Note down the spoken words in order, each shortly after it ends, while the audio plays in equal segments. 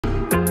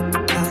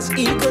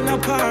Eagle no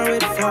par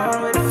with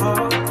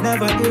four.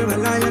 Never hear a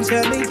lion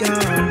tell me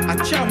down.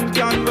 A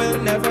champion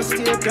will never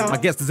stay down. My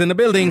guest is in the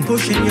building.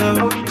 Pushing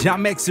you.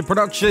 Jahmexi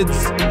Productions.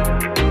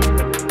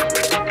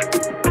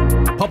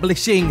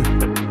 Publishing.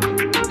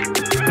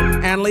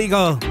 And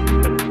legal.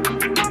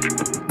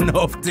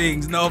 Enough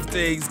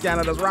things.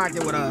 Canada's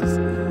rocking with us.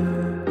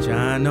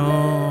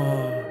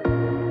 Jano.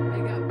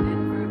 Big up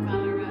Denver,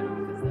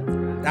 Colorado,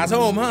 because that's where That's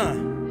home, huh?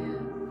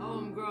 Yeah,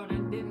 homegrown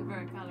in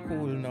Denver, Colorado.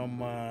 Cool, no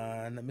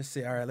man. Let me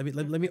see. All right, let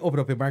me open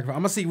up your microphone.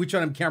 I'm gonna see which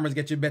one of them cameras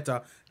get you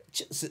better.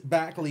 Sit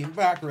back, lean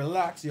back,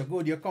 relax. You're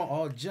good. You're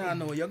oh,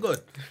 Jano, you're good.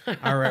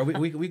 All right,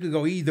 we could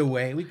go either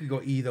way. We could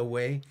go either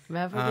way.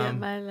 I forget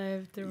my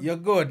life too. You're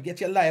good.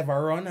 Get your live a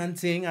run and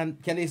sing.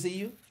 And can they see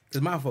you?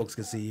 Because my folks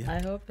can see you.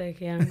 I hope they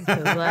can,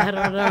 because I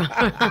don't know.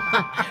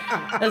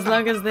 As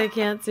long as they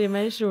can't see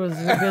my shoes,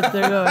 we're good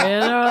to go. You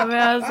know what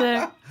I'm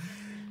saying?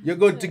 You're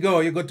good to go.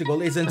 You're good to go.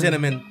 Ladies and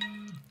gentlemen,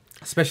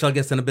 special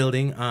guest in the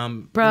building.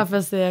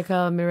 Prophecy, I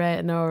call me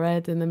right now,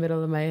 right in the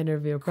middle of my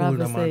interview.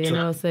 Prophecy, man. you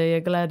know, say you're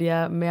glad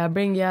may I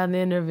bring you on the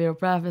interview.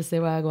 Prophecy,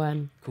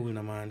 wagwan. Cool,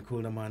 no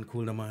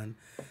man.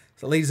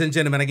 So, ladies and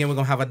gentlemen, again, we're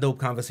going to have a dope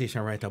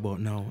conversation right about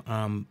now.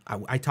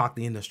 I talk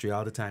the industry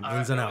all the time,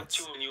 ins and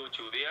outs.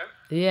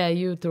 Yeah,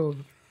 YouTube.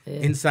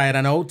 Yeah. Inside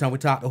and out, and we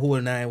talk the whole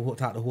nine, we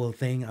talk the whole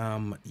thing.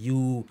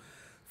 You,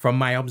 from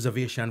my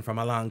observation from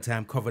a long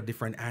time, cover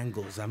different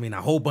angles. I mean,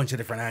 a whole bunch of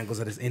different angles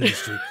of this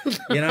industry.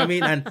 You know what I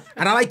mean? And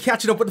I like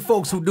catching up with the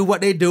folks who do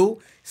what they do,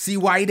 see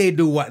why they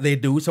do what they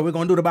do. So we're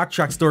going to do the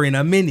backtrack story in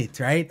a minute,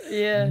 right?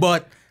 Yeah.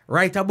 But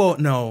right about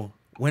now,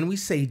 when we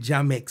say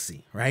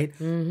Jahmexi, right?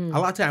 A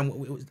lot of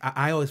time,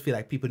 I always feel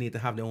like people need to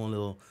have their own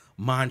little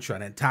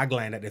mantra and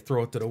tagline that they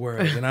throw to the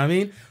world. You know what I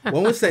mean?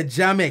 When we say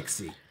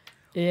Jahmexi,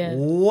 Yeah.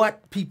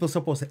 what people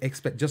supposed to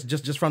expect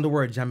just from the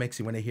word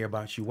Jahmexi when they hear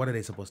about you? What are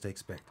they supposed to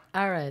expect?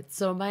 All right.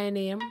 So my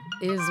name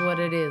is what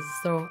it is.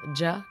 So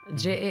Jah,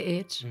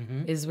 J-A-H,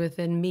 is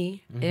within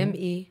me,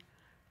 M-E.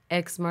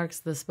 X marks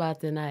the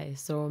spot in I.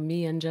 So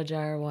me and Jah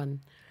are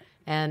one.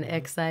 And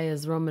XI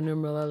is Roman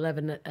numeral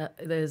 11.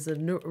 There's a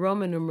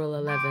Roman numeral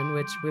 11,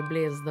 which we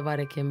blaze the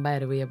Vatican, by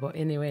the way. But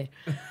anyway,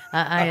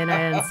 I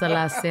and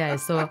Selassie I.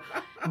 So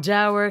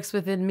Jah works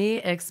within me.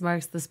 X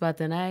marks the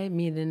spot in I,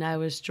 meaning I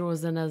was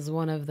chosen as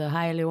one of the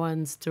highly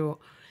ones to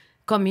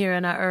come here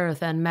on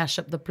earth and mash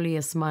up the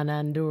place, man,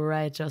 and do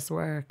righteous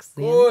works.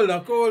 Cool.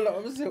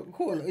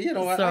 You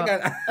know what? So, I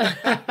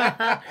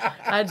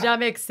got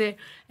Jahmexi.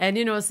 And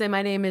you know, say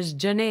my name is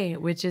Janae,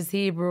 which is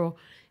Hebrew.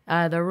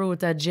 The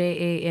root of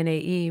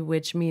Janae,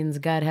 which means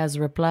God has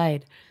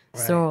replied.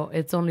 Right. So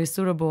it's only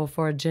suitable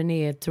for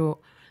Janae to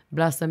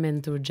blossom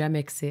into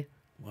Jahmexi.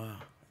 Wow.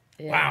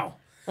 Yeah.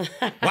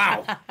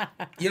 Wow.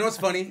 You know what's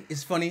funny?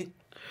 It's funny.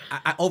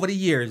 I over the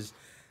years,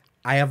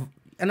 I have,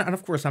 and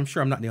of course, I'm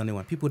sure I'm not the only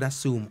one. People would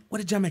assume,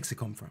 where did Jahmexi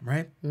come from,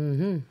 right?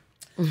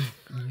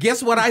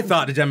 Guess what I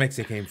thought the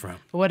Jahmexi came from?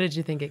 What did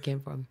you think it came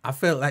from? I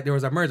felt like there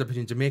was a merger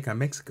between Jamaica and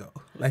Mexico.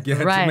 Like you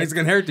had Right.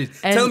 Mexican heritage.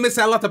 And Tell me,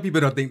 a lot of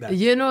people don't think that.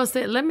 You know,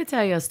 let me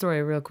tell you a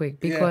story real quick,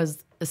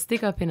 because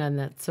stick up in on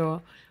that.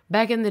 So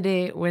back in the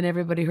day, when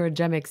everybody heard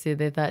Jahmexi,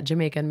 they thought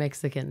Jamaican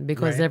Mexican,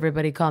 because Right.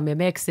 everybody called me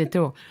Mexi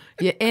too.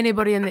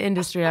 Anybody in the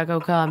industry, I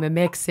go call me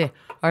Mexi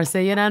or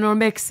say, you know,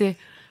 Mexi.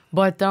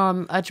 But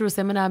I true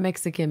say I'm not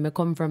Mexican. I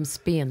come from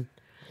Spain.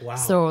 Wow.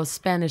 So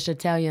Spanish,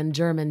 Italian,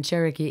 German,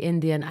 Cherokee,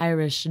 Indian,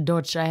 Irish,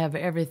 Dutch, I have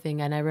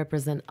everything, and I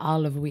represent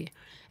all of we.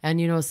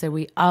 And you know, say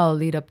we all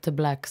lead up to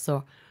black.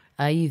 So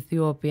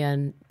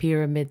Ethiopian,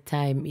 pyramid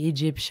time,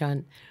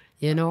 Egyptian,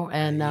 you know,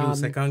 and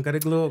you conquer the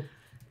globe.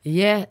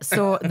 yeah.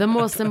 So the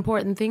most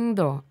important thing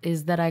though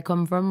is that I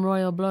come from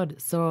royal blood.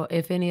 So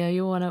if any of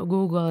you wanna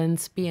Google, in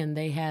Spain,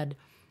 they had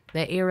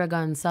the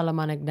Aragon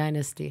Solomonic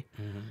dynasty.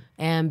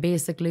 And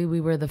basically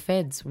we were the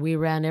feds. We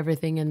ran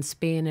everything in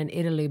Spain and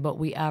Italy, but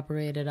we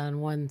operated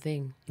on one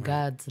thing,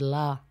 God's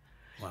law.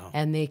 Wow.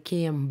 And they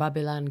came,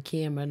 Babylon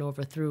came and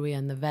overthrew it,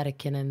 and the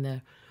Vatican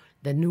and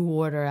the New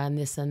Order and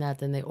this and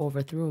that, and they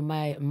overthrew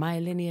my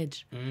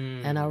lineage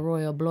and our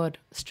royal blood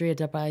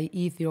straight up out of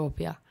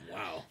Ethiopia.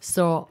 Wow.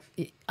 So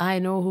I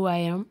know who I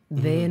am,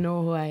 they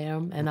know who I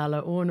am, and all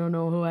of Uno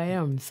know who I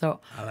am. So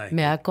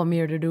I come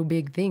here to do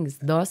big things.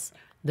 Thus,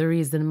 the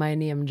reason my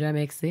name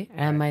Jahmexi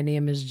and my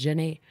name is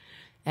Janae.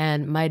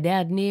 And my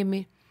dad named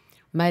me.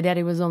 My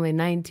daddy was only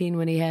 19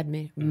 when he had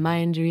me.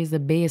 Mind you, he's a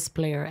bass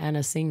player and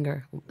a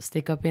singer.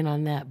 Stick up in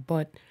on that.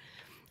 But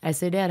I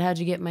said, Dad, how'd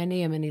you get my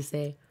name? And he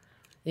said,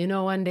 you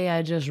know, one day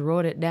I just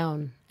wrote it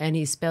down, and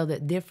he spelled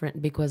it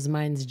different because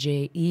mine's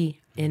Jenae.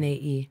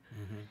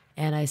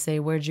 And I say,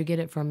 where'd you get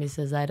it from? He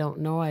says, I don't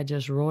know. I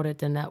just wrote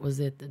it, and that was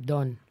it.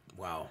 Done.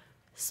 Wow.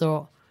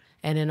 So,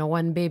 and in a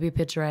one baby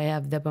picture I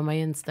have up on my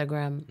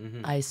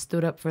Instagram, I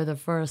stood up for the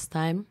first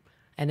time.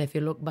 And if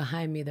you look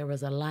behind me, there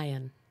was a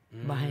lion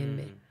behind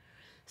me.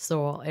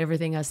 So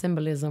everything has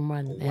symbolism,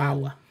 man. Wow.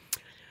 And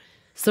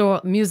so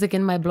music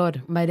in my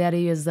blood. My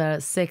daddy is a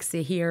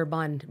sexy hair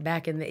band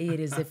back in the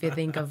 80s. If you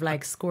think of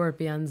like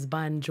Scorpions,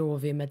 Bon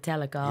Jovi,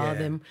 Metallica, all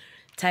them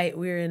tight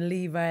wearing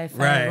Levi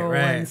 501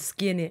 right.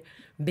 skinny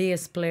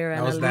bass player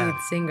and a lead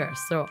singer.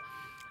 So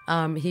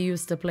he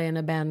used to play in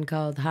a band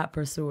called Hot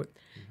Pursuit,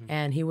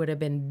 and he would have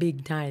been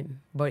big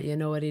time. But you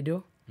know what he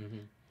do?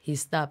 He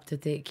stopped to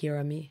take care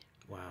of me.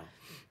 Wow.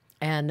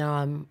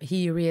 And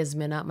he raised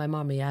me, not my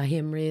mommy. Yeah,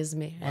 him raised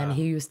me. Wow. And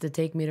he used to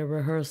take me to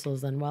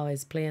rehearsals, and while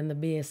he's playing the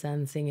bass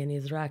and singing,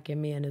 he's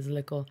rocking me and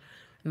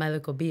my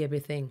little baby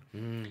thing.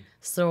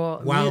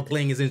 So while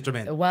playing his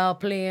instrument. While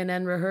playing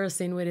and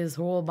rehearsing with his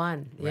whole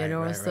band, you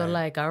know. So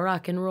like a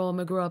rock and roll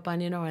I grew up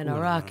on, you know, and a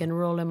rock and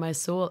roll in my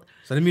soul.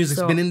 So the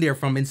music's been in there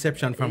from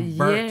inception, from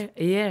birth.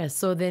 Yeah.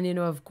 So then, you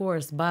know, of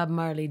course, Bob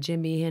Marley,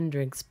 Jimi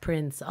Hendrix,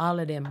 Prince, all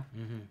of them.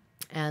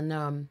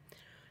 And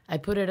I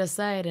put it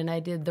aside and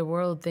I did the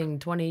world thing.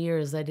 20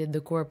 years I did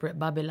the corporate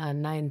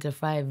Babylon 9 to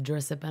 5,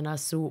 dress up in a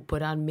suit,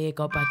 put on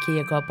makeup, a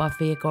cake up, a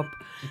fake up,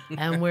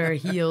 and wear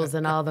heels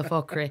and all the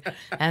fuckery,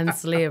 and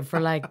slave for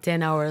like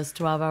 10 hours,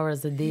 12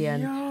 hours a day,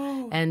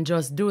 and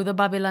just do the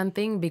Babylon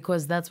thing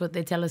because that's what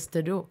they tell us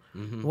to do.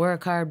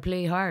 Work hard,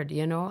 play hard,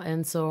 you know.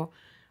 And so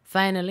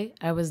finally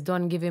I was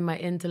done giving my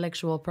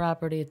intellectual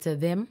property to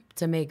them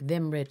to make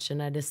them rich,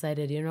 and I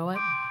decided, you know what?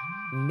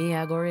 Me,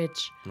 I go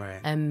rich. Right.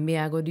 And me,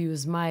 I go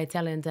use my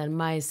talent and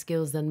my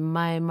skills and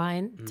my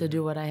mind to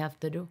do what I have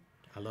to do.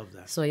 I love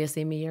that. So you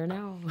see me here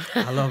now.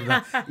 I love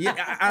that. Yeah,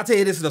 I'll tell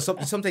you this, though.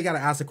 Something got to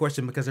ask a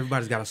question because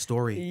everybody's got a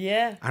story.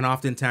 Yeah. And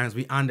oftentimes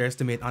we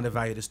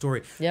undervalue the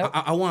story. Yep.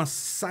 I want to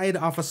side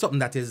off of something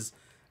that is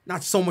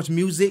not so much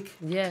music.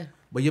 Yeah.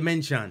 But you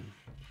mentioned,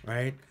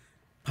 right?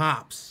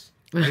 Pops.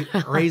 Right?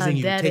 Raising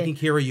you, taking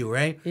care of you,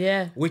 right?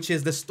 Yeah. Which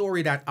is the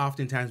story that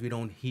oftentimes we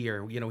don't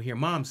hear. You know, hear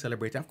mom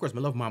celebrate. Of course, I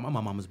love mom. I'm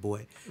a mama's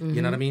boy.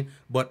 You know what I mean?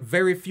 But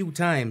very few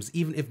times,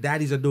 even if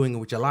daddies are doing it,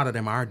 which a lot of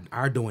them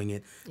are doing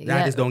it,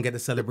 daddies don't get the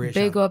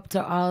celebration. Big up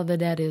to all the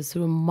daddies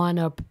who man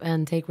up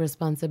and take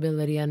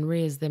responsibility and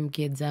raise them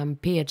kids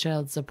and pay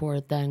child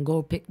support and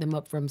go pick them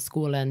up from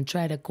school and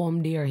try to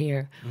comb their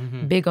hair.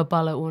 Big up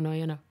all of uno,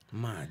 you know.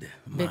 Mad.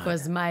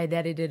 Because my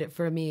daddy did it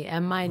for me.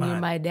 And mind you,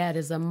 my dad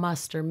is a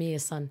master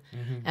mason.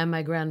 And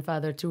my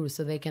grandfather too.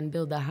 So they can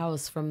build a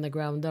house from the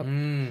ground up.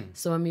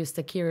 So I'm used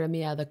to carrying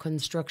me out of the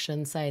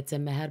construction sites.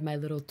 And I had my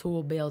little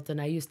tool belt.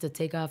 And I used to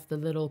take off the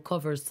little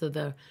covers to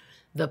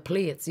the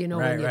plates, you know,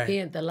 when you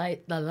paint the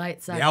light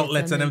sockets. The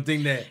outlets and them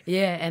thing there.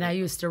 Yeah, and I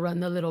used to run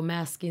the little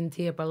masking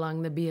tape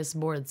along the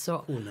baseboard.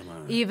 So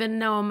even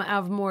now I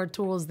have more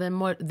tools than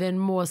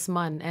most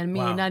man. And me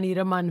and I need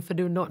a man for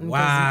do nothing because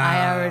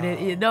I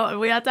already, you know,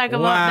 we are talking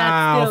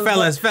about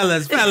that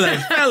still.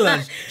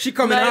 Fellas. She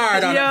coming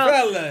hard on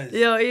fellas.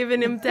 Yo,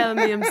 even him tell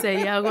me, him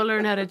say, yeah, go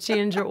learn how to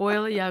change your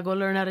oil. Yeah, go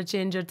learn how to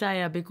change your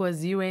tire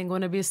because you ain't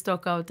going to be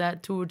stuck out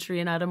at 2, 3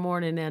 in the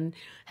morning and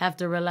have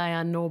to rely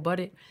on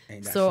nobody.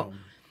 So,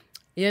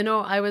 you know,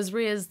 I was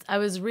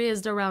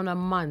raised around a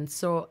month.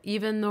 So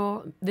even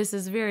though this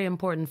is very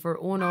important for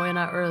Uno in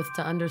our earth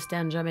to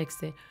understand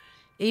Jahmexi,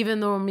 even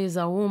though me's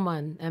a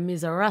woman and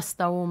me's a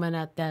Rasta woman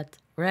at that,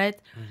 right?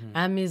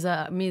 And me's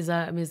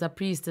a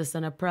priestess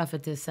and a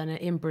prophetess and an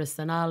empress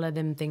and all of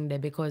them things there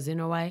because you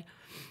know why?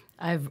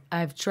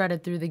 I've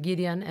treaded through the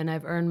Gideon and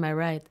I've earned my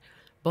right.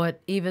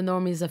 But even though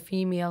me's a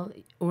female,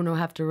 Uno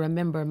have to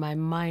remember my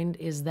mind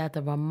is that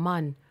of a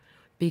man.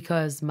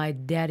 Because my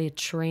daddy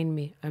trained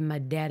me and my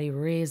daddy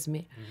raised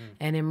me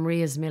and him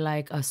raised me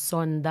like a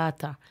son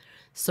daughter.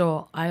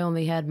 So I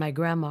only had my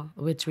grandma,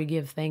 which we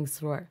give thanks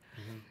for,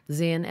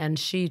 Zane, and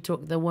she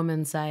took the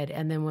woman's side.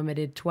 And then when I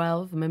did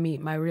 12, I meet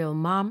my real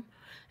mom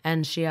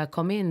and she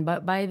come in.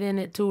 But by then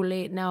it's too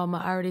late now.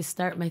 I already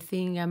start my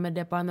thing. I'm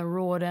up on the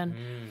road and,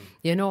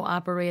 you know,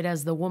 operate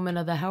as the woman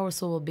of the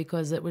household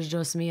because it was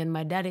just me and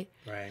my daddy.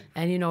 Right.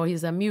 And, you know,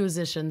 he's a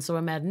musician, so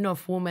I had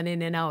enough women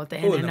in and out.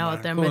 And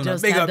I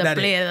just had to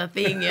play the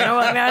thing, you know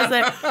what I mean?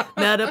 I say,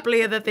 now to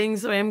play the thing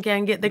so him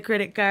can get the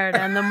credit card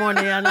and the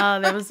money and all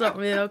that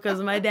something, you know,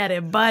 because my daddy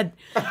bad.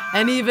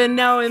 And even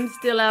now him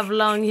still have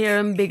long hair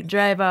and big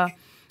driver.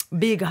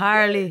 Big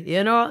Harley,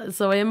 you know,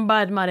 so I'm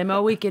bad man. I'm a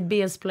wicked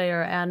bass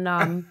player.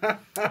 And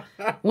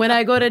when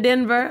I go to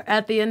Denver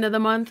at the end of the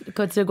month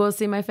to go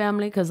see my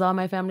family, because all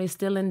my family is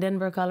still in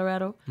Denver,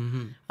 Colorado,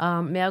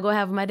 may I go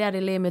have my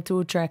daddy lay me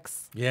 2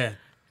 tracks. Yeah.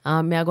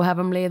 May I go have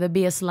him lay the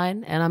bass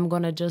line, and I'm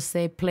going to just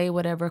say, play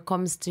whatever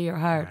comes to your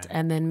heart.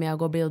 And then may I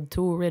go build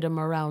 2 rhythm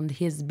around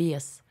his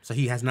bass. So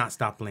he has not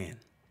stopped playing.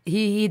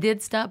 He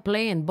did stop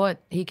playing,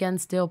 but he can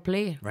still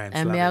play. Right,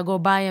 and may I go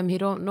buy him, he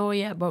don't know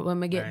yet, but when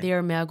we get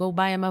there, may I go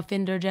buy him a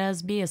Fender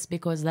Jazz bass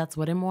because that's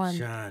what him want.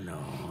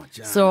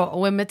 So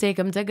when we take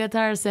him to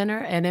Guitar Center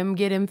and him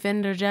get him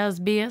Fender Jazz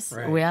bass,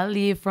 we'll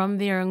leave from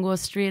there and go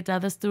straight to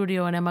the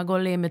studio and I'm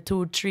going to lay me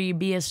 2, 3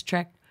 bass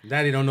track.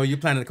 Daddy don't know you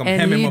planning to come and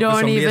hem him up with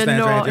some bass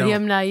lines right now.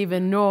 Him not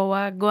even know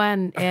what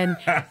going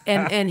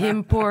and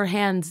him poor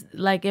hands,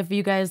 like if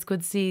you guys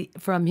could see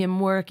from him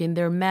working,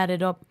 they're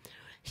matted up.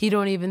 He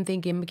don't even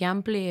think him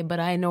can play, but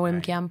I know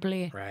him can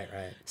play. Right.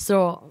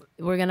 So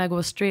we're going to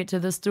go straight to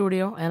the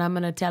studio, and I'm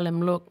going to tell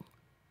him, look,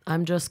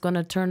 I'm just going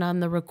to turn on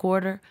the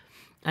recorder,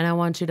 and I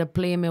want you to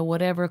play me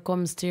whatever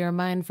comes to your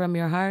mind from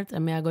your heart,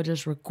 and may I go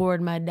just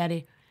record my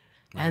daddy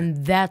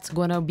And that's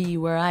gonna be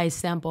where I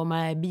sample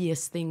my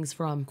bass things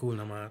from. Cool,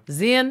 no, man.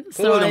 Zin? Cool,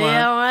 So, no,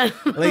 yeah,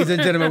 man. Ladies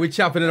and gentlemen, we're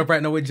chopping it up right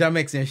now with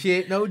Jahmexi, and she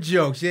ain't no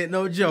joke. She ain't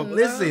no joke. No,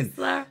 Listen,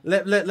 sir.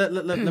 let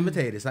me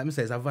tell you this. Let me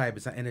say it's a vibe,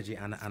 it's an energy,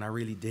 and I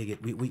really dig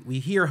it. We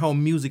hear how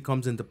music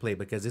comes into play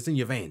because it's in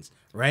your veins,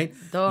 right?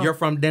 Duh. You're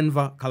from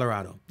Denver,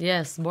 Colorado.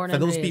 Yes, born For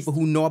and those raised. people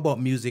who know about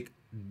music,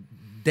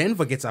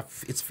 Denver gets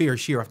its fair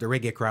share of the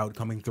reggae crowd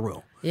coming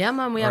through. Yeah,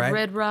 man, we have Right?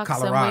 Red Rocks.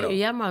 Colorado.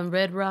 Yeah, man,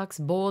 Red Rocks,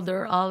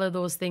 Boulder, all of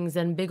those things.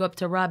 And big up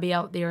to Robbie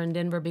out there in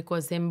Denver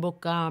because him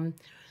book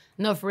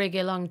enough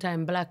reggae long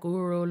time. Black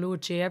Uru,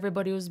 Lucci,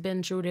 everybody who's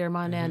been through there,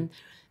 man. And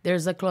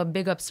there's a club,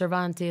 big up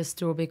Cervantes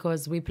too,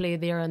 because we play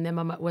there and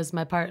them was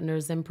my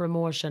partners in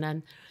promotion.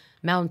 And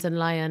Mountain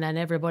Lion and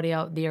everybody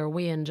out there,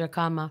 Wayne,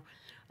 Jacama,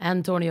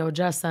 Antonio,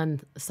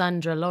 Jason,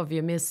 Sandra, love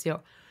you, miss you.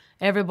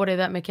 Everybody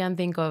that me can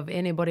think of,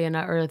 anybody on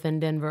the earth in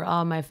Denver,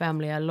 all my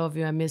family, I love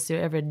you, I miss you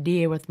every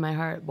day with my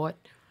heart. But,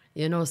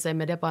 you know, say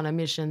me up on a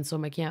mission,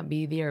 so I can't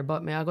be there.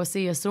 But me, I go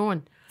see you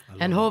soon.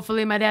 And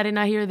hopefully my daddy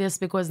not hear this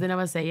because then I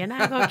will say, you're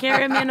not going to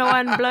carry me no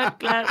one blood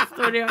clot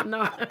studio,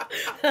 no.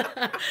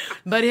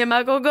 But him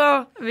I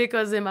go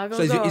because him I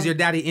go So is your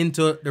daddy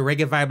into the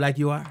reggae vibe like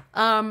you are?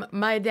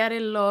 My daddy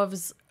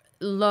loves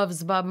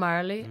Bob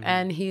Marley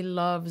and he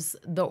loves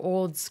the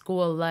old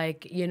school,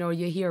 like, you know,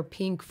 you hear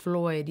Pink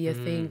Floyd, you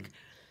think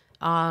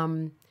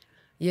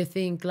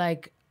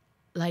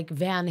like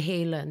Van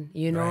Halen,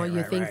 you know,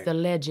 you think the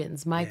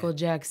legends, Michael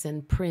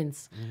Jackson,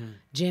 Prince,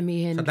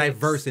 Jimi Hendrix. So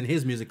diverse in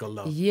his musical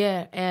love.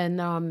 Yeah,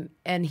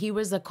 and he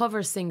was a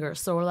cover singer.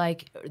 So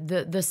like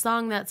the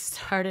song that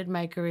started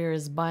my career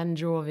is Bon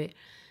Jovi,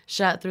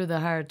 Shot Through the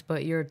Heart,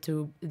 but you're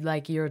to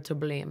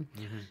blame.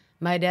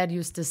 My dad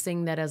used to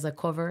sing that as a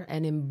cover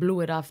and him blew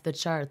it off the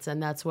charts,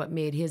 and that's what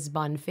made his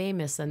band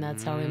famous, and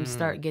that's how him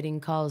start getting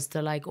calls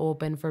to like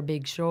open for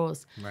big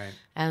shows. Right.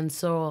 And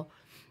so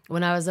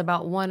when I was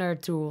about 1 or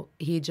 2,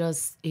 he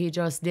just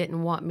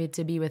didn't want me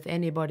to be with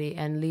anybody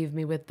and leave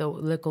me with the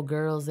little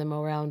girls him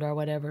around or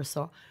whatever.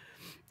 So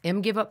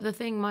him give up the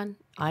thing, man.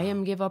 I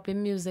am give up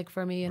in music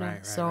for me, you know.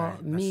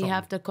 Right. Me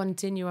have to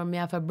continue and me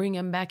have to bring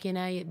him back in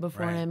it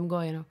before him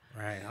go, you know.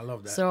 Right, I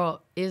love that.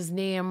 So his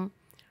name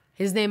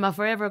I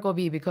forever go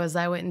be because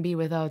I wouldn't be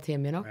without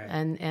him, you know. Right.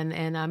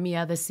 And me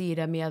are the seed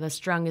and me are the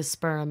strongest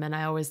sperm, and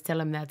I always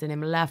tell him that and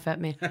him laugh at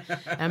me.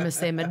 And I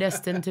say I'm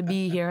destined to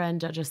be here,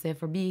 and I just say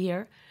for be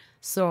here.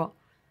 So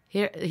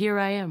here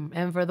I am.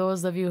 And for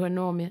those of you who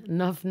know me,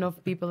 enough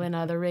people in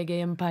the reggae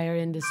empire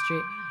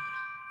industry,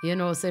 you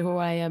know, say who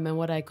I am and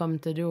what I come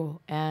to do.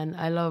 And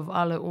I love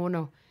all of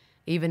Uno.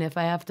 Even if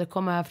I have to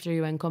come after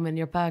you and come in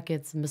your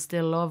pockets, I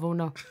still love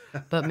Uno.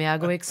 But me, I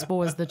go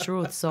expose the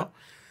truth. So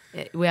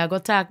we are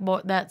going to talk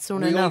about that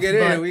soon enough.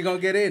 We gonna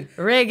get in.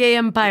 Reggae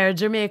empire,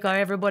 Jamaica,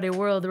 everybody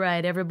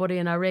worldwide, everybody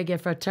in a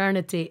reggae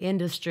fraternity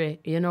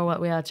industry. You know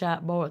what we are chat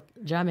about,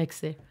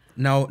 Jahmexi.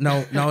 No,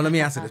 let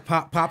me answer this.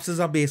 Pops is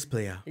our bass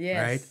player,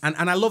 yes. right?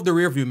 And I love the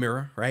rearview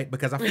mirror, right?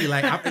 Because I feel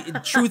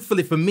like,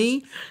 truthfully for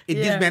me, it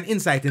gives me an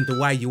insight into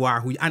why you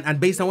are who you, and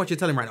based on what you're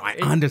telling me right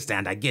now, I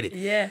understand, I get it.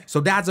 Yeah. So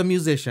Dad's a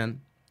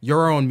musician,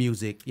 your own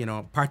music, you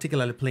know,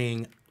 particularly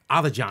playing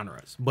other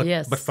genres, but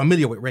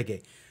familiar with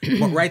reggae.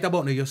 But right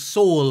about now, your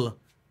soul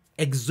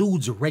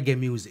exudes reggae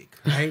music,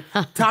 right?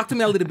 Talk to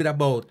me a little bit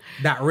about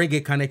that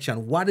reggae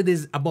connection. What it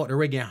is about the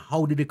reggae and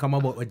how did it come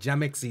about with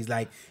Jahmexi's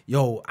like,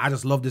 yo, I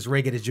just love this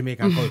reggae, this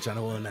Jamaican culture and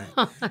the whole night.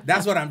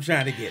 That's what I'm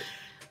trying to get.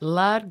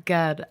 Lord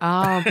God.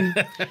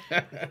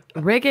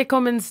 Reggae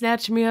come and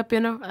snatch me up, you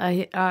know.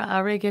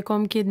 A reggae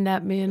come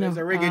kidnap me, you know. There's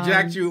a reggae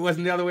jack you, it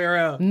wasn't the other way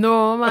around.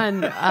 No,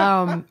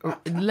 man.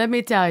 Let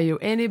me tell you,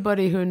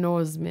 anybody who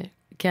knows me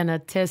can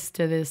attest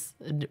to this.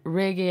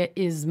 Reggae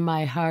is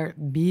my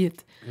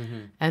heartbeat.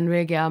 And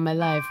reggae are my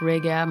life.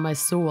 Reggae are my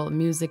soul.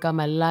 Music are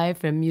my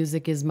life, and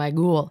music is my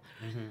goal.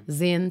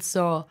 Zin,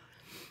 so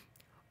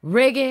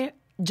reggae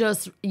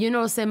just, you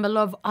know, say me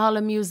love all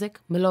the music.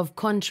 Me love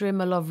country,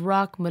 me love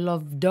rock, me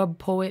love dub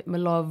poet, me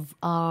love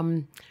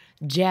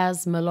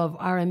jazz, me love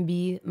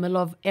R&B, me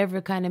love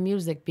every kind of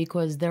music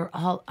because they're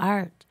all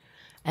art.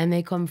 And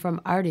they come from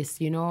artists,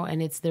 you know,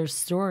 and it's their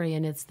story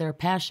and it's their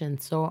passion.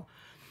 So,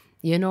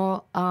 you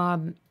know,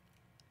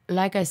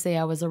 like I say,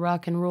 I was a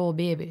rock and roll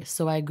baby,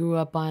 so I grew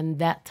up on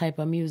that type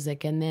of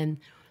music. And then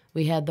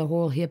we had the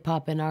whole hip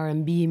hop and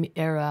R&B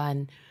era,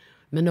 and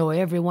I know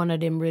every one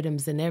of them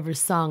rhythms and every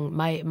song.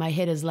 My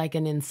head is like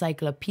an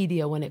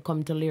encyclopedia when it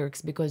comes to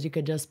lyrics because you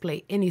could just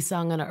play any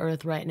song on the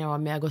earth right now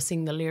and I go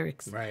sing the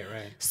lyrics. Right.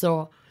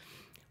 So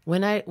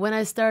when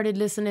I started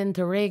listening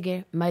to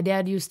reggae, my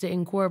dad used to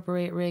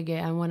incorporate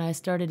reggae, and when I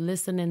started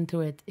listening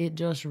to it, it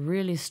just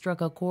really struck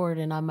a chord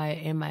in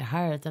my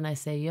heart, and I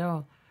say,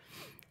 yo,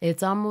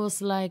 it's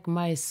almost like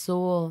my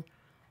soul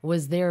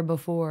was there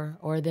before,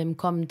 or them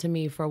come to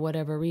me for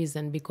whatever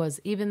reason, because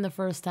even the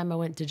first time I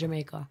went to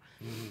Jamaica,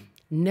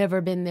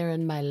 never been there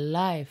in my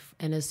life,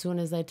 and as soon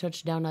as I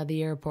touched down at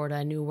the airport,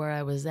 I knew where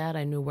I was at,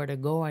 I knew where to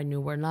go, I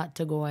knew where not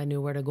to go, I knew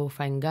where to go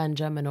find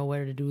ganja, I know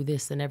where to do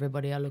this, and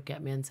everybody I look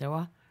at me and say,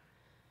 what?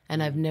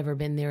 and I've never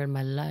been there in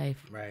my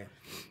life. Right.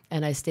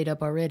 And I stayed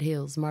up at Red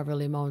Hills,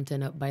 Marvelly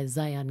Mountain, up by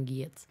Zion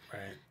Gates.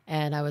 Right.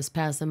 And I was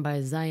passing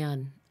by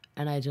Zion,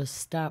 and I just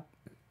stopped,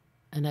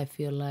 and I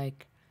feel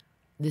like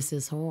this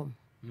is home.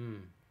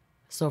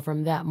 So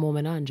from that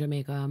moment on,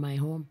 Jamaica, my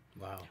home.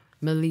 Wow.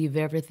 I leave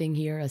everything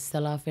here. I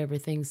sell off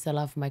everything, sell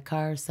off my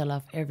car, sell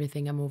off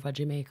everything. I move to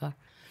Jamaica.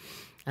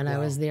 And I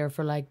was there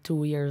for like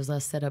 2 years. I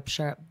set up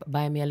shop,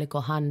 buy me a little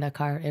Honda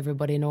car.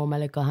 Everybody know my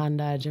little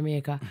Honda at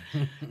Jamaica.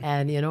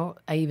 And, you know,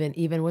 I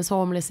even was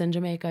homeless in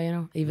Jamaica, you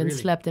know. Even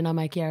slept in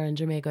my car in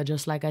Jamaica,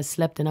 just like I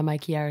slept in my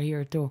car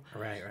here too.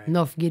 Right, right.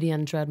 Enough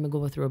Gideon tried me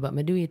go through, but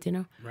me do it, you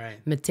know.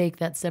 Right. Me take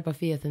that step of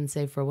faith and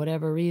say, for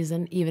whatever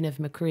reason, even if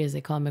me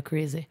crazy, call me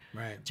crazy.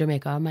 Right.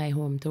 Jamaica, my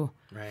home too.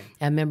 Right.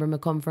 I remember me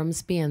come from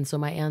Spain, so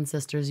my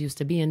ancestors used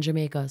to be in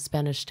Jamaica,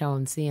 Spanish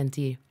Town,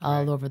 CNT,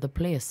 all over the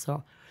place.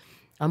 So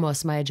I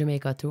must my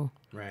Jamaica too.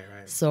 Right,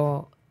 right.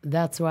 So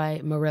that's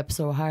why I rep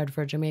so hard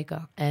for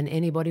Jamaica. And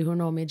anybody who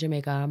know me,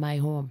 Jamaica are my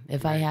home.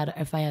 If I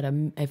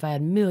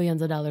had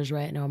millions of dollars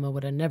right now, I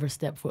would have never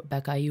stepped foot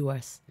back at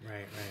US. Right,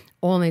 right.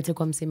 Only to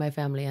come see my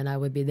family, and I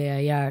would be there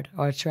a yard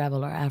or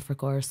travel or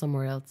Africa or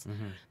somewhere else.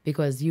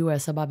 Because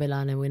US are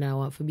Babylon and we not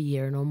want to be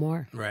here no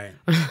more. Right.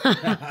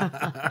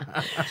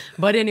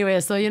 But anyway,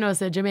 so you know,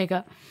 so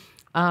Jamaica,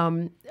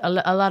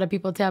 a lot of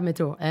people tell me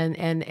too,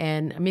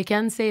 and me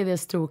can say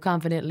this too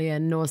confidently,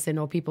 and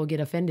no people get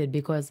offended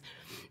because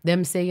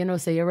them say, you know,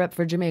 say you rep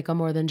for Jamaica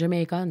more than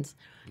Jamaicans.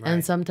 Right.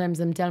 And sometimes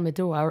them tell me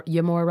too,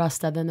 you're more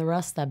Rasta than the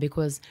Rasta,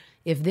 because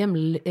if them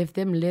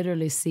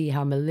literally see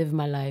how I live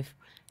my life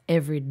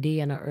every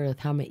day on the earth,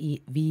 how I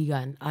eat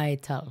vegan, I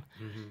tell,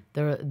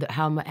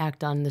 how I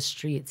act on the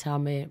streets,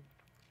 how I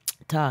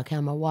talk, how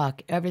I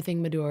walk,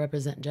 everything me do I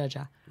represent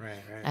Jaja. Right,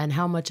 right. And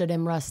how much of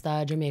them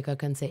Rasta Jamaica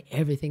can say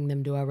everything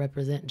them do I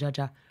represent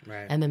Jaja.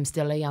 Right. And them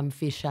still I am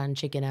fish and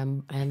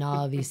chicken and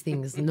all these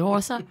things. No,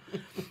 sir.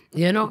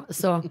 You know,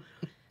 so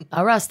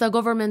a Rasta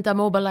government are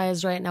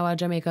mobilized right now at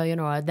Jamaica, you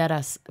know, that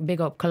is big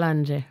up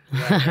Kalanje.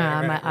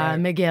 Right.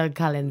 Miguel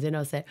Collins, you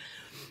know, say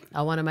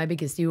one of my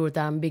biggest youth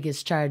and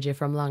biggest charge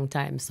from long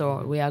time.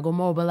 So we are go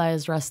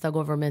mobilize Rasta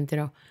government, you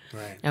know.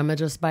 Right. And I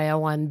just buy a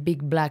one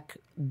big black,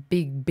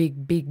 big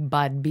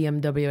bad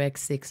BMW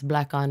X6,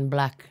 black on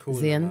black. Cool,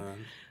 Zin.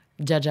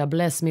 Jaja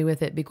bless me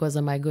with it because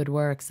of my good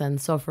works and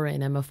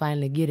suffering, and I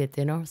finally get it,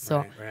 you know.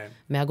 So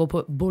me I go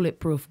put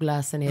bulletproof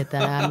glass in it,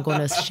 and I'm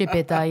gonna ship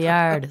it a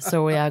yard.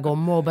 So we are go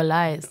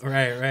mobilize.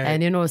 Right, right.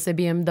 And you know, say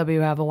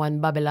BMW have a one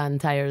Babylon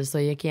tires, so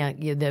you can't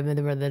give them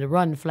the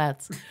run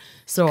flats.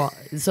 So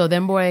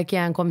them boy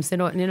can't come see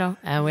nothing, you know.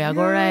 And we are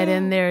go right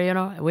in there, you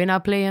know. We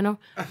not play, you know.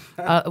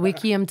 We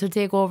came to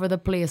take over the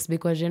place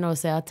because, you know,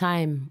 say a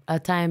time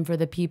for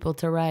the people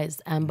to rise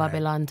and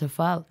Babylon to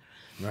fall.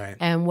 Right.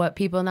 And what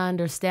people not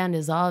understand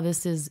is all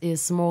this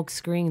is smoke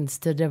screens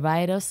to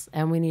divide us,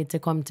 and we need to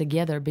come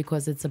together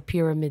because it's a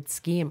pyramid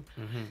scheme.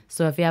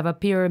 So if you have a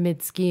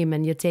pyramid scheme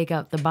and you take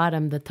out the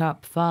bottom, the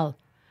top fall.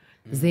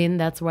 Then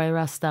that's why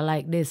Rasta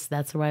like this.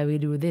 That's why we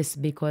do this,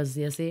 because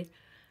you see,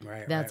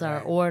 that's our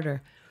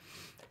order.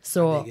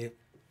 So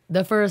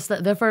the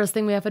first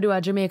thing we have to do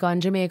at Jamaica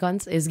and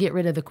Jamaicans is get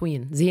rid of the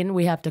Queen. Then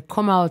we have to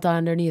come out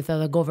underneath of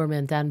the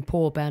government and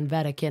Pope and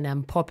Vatican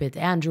and puppet.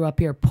 Andrew up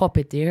here,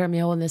 puppet. You hear me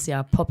on this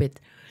here, puppet.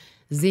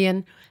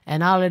 Zane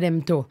and all of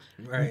them too.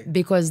 Right.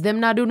 Because them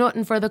not do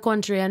nothing for the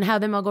country, and how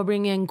them a go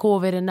bring in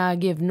COVID and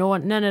not give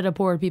none of the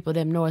poor people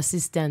them no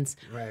assistance.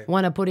 Right.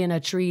 Want to put in a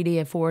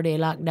 3-day, 4-day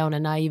lockdown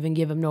and not even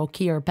give them no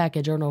care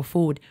package or no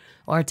food,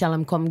 or tell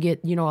them come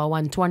get, you know, a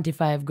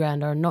 125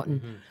 grand or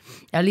nothing.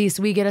 At least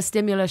we get a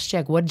stimulus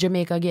check. What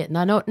Jamaica get?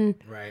 Not nothing.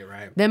 Right,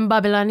 right. Them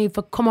Babylon need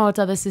to come out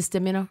of the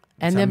system, you know.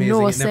 And It's them amazing.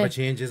 know It never say,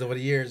 changes over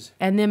the years.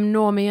 and them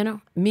know me, you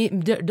know.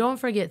 Don't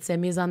forget,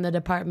 Sam, he's on the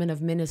Department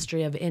of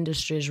Ministry of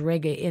Industries,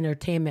 Reggae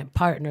Entertainment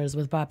Partners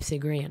with Popsy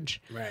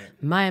Grange. Right.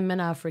 My man,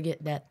 I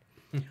forget that.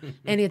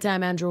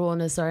 Anytime Andrew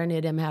Holness or any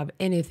of them have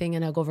anything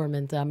in a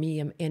government, me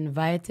am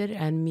invited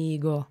and me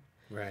go.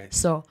 Right.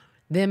 So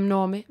them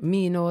know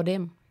me know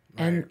them.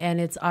 And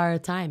it's our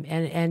time.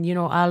 And you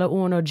know, all of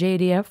Uno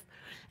JDF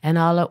and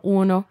all of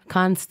Uno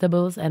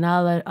constables and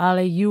all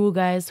of you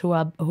guys who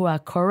are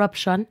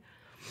corruption.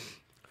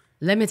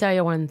 Let me tell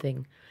you one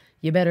thing.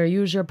 You better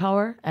use your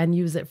power and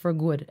use it for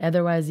good.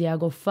 Otherwise, you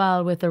go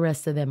fall with the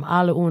rest of them.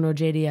 All of Uno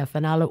JDF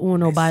and all of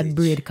Uno bad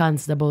breed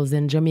constables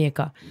in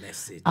Jamaica.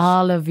 Message.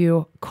 All of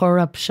you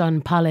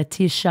corruption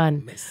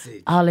politician.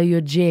 Message. All of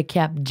you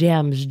JCap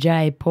Jams,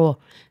 Jaipo,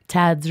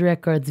 Tad's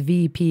Records,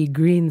 VP,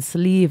 Green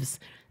Sleeves,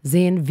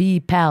 Zane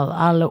VPAL,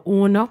 all of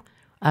Uno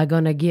are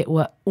going to get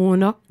what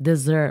Uno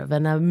deserve.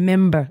 And I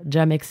remember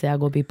Jahmexi, I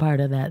go be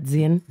part of that,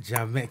 Zane.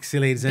 Jahmexi,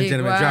 ladies and Big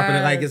gentlemen, dropping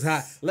it like it's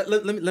words. hot.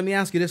 Let me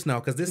ask you this now,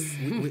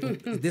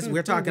 because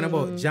we're talking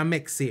about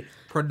Jahmexi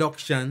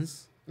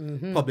Productions,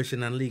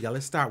 publishing and legal.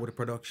 Let's start with the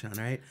production,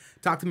 right?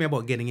 Talk to me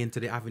about getting into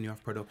the avenue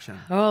of production.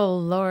 Oh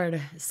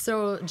Lord!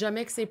 So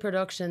Jahmexi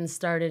Productions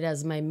started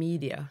as my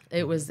media.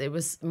 It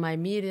was my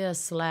media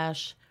 /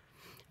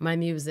 my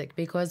music,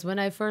 because when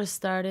I first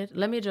started,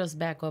 let me just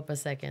back up a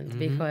second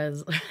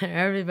because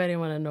everybody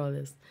want to know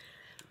this.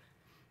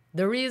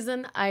 The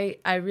reason I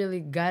really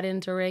got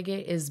into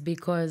reggae is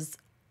because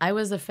I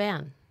was a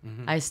fan.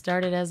 I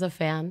started as a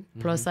fan,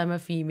 plus I'm a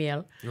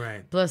female.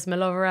 Right. Plus me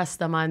love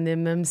Rasta man,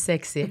 them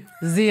sexy.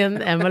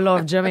 Zin, and me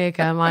love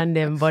Jamaica man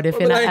them. But if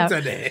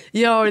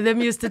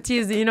them used to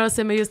tease,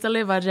 say me used to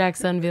live at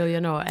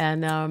Jacksonville,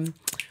 and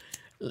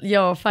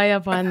fire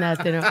upon that,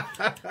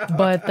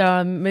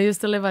 But me used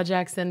to live at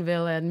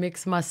Jacksonville and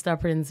Mix Master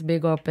Prince,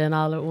 big up, and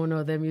all the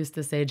uno them used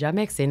to say,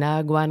 Jahmexi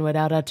nah go on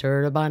without a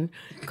turban,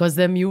 because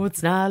them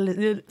youths now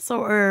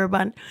so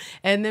urban.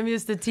 And them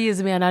used to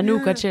tease me, and I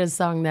knew Coach's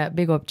song that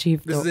big up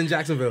Chief. This is in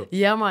Jacksonville.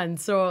 Yeah, man.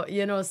 So,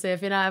 say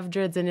if you don't have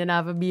dreads and you don't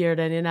have a beard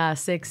and you're not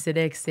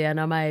sexy, and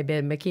on my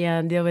bed, I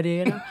can't deal with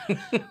it,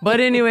 But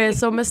anyway,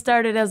 so I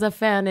started as a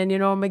fan, and,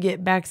 I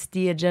get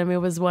backstage, and I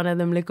was one of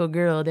them little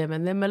girl, them,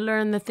 and then I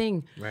learned the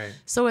thing. Right.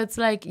 So it's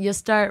like you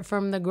start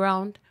from the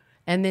ground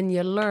and then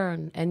you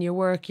learn and you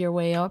work your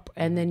way up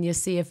and then you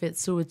see if it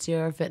suits you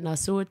or if it not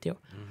suits you.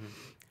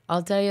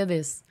 I'll tell you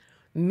this.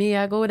 Me,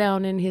 I go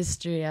down in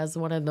history as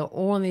one of the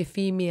only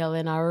female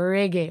in our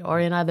reggae or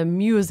in the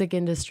music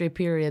industry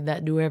period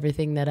that do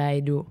everything that I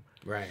do.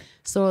 Right.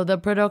 So the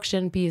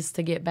production piece,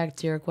 to get back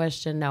to your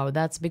question now,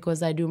 that's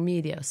because I do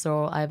media.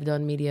 So I've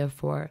done media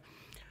for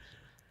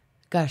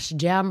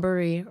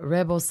Jamboree,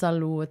 Rebel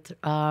Salute,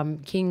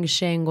 King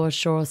Shango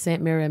show,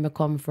 St. Mary me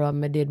come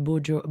from. I did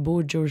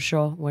Buju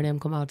show when I'm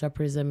come out of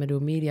prison. I do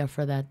media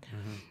for that.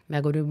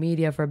 I go do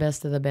media for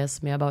Best of the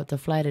Best. Me about to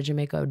fly to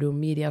Jamaica, do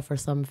media for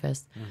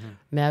Sumfest.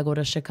 Me I go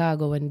to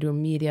Chicago and do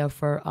media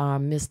for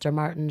Mr.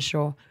 Martin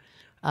show.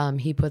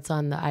 He puts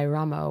on the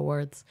IRAMA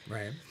Awards.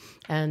 Right.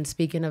 And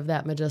speaking of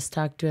that, I just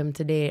talked to him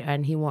today,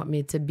 and he want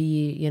me to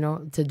be,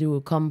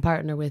 come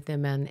partner with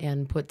him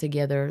and put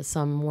together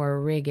some more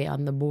reggae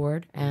on the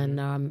board.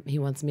 And he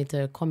wants me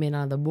to come in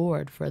on the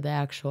board for the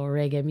actual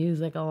Reggae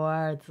Music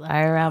Awards,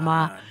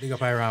 IRAMA. Big up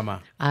IRAMA.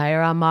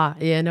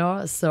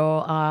 IRAMA,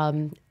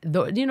 So,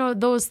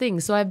 those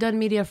things. So I've done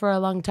media for a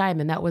long time,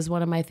 and that was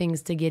one of my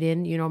things to get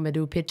in. Me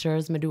do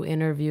pictures, me do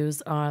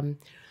interviews,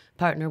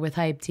 partner with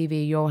Hype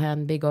TV,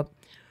 Johan, big up.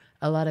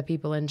 A lot of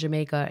people in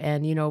Jamaica,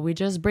 and we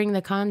just bring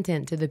the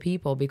content to the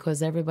people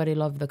because everybody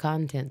loved the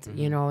content,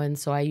 and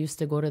so I used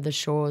to go to the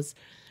shows.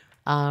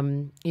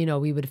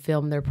 We would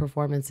film their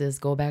performances,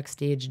 go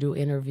backstage, do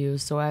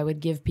interviews, so I would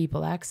give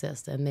people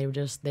access, and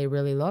they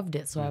really loved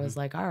it. So I was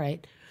like, all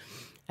right.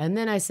 And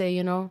then I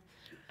say,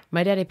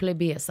 my daddy play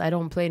bass. I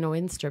don't play no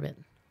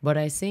instrument, but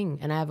I sing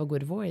and I have a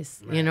good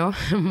voice,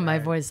 my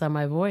voice on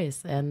my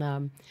voice.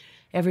 And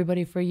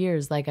everybody for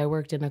years, like I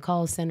worked in a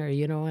call center,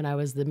 and I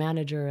was the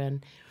manager,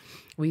 and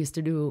we used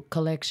to do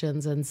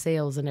collections and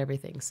sales and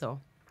everything. So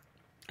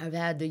I've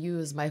had to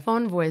use my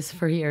phone voice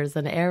for years.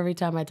 And every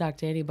time I talk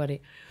to anybody,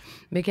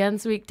 me can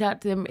sweet talk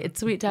them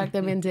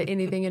into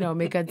anything,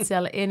 Me could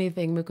sell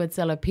anything. Me could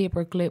sell a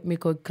paper clip. Me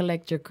could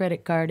collect your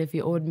credit card if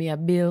you owed me a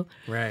bill.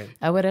 Right.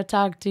 I would have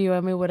talked to you.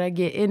 Would I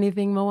get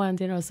anything I want,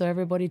 So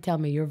everybody tell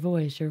me, your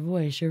voice, your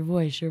voice, your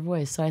voice, your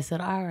voice. So I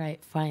said, all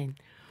right, fine.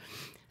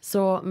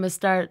 So I'm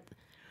start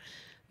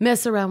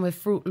mess around with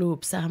Fruit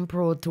Loops and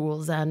Pro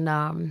Tools, and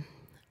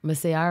I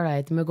say, all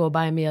right, me go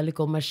buy me a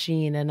little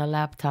machine and a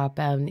laptop,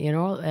 and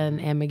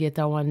and me get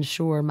a one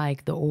Shure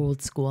mic, the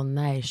old school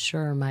nice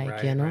Shure mic,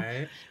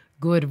 right.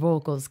 Good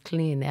vocals,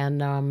 clean,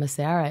 and I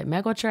say, all right,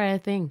 me go try a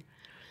thing.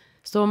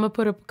 So I'm gonna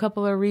put a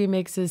couple of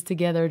remixes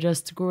together,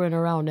 just screwing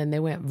around, and they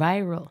went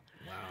viral.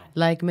 Wow.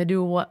 Like me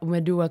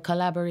do a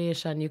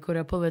collaboration. You could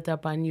have pulled it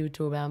up on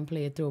YouTube and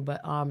play it too, but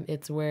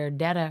it's where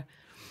Dada.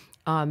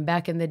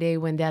 Back in the day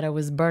when Dada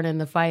was burning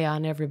the fire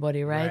on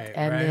everybody, right?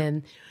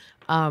 Then,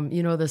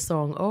 the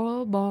song,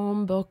 Oh,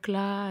 Bombo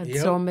Clad. Yep.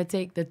 So I'm going to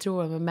take the two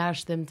and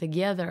mash them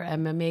together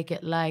and make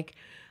it like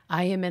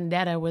him and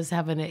Dada was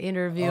having an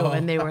interview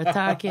and they were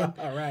talking.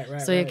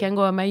 So you can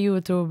go on my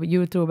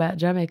YouTube at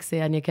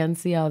Jahmexi, and you can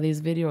see all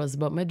these videos.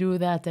 But I do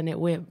that and it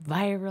went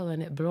viral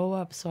and it blew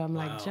up. So I'm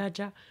like,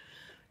 Jaja.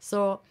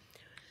 So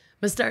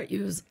I start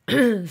use,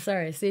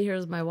 sorry, see,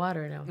 here's my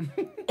water now.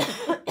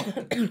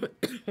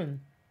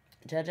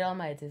 Judge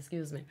Almighty,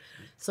 excuse me.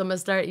 So I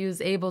start use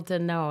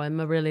Ableton now, and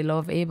I really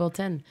love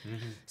Ableton.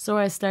 So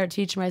I start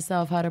teach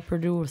myself how to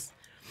produce.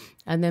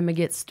 And then I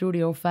get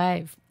Studio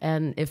 5.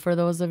 And if for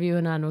those of you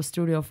who don't know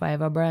Studio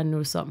 5, a brand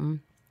new something,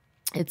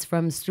 it's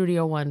from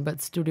Studio 1,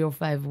 but Studio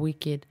 5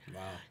 wicked.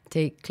 Wow.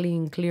 Take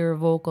clean, clear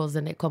vocals,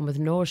 and it come with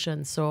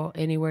Notion. So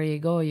anywhere you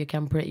go, you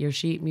can print your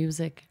sheet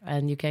music,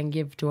 and you can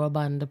give to a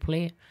band to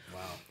play. Wow.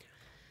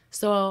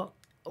 So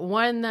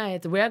one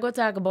night, we're going to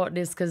talk about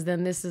this because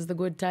then this is the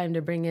good time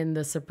to bring in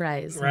the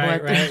surprise.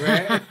 Right.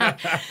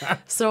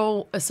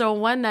 So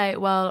one night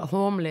while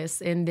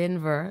homeless in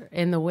Denver,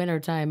 in the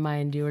wintertime,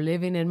 mind you,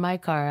 living in my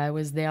car, I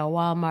was there,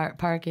 Walmart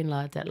parking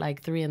lot at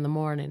like 3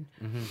 a.m.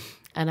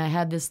 And I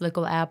had this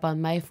little app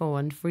on my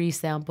phone, free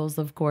samples,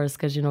 of course,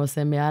 because,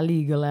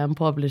 semi-illegal and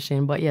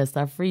publishing. But yes,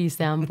 they're free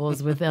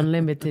samples with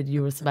unlimited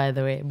use, by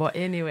the way. But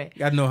anyway. You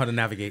gotta know how to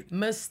navigate.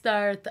 Me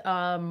start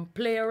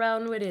play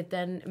around with it,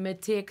 and me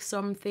take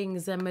some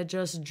things and me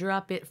just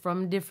drop it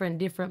from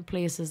different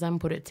places and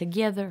put it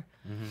together.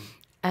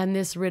 And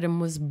this rhythm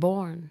was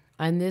born.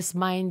 And this,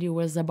 mind you,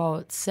 was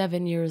about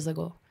 7 years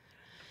ago.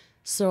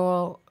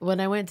 So when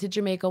I went to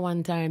Jamaica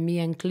one time, me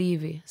and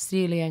Clevie,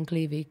 Steely and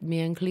Clevie, me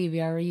and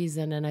Clevie are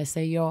reason, and I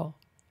say, yo,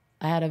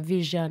 I had a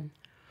vision,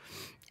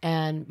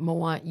 and I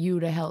want you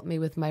to help me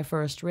with my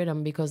first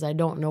rhythm because I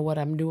don't know what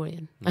I'm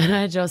doing. And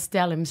I just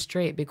tell him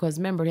straight because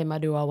remember him, I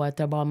do a what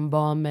a bum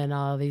bum and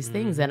all these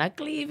things, and I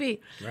Clevie.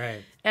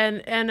 Right.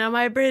 And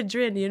my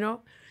brethren, you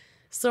know.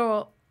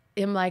 So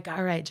I'm like,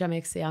 all right,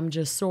 Jahmexi, I'm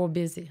just so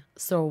busy.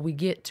 So we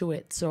get to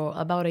it. So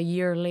about a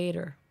year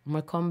later, I'm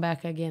going to come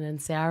back again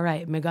and say, all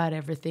right, I got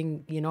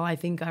everything, you know, I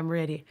think I'm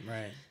ready.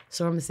 Right.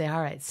 So I'm going to say,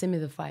 all right, send me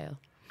the file.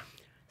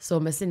 So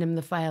I'm going to send him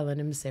the file and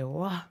him say,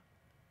 what?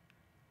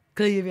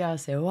 Clevie, I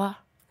say, what?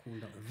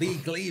 The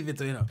Clevie,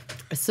 you know.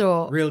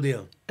 So real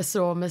deal.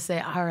 So I'm going to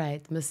say, all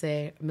right, I'm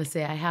say,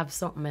 I have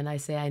something. And I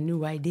say, I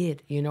knew I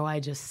did. You know, I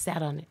just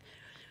sat on it.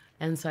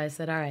 And so I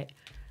said, all right.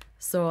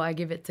 So I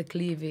give it to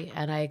Clevie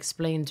and I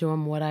explain to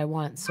him what I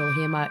want. So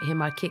him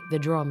I kick the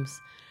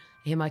drums.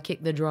 I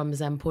kick the drums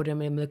and put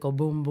him in like a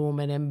boom boom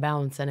and then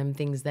bounce and them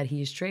things that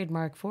he's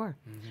trademarked for.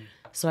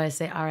 So I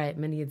say, all right,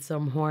 I need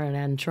some horn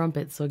and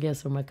trumpet. So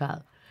guess what I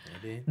call?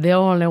 They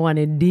only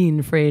wanted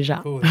Dean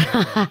Frazier. Cool,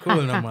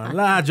 cool, no, man.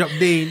 Large up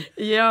Dean.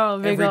 Yo,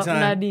 big every up time.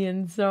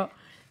 Nadine. So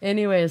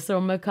anyway, so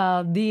I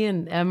call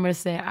Dean and I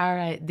say, all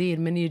right,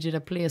 Dean, I need you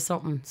to play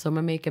something. So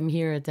I make him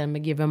hear it and I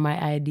give him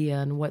my idea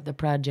and what the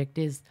project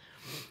is.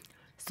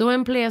 So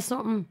I play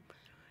something.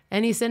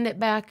 And he send it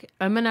back.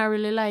 I mean, I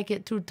really like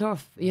it too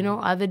tough, you know.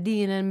 Other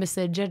Dean and me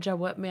say, Jaja,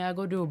 what may I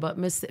go do? But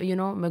me, you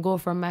know, me go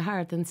from my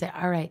heart and say,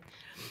 all right,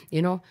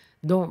 you know,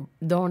 don't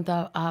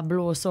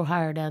blow so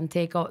hard and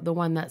take out the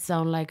one that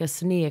sound like a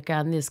snake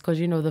and this, cause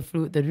you know the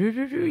flute, the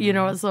you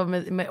know. So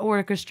me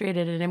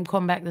orchestrated and him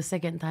come back the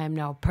second time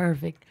now,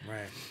 perfect.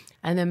 Right.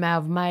 And then I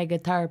have my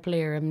guitar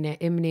player,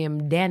 him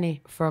named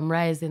Danny from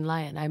Rising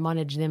Lion. I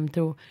manage them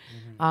too.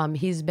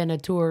 He's been a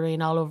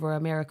touring all over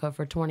America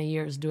for 20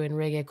 years doing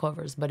reggae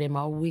covers, but I'm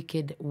a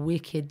wicked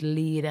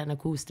lead and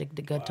acoustic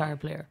guitar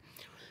player.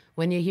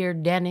 When you hear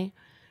Danny,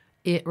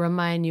 it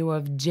reminds you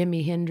of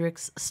Jimi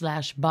Hendrix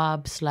 /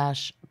 Bob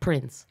 /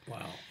 Prince.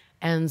 Wow.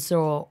 And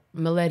so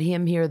I let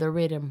him hear the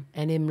rhythm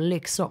and him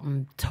lick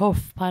something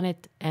tough on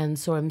it. And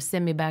so him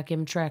send me back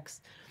him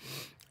tracks.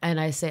 And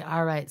I say,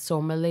 all right, so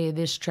I'm going to lay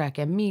this track.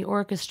 And me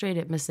orchestrate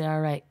it. I say, all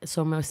right.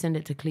 So I'm going to send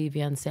it to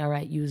Clevie and say, all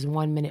right, use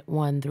 1 minute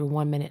 1 through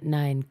 1 minute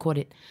 9. Cut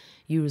it.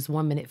 Use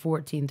 1 minute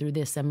 14 through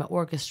this. And I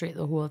orchestrate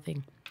the whole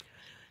thing.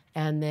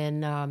 And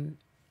then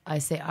I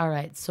say, all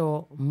right,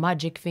 so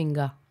Magic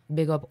Finger.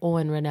 Big up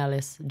Owen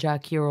Renalis,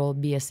 Jack Hero,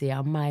 BSC,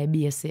 and my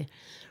BSC.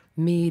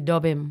 Me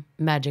dub him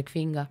Magic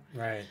Finger.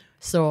 Right.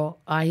 So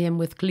I am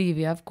with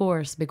Clevie, of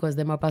course, because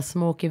them up a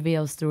Smoky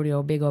Vale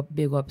studio, big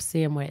up,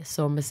 same way.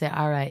 So I say,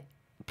 all right,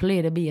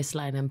 play the bass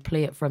line and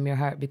play it from your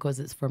heart because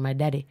it's for my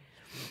daddy.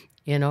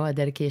 You know, a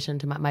dedication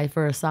to my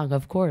first song,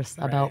 of course,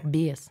 about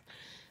bass.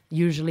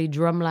 Usually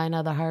drumline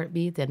are the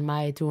heartbeat and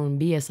my tune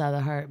bass are the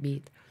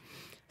heartbeat.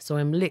 So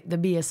him lick the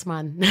bass,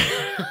 man.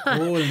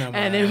 Cool,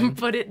 and him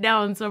put it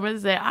down. So I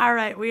say, all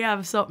right, we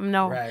have something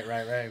now.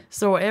 Right.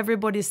 So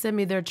everybody send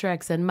me their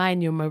tracks and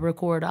mind you, I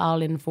record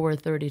all in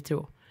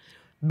 432.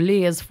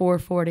 Blaze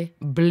 440,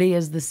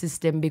 blaze the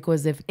system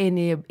because if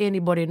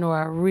anybody know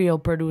a real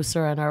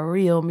producer and a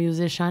real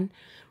musician,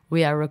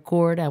 we are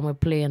record and we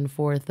play in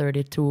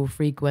 432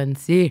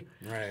 frequency.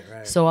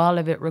 Right. So all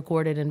of it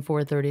recorded in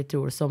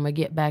 432. So I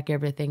get back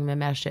everything, I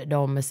mash it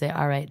down, I say,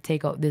 all right,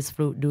 take out this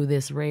flute, do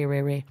this,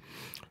 ray.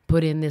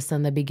 Put in this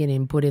in the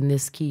beginning, put in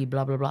this key,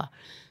 blah, blah, blah.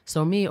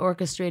 So me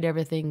orchestrate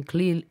everything,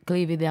 cleave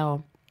it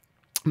down,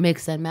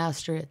 mix and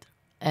master it.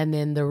 And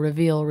then the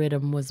reveal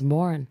rhythm was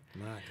born.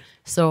 Nice.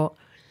 So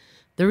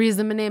the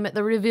reason I name it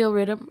the reveal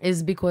rhythm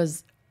is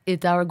because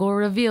it'll go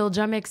reveal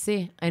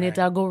Jahmexi and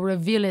it'll go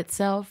reveal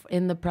itself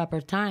in the proper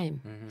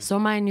time. So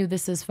mind you,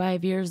 this is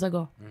 5 years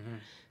ago.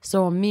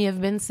 So me have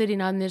been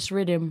sitting on this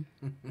rhythm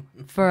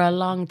for a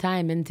long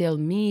time until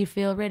me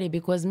feel ready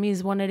because me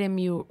is one of them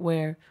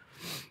where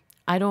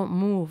I don't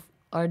move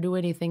or do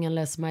anything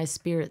unless my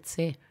spirit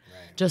say.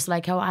 Right. Just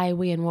like how I,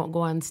 Wayne, won't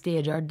go on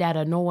stage or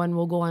Dada, no one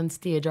will go on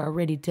stage or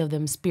ready till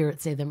them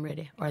spirit say them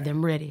ready or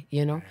them ready,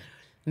 you know.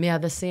 Me are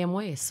the same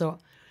way. So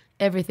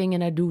everything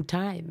in a due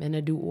time, in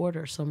a due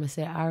order. So I'm going to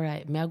say, all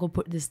right, may I go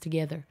put this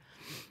together.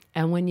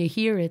 And when you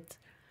hear it,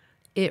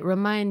 it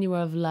reminds you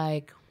of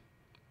like,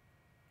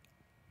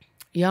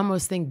 you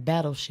almost think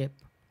Battleship.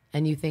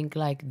 And you think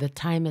like the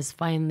time has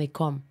finally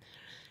come.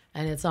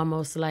 And it's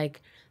almost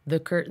like the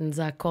curtains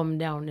are come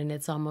down and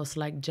it's almost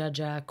like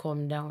Jaja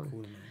come down.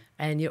 Cool,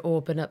 and you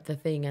open up the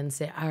thing and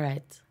say, all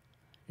right,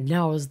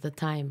 now is the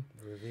time.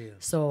 Reveal.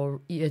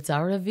 So it's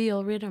our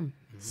reveal rhythm.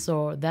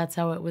 So that's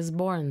how it was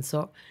born.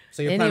 So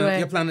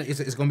your plan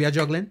is going to be a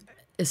juggling?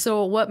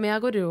 So what me I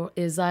go do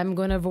is I'm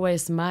going to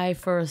voice my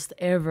first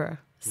ever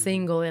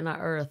single in the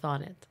earth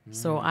on it.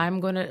 So I'm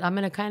going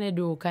to kind of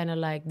do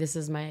like, this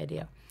is my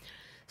idea.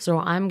 So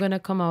I'm going to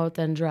come out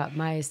and drop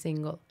my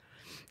single.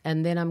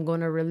 And then I'm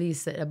going to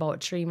release it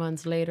about 3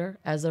 months later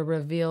as a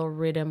reveal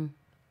rhythm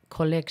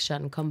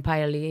collection,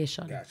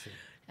 compilation. Gotcha.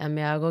 And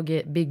me I go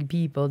get big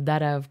people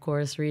that are, of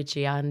course,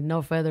 Richie, and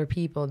enough other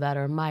people that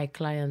are my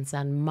clients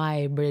and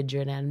my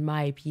brethren and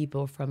my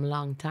people from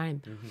long time.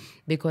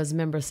 Because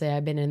remember, say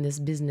I've been in this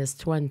business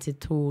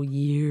 22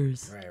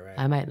 years. Right.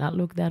 I might not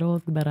look that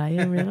old, but I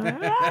am. You know?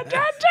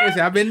 Listen,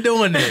 I've been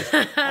doing this.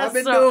 I've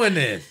been doing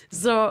this.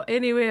 So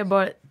anyway,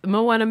 but I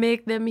want to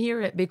make them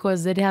hear it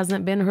because it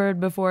hasn't been heard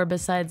before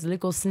besides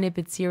little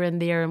snippets here and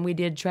there. And we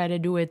did try to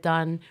do it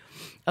on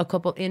a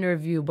couple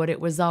interview, but it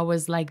was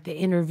always like the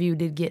interview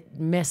did get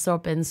messed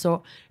up, and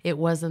so it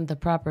wasn't the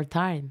proper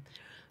time.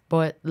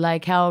 But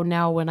like how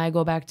now when I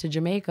go back to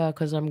Jamaica,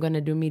 because I'm going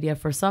to do media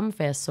for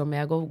Sumfest, so may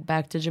I go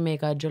back to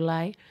Jamaica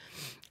July,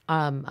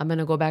 I'm going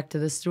to go back to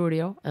the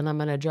studio and I'm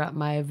going to drop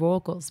my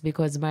vocals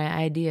because my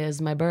idea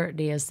is my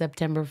birthday is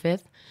September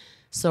 5th.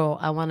 So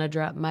I want to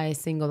drop my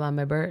single on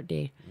my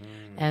birthday.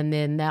 And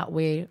then that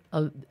way,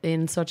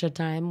 in such a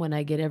time when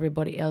I get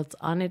everybody else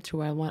on it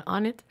who I want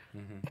on it,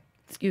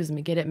 excuse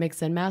me, get it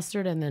mixed and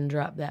mastered and then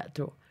drop that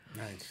too.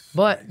 Nice.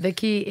 But the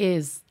key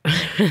is,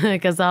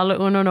 because all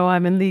of Uno know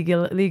I'm in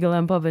legal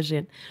and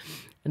publishing,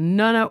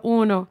 none of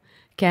Uno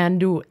can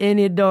do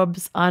any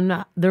dubs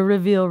on the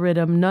reveal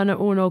rhythm. None of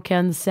Uno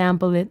can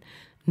sample it.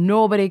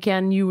 Nobody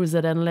can use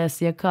it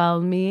unless you call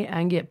me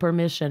and get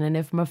permission. And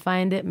if I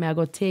find it, I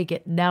go take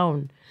it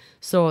down.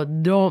 So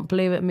don't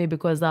play with me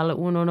because all of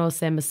Uno know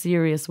say I'm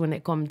serious when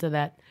it comes to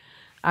that.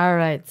 All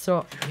right,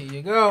 so Here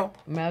you go.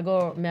 may I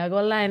go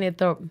line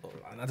it up.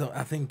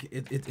 I think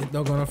it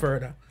don't go no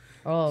further.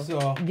 Oh,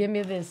 So- give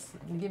me this.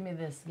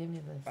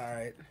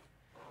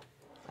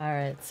 All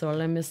right, so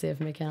let me see if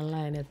we can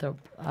line it up.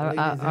 Ladies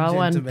and I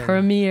want gentlemen.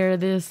 premiere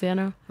this, you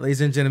know.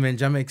 Ladies and gentlemen,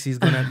 Jahmexi is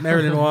gonna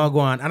Marilyn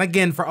Wagwan. And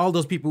again, for all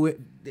those people,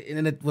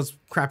 and it was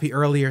crappy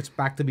earlier, it's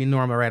back to be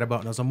normal right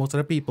about now. So most of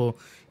the people,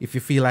 if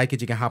you feel like it,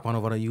 you can hop on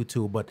over to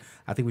YouTube. But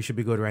I think we should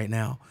be good right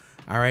now.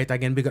 All right,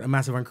 again, big up the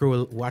Massive and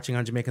Crew watching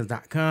on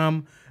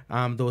Jamaicans.com.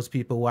 Those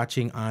people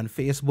watching on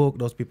Facebook,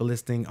 those people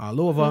listening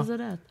all over. Where's it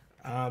at?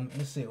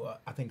 Let's see.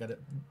 I think that's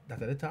at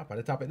the top. At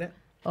the top of that.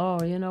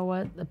 Oh, you know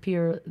what?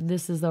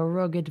 This is a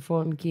rugged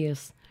phone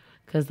case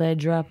because I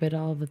drop it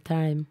all the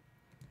time.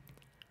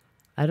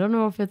 I don't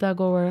know if it'll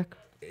go work.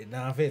 It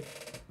not fit.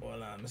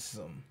 Hold on, this is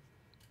some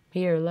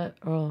Here,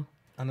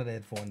 another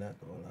headphone. That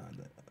hold on,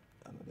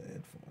 another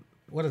headphone.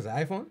 What is it,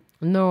 iPhone?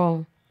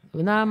 No,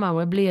 man,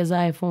 we blaze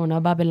iPhone,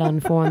 a Babylon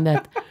phone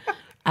that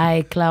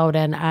iCloud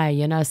and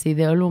you know, see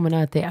the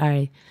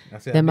Illuminati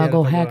Them I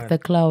go hack the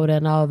cloud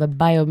and all the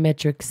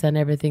biometrics and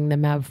everything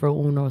them have for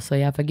Uno. So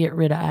you have to get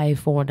rid of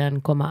iPhone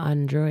and come on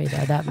Android.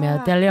 That may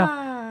I tell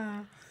you.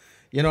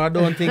 You know, I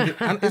don't think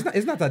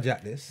it's not a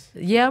jack. This.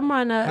 Yeah,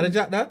 man. A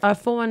jack that? A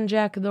phone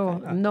jack though.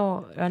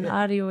 No, an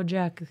audio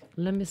jack.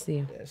 Let me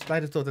see. Yeah,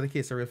 slide it to the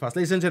case real fast.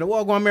 Ladies and gentlemen,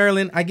 welcome on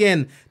Maryland.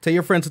 Again, tell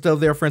your friends to tell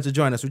their friends to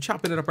join us. We're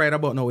chopping it up right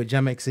about now with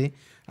Jahmexi.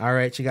 All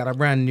right, she got a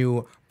brand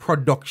new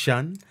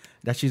production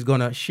that she's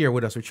gonna share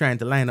with us. We're trying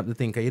to line up the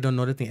thing because you don't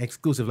know the thing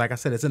exclusive. Like I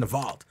said, it's in the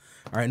vault.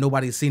 All right,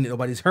 nobody's seen it,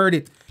 nobody's heard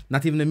it.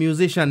 Not even the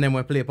musician them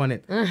will play upon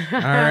it. All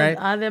right,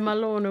 And them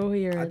alone who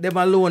hear it. them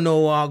alone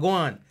know go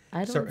on.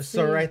 I don't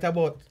So see. right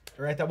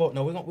about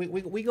now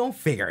we gonna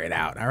figure it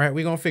out. All right,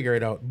 we're gonna figure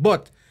it out.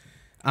 But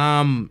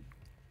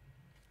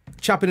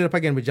chopping it up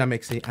again with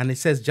Jahmexi, and it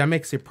says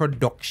Jahmexi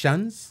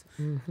Productions,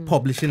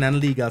 Publishing and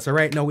Legal. So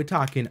right now we're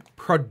talking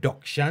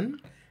production,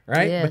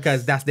 right? Yes.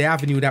 Because that's the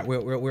avenue that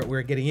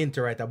we're getting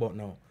into right about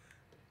now.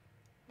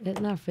 It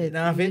not fit. It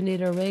not You fit?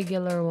 need a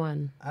regular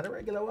one. Are the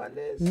regular one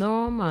is?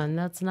 No, man,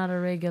 that's not a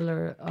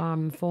regular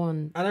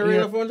phone. And a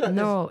regular phone, Jack?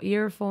 No,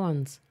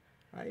 earphones.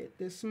 Right,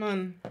 this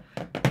man.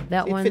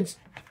 That It one. fits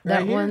That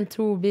right here. one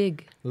too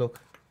big. Look.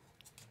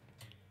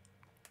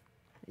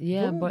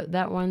 Yeah, Boom. but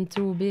that one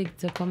too big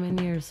to come in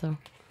here. So,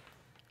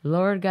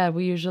 Lord God,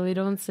 we usually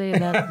don't say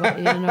that, but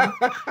you know,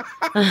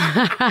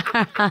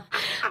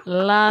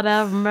 Lord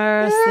have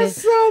mercy.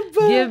 That's so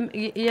bad.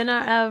 You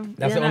know,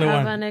 That's you the only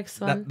have one. a next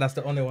one. That's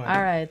the only one.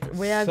 All right,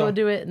 we are go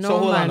do it. No so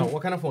hold man. on now.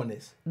 What kind of phone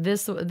is?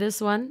 This one same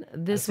is phone-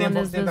 this same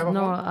type of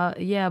no phone?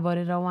 yeah, but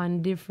it a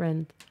one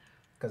different.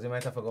 Because you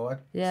might have to go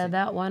what? Yeah,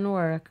 that one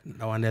work.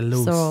 The one that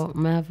loose. So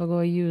I have to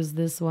go use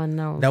this one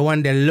now. The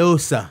one that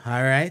looser,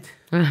 all right?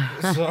 So,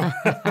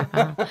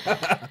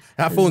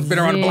 that phone's been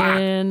around the block.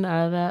 Sin,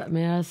 or that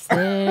may I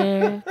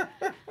say.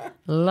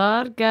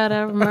 Lord God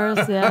have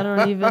mercy, I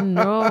don't even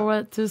know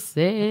what to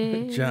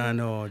say.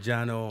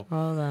 Jano.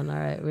 Hold on, all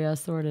right, we are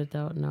sorted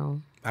out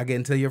now.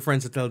 Again, tell your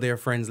friends to tell their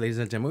friends, ladies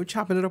and gentlemen. We're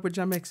chopping it up with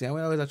Jahmexi. And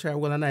we always try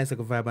with a nice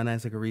little vibe, a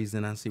nice little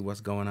reason, and see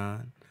what's going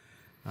on.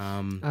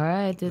 All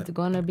right, it's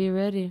gonna be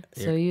ready.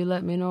 So you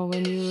let me know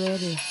when you're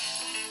ready.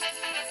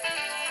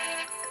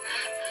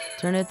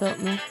 Turn it up,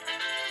 man.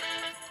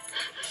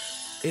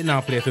 It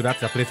now play through that.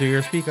 Play through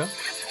your speaker.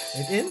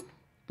 It in?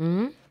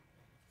 Mm-hmm.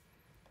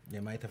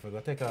 You might have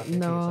forgot. Take off the case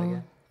No.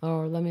 again. Oh,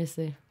 let me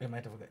see. You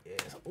might have forgot.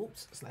 Yes.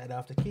 Oops. Slide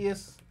off the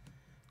case.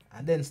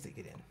 And then stick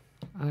it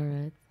in. All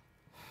right.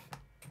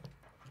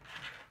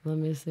 Let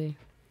me see.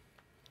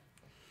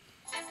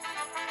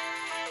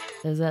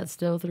 Is that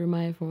still through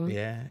my phone?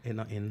 Yeah, it's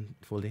not in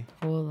fully.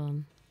 Hold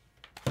on.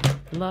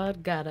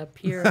 Lord God, up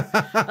here.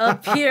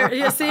 Up here.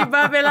 You see,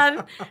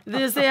 Babylon?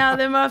 You see how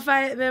them are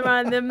fight me,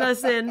 man? Them not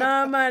say,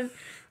 no, man.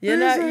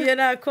 You're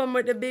not come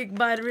with the big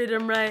bad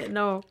rhythm right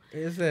now.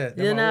 Is it?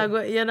 You're not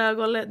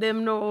gonna let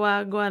them know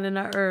what's going on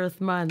the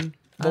earth, man.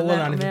 But hold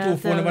on, if you two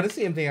phone about the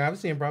same thing, I have the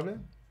same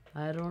problem.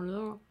 I don't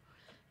know.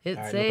 It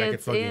All right, say like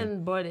it's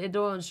in, but it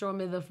don't show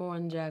me the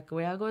phone jack.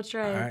 We are go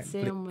try it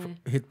same way.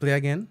 Hit play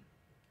again.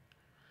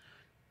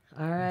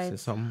 All right. Say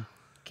something.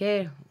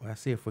 Okay.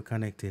 Let's see if we're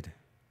connected.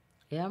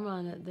 Yeah,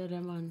 man. It did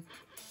it, man.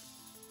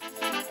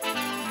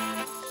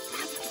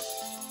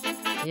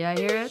 Yeah,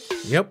 hear it?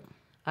 Yep.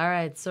 All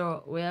right,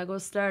 so we are going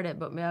to start it,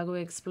 but me are going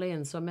to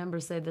explain. So remember,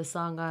 say the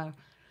song I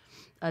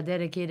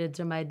dedicated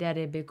to my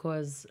daddy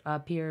because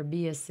up here,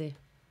 BSC.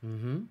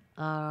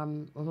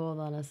 Hold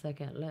on a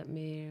second. Let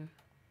me...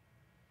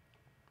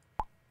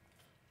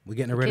 We're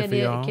getting it ready for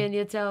y'all. Can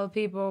you tell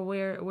people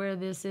where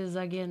this is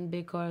again?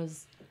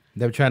 Because...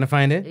 They're trying to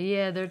find it?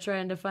 Yeah, they're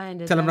trying to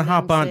find it. Tell them to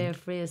hop on.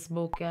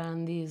 Facebook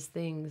and these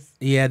things.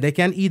 Yeah, they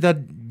can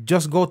either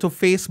just go to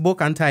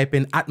Facebook and type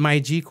in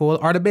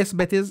 @myGcole, or the best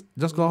bet is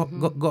just go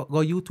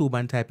YouTube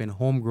and type in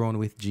Homegrown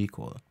with G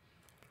Cole.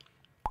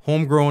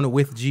 Homegrown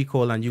with G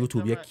Cole on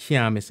YouTube. You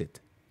can't miss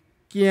it.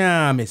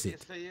 Can't miss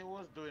it.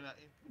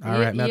 All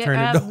right, now turn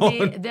it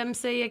down. Them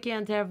say you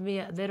can't have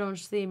me. They don't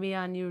see me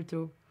on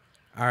YouTube.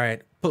 All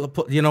right,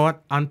 you know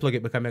what? Unplug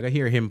it because I can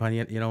hear him,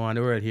 and you know, on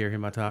the world hear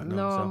him talk now.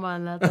 No, so.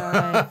 man, that's all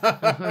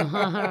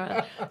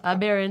right. I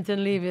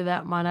Barrington leave you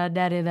that, man. I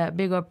daddy that.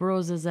 Big up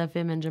Roses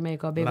FM in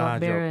Jamaica. Big up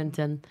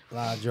Barrington.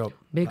 Large up.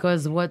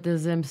 Because what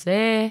does him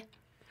say?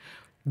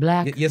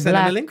 Black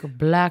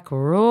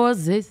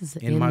roses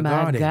in my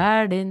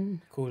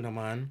garden. Cool, no,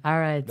 man. All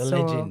right, the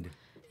legend.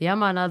 Yeah,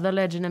 man, the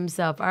legend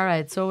himself. All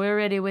right, so we're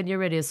ready when you're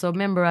ready. So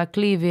remember,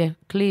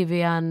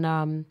 Clevie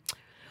and...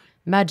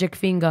 Magic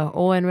Finger,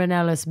 Owen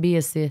Renelis,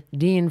 BSC,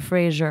 Dean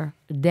Fraser,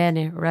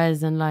 Danny,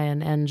 Rising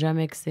Lion, and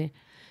Jahmexi.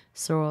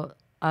 So,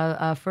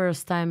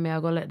 first time I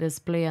go let this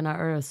play on the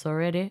earth. So,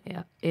 ready?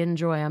 Yeah.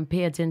 Enjoy and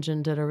pay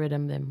attention to the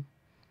rhythm them.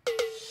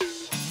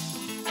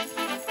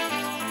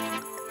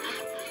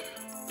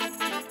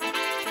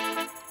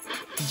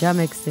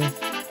 Jahmexi.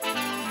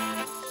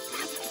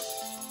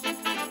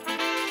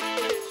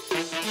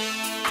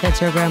 Set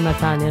your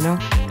gramophone, you know?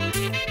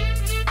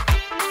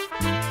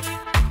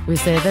 We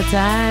say the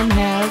time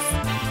has...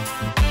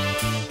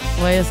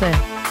 What do you say?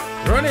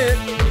 Run it!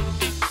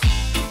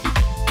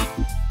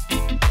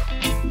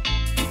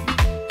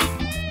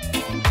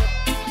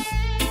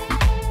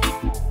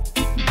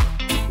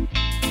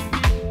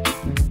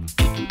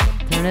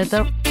 Turn it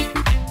up.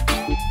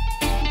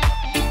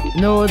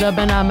 No, that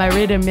been on my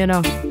rhythm, you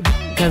know.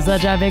 Because the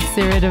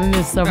Jahmexi rhythm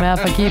is so I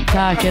have to keep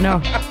talking, you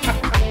know.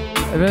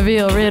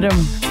 Reveal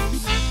rhythm.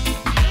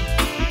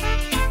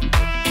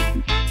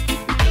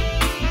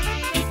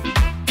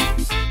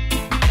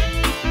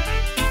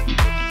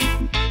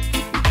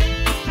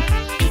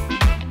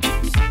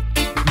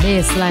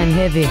 Bassline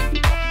heavy.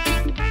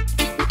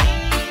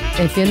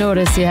 If you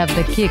notice, you have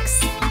the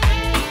kicks.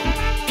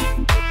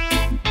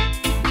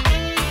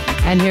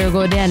 And here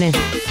go Danny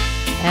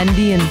and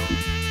Dean.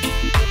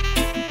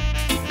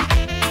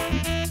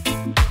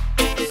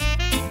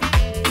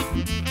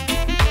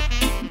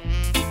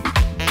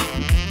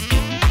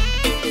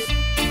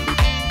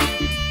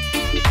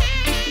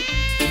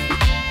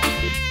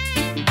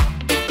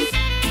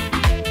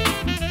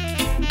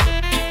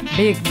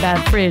 Big Bad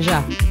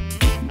Fraser.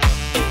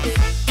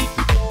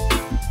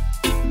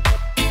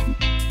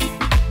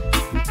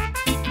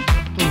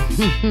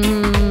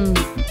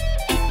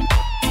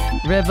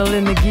 Rebel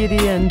in the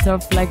Gideon,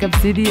 tough like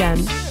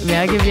obsidian. May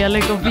I give you a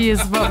little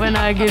piece, but when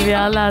I give you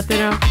a lot, you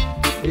know?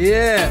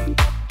 Yeah.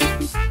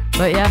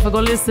 But you have to go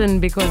listen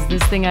because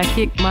this thing I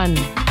kick, man.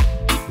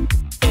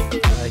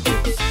 I like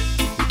it.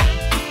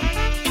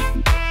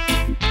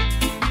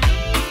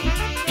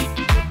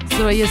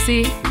 So you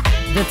see,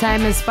 the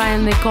time has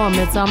finally come.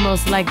 It's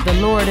almost like the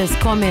Lord is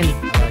coming. I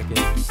like it.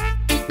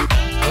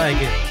 I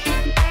like it.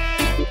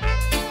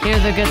 Hear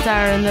the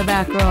guitar in the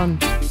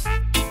background.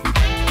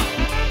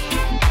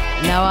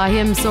 Now a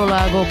hymn solo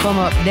I go come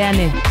up,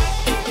 Danny.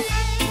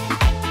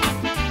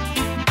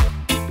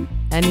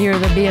 And hear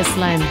the bass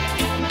line.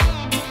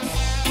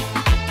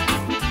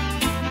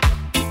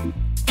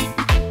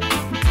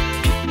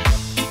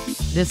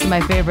 This is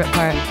my favorite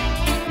part.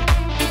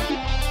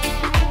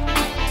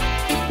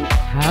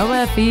 How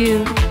I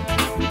feel.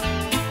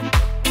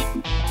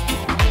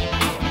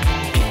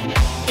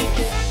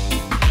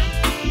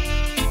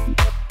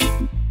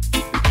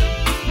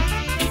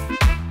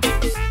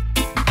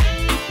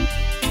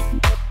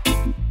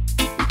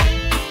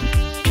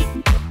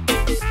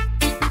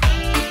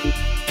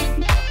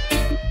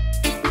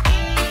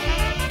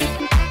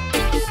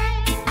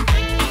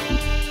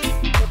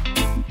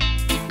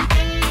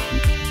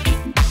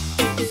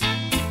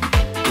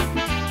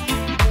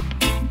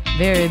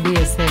 Very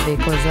bass heavy,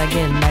 because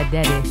again, my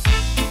daddy.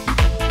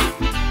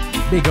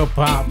 Big up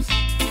Pops.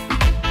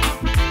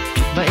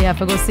 But you have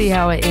to go see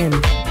how it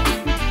ends.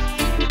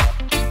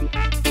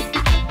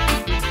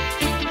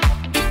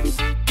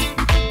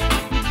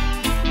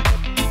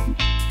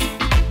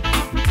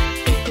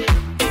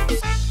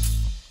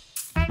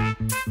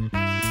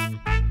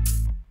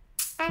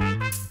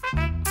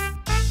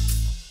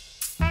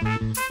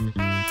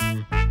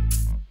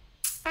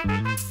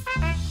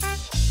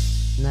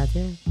 Not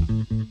it.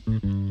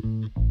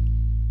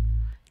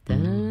 Dun,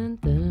 dun,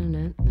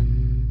 dun,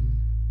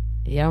 dun.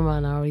 Yeah,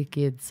 man, are we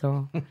kids?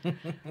 So,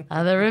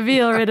 the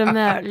reveal rhythm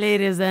that,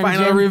 ladies and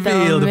Final gentlemen.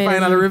 reveal, the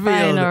final reveal.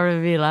 Final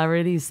reveal. I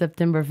released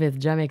September 5th.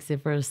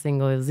 Jahmexi first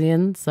single is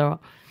in.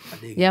 So,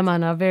 yeah,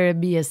 man, a very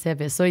BS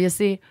heavy. So, you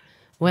see,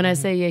 when I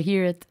say you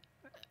hear it,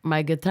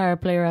 my guitar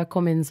player are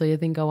coming, so you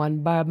think I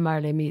want Bob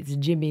Marley meets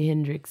Jimi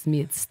Hendrix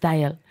meets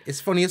style.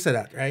 It's funny you say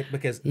that, right?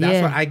 Because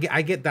that's what I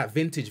get that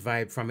vintage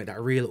vibe from it,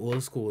 that real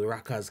old school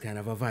rockers kind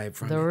of a vibe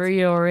from it. The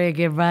real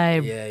reggae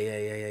vibe.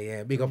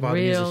 Yeah. Big up all the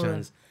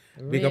musicians.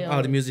 Big up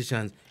all the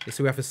musicians. You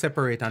see, we have to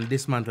separate and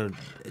dismantle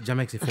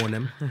Jahmexi phone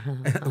them.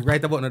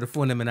 Right about now, the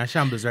phone them in a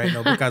shambles right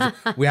now because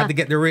we have to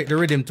get the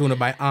rhythm tuned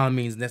by all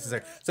means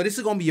necessary. So this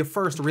is going to be your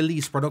first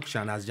release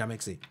production as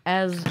Jahmexi.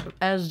 As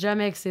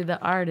Jahmexi, the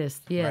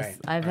artist, yes. Right,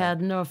 I've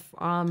had enough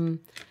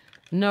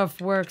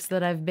works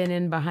that I've been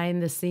in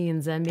behind the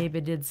scenes and maybe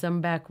did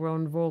some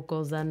background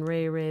vocals and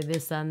Ray,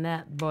 this and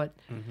that. But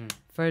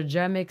for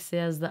Jahmexi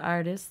as the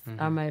artist,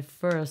 are my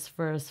first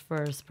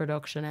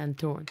production and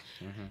tune.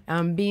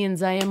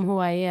 Being I am who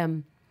I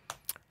am,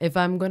 if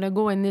I'm going to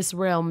go in this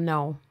realm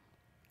now,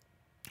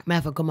 I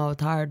have to come out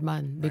hard,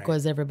 man,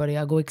 because everybody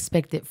I go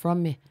expect it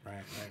from me.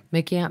 Right.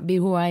 I can't be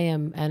who I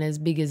am and as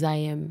big as I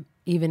am,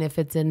 even if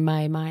it's in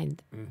my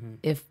mind,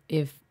 if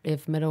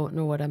I don't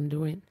know what I'm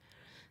doing.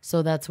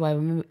 So that's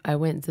why I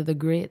went to the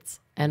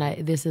greats, and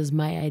this is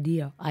my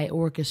idea. I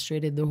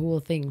orchestrated the whole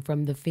thing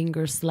from the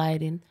finger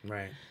sliding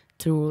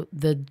to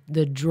the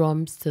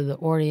drums, to the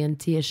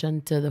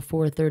orientation, to the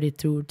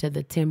 432, to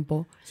the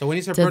tempo. So when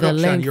you say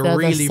production, you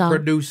really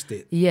produced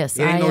it. Yes.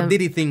 It ain't no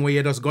Diddy thing where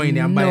you're just going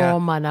there and buy No,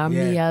 man. I'm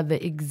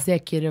the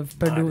executive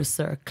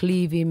producer.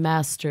 Clevie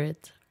mastered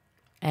it.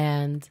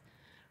 And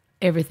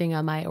everything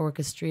on my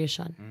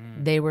orchestration.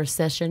 They were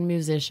session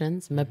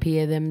musicians. I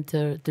pay them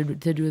to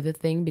do the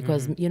thing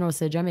because, say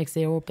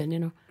Jahmexi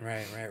open,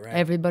 Right.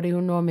 Everybody who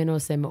know me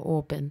knows I'm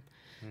open.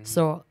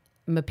 So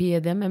I pay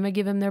them and I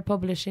give them their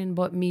publishing,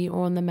 but me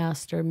own the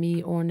master,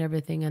 me own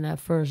everything in a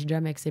first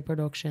Jahmexi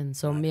production.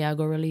 So me, I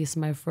go release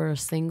my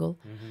first single,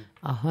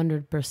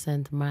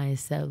 100%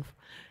 myself.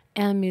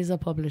 And me is a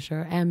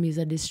publisher, and me is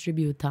a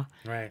distributor.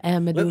 Right.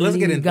 And let's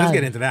get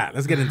into that.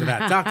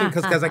 Talk to me,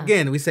 because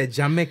again, we said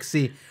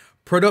Jahmexi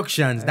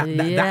Productions.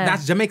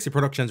 That's Jahmexi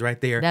Productions right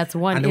there. That's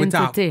one and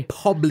entity. We talk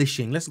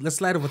publishing. Let's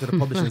slide over to the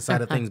publishing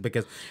side of things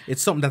because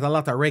it's something that a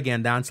lot of reggae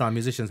and dancehall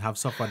musicians have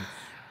suffered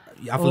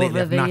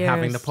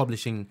having the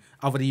publishing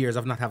over the years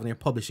of not having their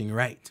publishing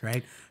right.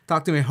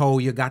 Talk to me how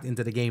you got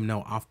into the game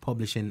now of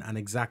publishing and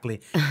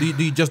exactly do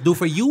you just do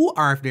for you,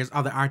 or if there's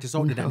other artists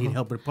out there that need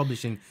help with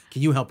publishing,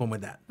 can you help them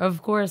with that?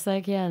 Of course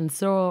I can.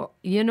 So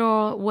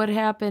what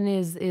happened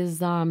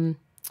is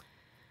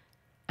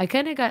I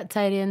kind of got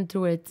tied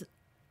into it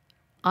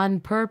on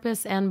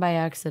purpose and by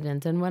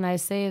accident. And when I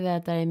say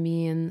that, I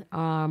mean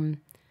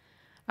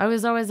I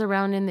was always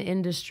around in the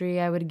industry.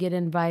 I would get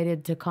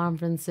invited to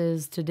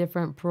conferences, to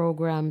different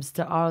programs,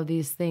 to all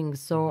these things.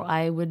 So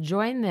I would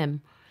join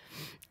them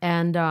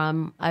and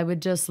I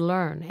would just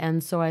learn.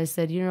 And so I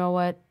said, you know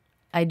what?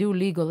 I do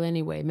legal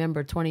anyway.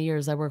 Remember, 20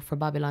 years I worked for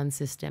Babylon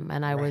System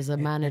and I was a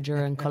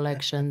manager in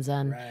collections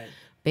and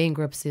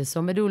bankruptcy.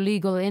 So I do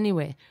legal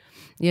anyway,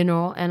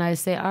 and I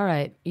say, all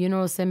right,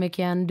 say I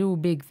can do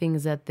big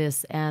things at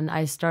this. And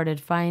I started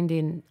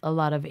finding a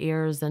lot of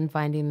errors and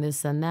finding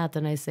this and that.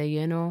 And I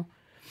say,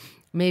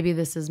 maybe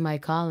this is my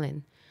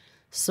calling.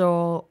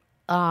 So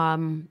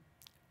when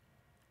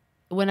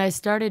I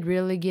started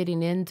really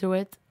getting into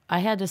it, I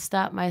had to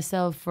stop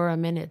myself for a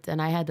minute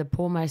and I had to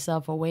pull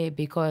myself away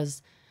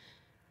because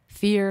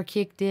fear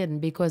kicked in,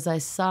 because I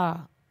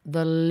saw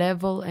the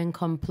level and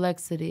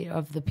complexity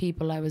of the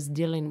people I was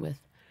dealing with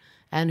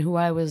and who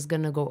I was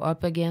going to go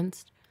up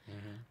against,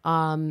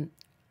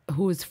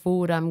 whose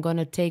food I'm going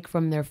to take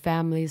from their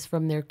families,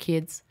 from their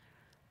kids.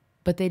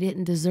 But they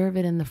didn't deserve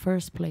it in the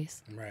first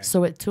place. Right.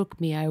 So it took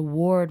me, I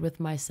warred with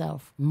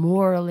myself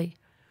morally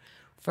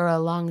for a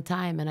long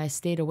time, and I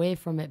stayed away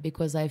from it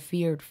because I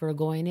feared for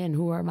going in.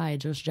 Who am I?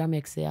 Just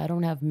Jahmexi. I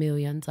don't have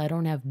millions. I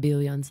don't have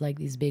billions like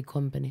these big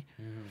company.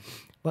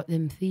 But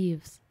them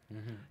thieves.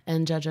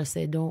 And Jaja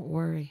said, don't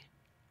worry.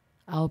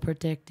 I'll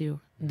protect you.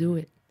 Do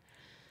it.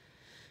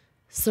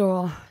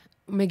 So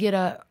me get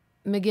a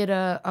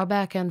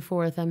back and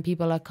forth, and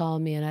people that call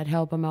me, and I'd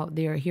help them out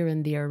there, here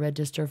and there,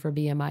 register for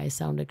BMI,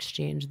 Sound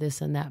Exchange, this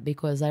and that,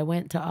 because I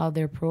went to all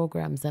their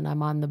programs, and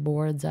I'm on the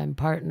boards. I'm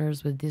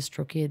partners with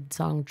DistroKid,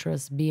 Song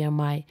Trust,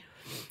 BMI,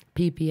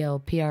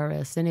 PPL,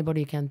 PRS,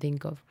 anybody you can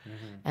think of.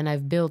 And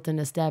I've built and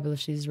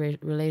established these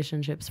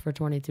relationships for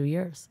 22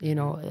 years.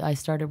 I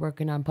started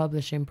working on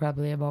publishing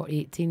probably about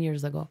 18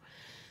 years ago.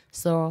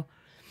 So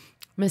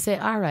I say,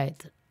 all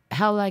right,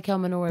 how I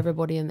know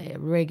everybody in the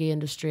reggae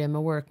industry, I'm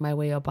going to work my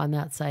way up on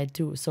that side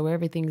too. So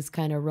everything's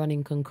kind of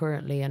running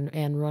concurrently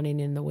and running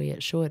in the way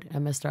it should.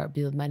 I'm going to start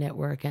building my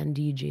network and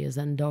DJs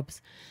and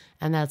dubs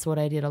And that's what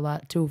I did a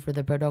lot too for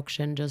the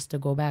production. Just to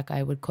go back,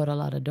 I would cut a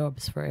lot of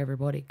dubs for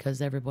everybody because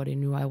everybody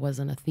knew I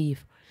wasn't a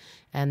thief.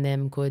 And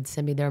them could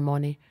send me their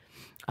money.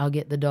 I'll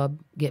get the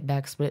dub, get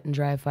back split and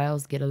drive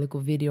files, get a little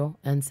video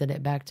and send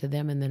it back to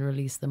them and then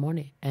release the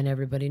money. And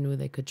everybody knew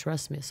they could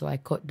trust me. So I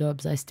cut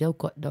dubs. I still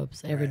cut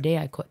dubs. Every day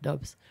I cut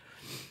dubs.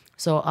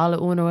 So all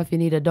uno, if you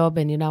need a dub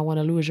and you don't want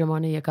to lose your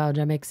money, you call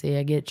Jahmexi,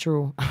 you get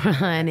through.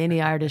 And any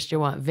artist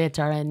you want,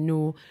 veteran,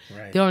 new.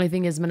 The only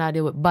thing is, I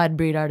deal with bad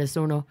breed artists,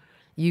 uno.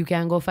 You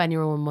can go find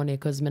your own money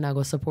because I'm not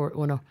going to support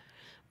uno.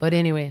 But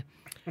anyway,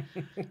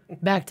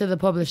 back to the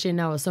publishing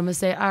now. So I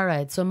say, all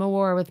right, so I'm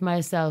war with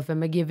myself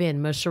and I give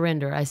in, I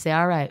surrender. I say,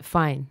 all right,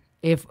 fine.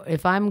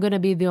 If I'm going to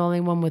be the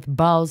only one with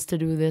balls to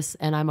do this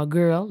and I'm a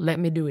girl, let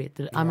me do it.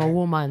 I'm a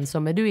woman,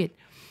 so I do it.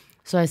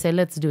 So I say,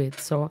 let's do it.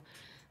 So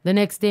the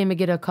next day, I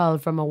get a call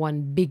from a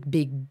one big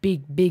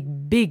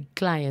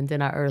client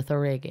in our Earth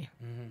or Reggae.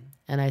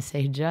 And I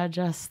say,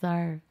 Jaja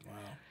Star.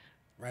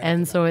 Wow.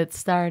 And so it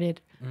started.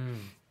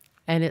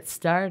 And it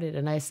started.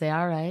 And I say,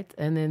 all right.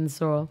 And then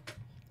so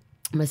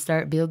I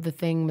start build the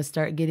thing. I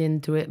start get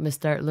into it. I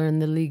start learn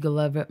the legal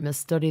of it. I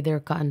study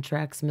their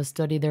contracts. I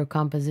study their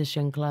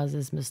composition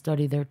clauses. I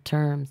study their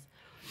terms.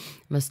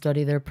 I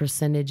study their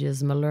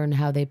percentages. I learn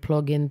how they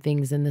plug in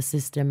things in the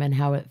system and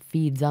how it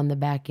feeds on the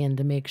back end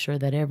to make sure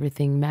that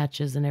everything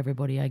matches and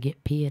everybody I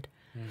get paid.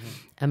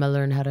 And I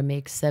learn how to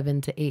make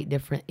 7 to 8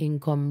 different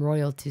income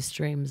royalty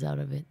streams out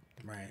of it.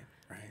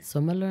 So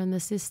I learn the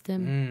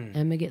system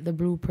and I get the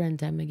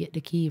blueprint and I get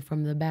the key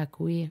from the back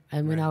way.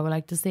 And we now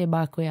like to say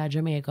back way at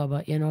Jamaica,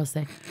 but you know,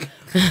 say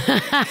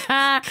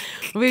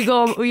we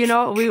go, you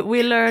know,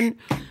 we learn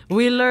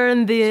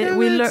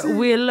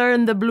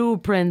the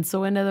blueprint.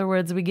 So in other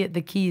words, we get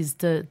the keys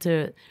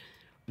to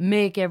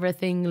make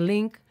everything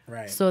link.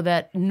 So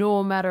that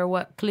no matter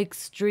what click,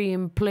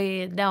 stream,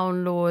 play,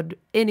 download,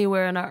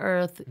 anywhere on the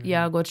earth,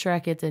 y'all go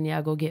track it and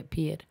y'all go get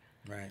paid.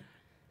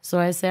 So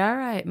I say, all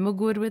right, I'm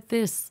good with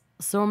this.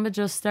 So I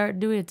just start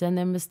do it, and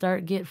then I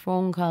start get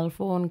phone call,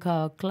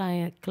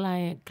 client.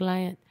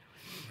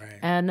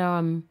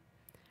 And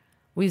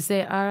we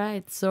say, all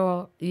right,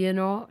 so, you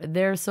know,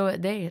 there so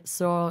it day.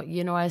 So,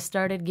 you know, I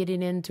started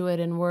getting into it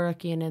and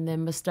working, and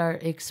then I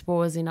start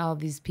exposing all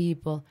these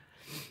people.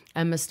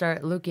 And I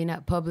start looking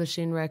at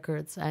publishing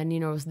records. And,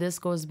 you know, this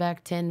goes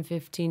back 10,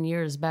 15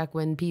 years back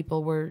when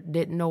people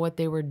didn't know what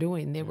they were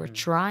doing. They were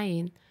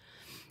trying,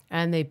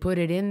 and they put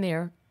it in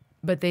there,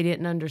 but they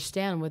didn't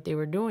understand what they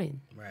were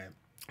doing.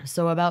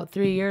 So about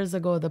 3 years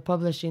ago, the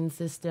publishing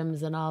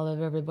systems and all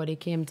of everybody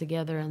came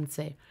together and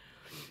say,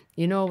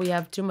 you know, we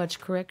have too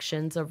much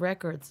corrections of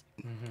records.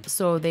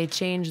 So they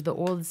changed the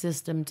old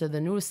system to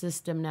the new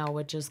system now,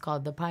 which is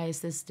called the PI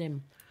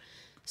system.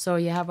 So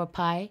you have a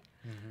PI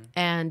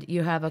and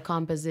you have a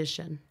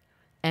composition.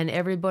 And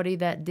everybody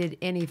that did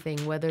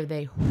anything, whether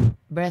they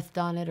breathed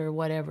on it or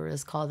whatever,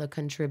 is called a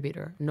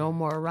contributor. No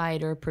more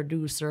writer,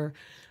 producer,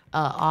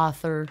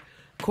 author,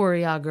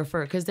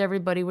 choreographer, because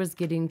everybody was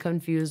getting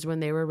confused when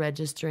they were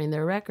registering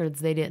their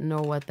records. They didn't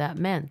know what that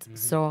meant.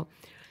 So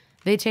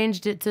they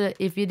changed it to,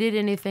 if you did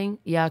anything,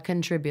 yeah,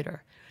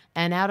 contributor.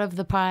 And out of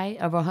the pie,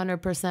 of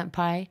 100%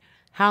 pie,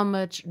 how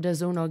much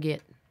does Uno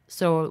get?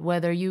 So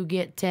whether you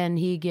get 10,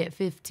 he get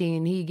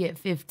 15, he get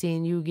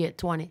 15, you get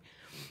 20.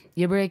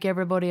 You break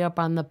everybody up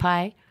on the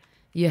pie.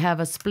 You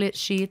have a split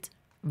sheet,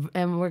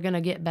 and we're going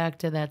to get back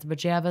to that.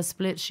 But you have a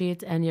split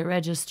sheet, and you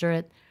register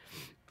it.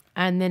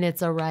 And then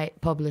it's a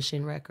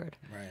publishing record.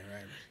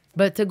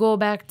 But to go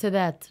back to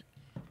that,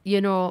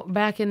 you know,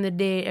 back in the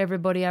day,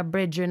 everybody are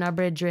brethren,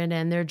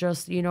 and they're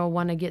just, you know,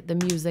 want to get the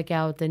music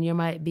out. And you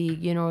might be,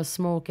 you know,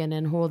 smoking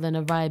and holding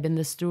a vibe in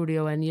the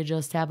studio, and you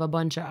just have a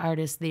bunch of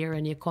artists there,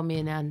 and you come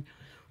in and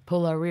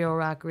pull a real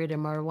rock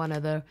rhythm or one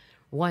of the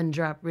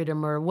one-drop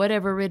rhythm or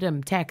whatever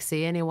rhythm,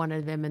 taxi, any one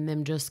of them, and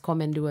them just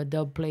come and do a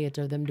dub plate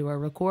or them do a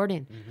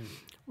recording.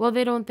 Well,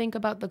 they don't think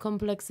about the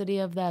complexity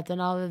of that, and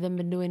all of them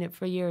been doing it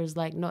for years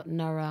like nothing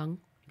are wrong.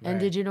 And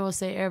did you know,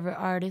 say, every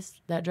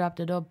artist that dropped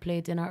a dub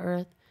plate in our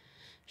earth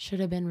should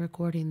have been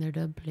recording their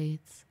dub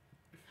plates.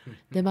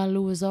 They might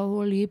lose a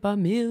whole heap of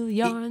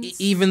millions.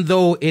 Even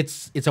though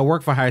it's a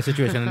work for hire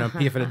situation and they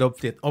pay for the dub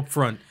plate up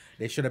front,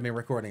 they should have been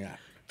recording that.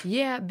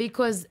 Yeah,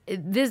 because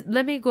this,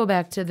 let me go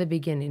back to the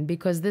beginning,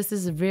 because this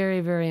is very,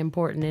 very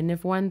important. And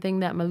if one thing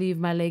that may leave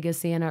my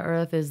legacy in our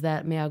earth is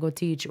that may I go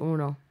teach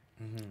Uno.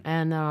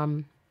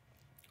 And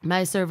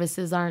my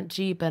services aren't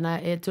cheap, and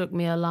it took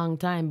me a long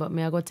time, but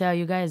may I go tell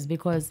you guys,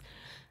 because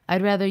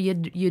I'd rather you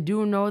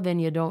do know than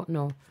you don't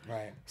know.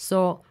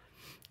 So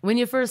when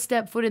you first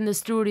step foot in the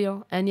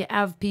studio and you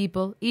have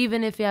people,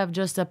 even if you have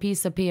just a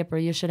piece of paper,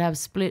 you should have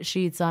split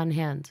sheets on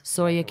hand.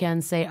 So you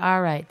can say,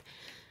 all right,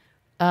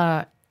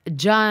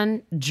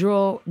 John,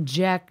 Joe,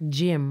 Jack,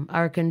 Jim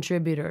are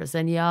contributors,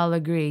 and you all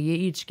agree. You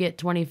each get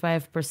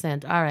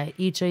 25%. All right,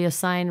 each of you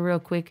sign real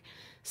quick,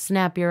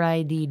 snap your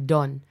ID,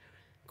 done.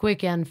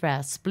 Quick and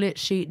fast. Split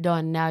sheet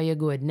done. Now you're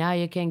good. Now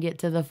you can get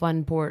to the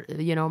fun port,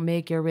 you know,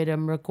 make your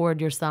rhythm, record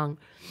your song,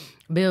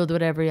 build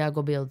whatever you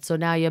go build. So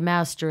now you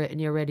master it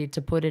and you're ready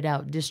to put it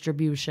out,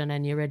 distribution,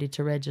 and you're ready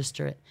to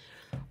register it.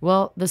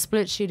 Well, the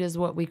split sheet is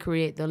what we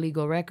create the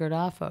legal record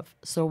off of.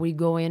 So we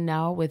go in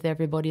now with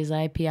everybody's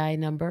IPI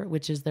number,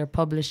 which is their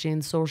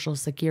publishing social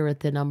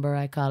security number,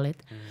 I call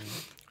it.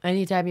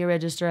 Anytime you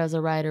register as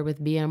a writer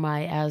with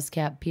BMI,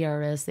 ASCAP,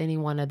 PRS, any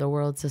one of the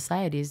world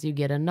societies, you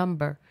get a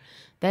number.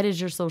 That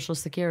is your social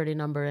security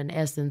number in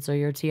essence, or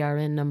your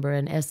TRN number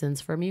in essence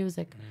for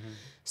music.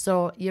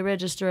 So you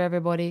register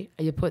everybody,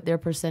 you put their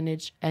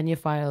percentage, and you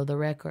file the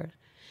record.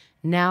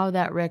 Now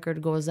that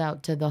record goes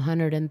out to the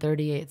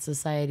 138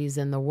 societies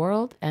in the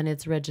world, and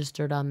it's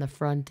registered on the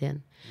front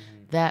end.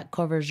 That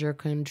covers your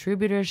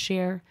contributor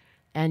share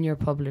and your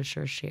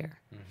publisher share.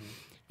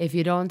 If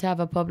you don't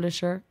have a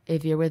publisher,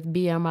 if you're with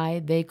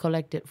BMI, they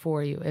collect it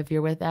for you. If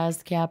you're with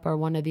ASCAP or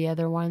one of the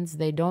other ones,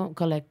 they don't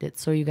collect it.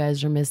 So you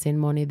guys are missing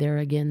money there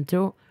again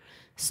too.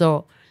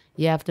 So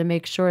you have to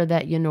make sure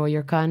that you know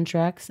your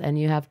contracts, and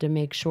you have to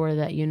make sure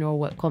that you know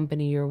what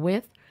company you're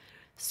with,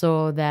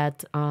 so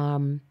that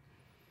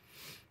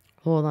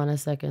hold on a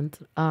second.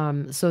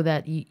 So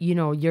that you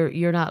know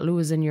you're not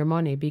losing your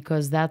money,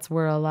 because that's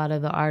where a lot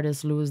of the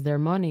artists lose their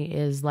money,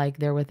 is like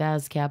they're with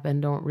ASCAP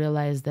and don't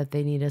realize that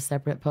they need a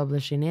separate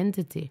publishing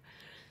entity.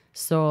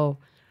 So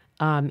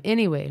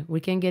anyway, we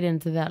can get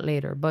into that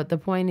later. But the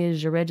point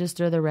is, you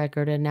register the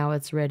record, and now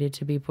it's ready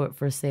to be put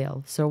for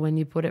sale. So when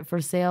you put it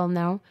for sale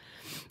now,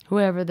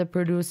 whoever the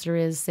producer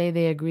is, say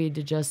they agreed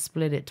to just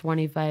split it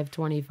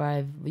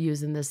 25-25,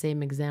 using the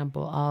same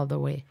example all the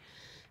way.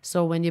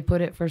 So when you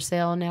put it for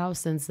sale now,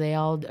 since they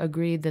all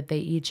agreed that they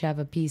each have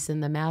a piece in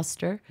the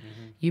master,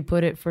 you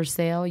put it for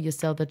sale, you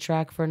sell the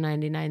track for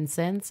 99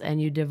 cents,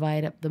 and you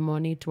divide up the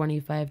money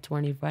 25,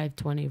 25,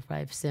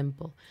 25,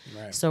 simple.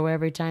 Right. So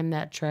every time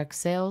that track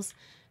sells,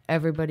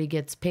 everybody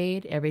gets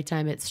paid. Every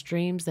time it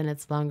streams and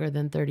it's longer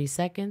than 30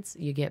 seconds,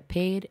 you get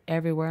paid.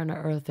 Everywhere on the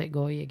earth it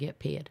go, you get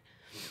paid.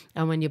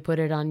 And when you put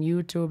it on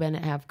YouTube and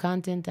it have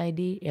content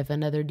ID, if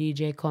another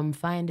DJ come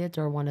find it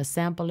or want to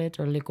sample it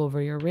or lick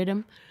over your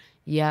rhythm,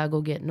 yeah, go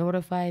get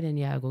notified, and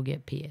yeah, go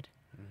get paid.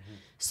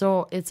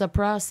 So it's a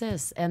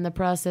process, and the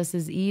process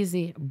is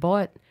easy,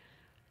 but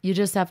you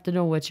just have to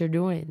know what you're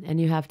doing, and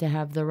you have to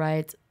have the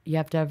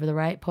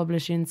right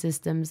publishing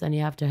systems, and you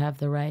have to have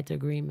the right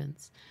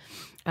agreements.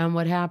 And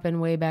what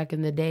happened way back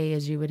in the day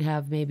is you would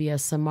have maybe a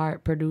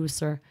smart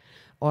producer,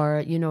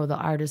 or, you know, the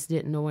artist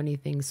didn't know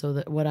anything. So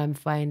that what I'm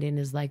finding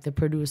is like the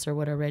producer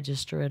would have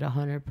registered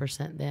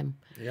 100% them.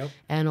 Yep.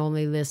 And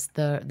only list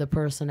the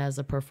person as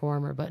a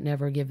performer, but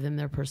never give them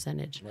their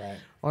percentage. Right.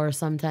 Or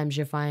sometimes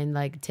you find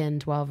like 10,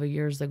 12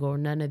 years ago,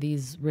 none of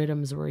these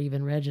rhythms were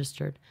even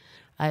registered.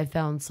 I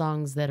found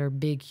songs that are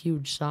big,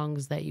 huge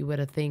songs that you would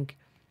have think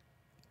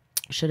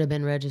should have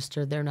been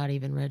registered. They're not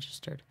even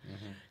registered.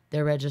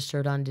 They're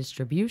registered on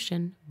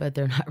distribution, but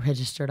they're not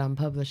registered on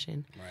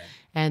publishing. Right.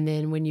 And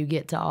then when you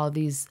get to all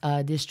these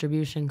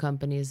distribution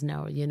companies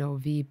now, you know,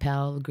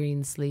 VPAL,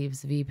 Green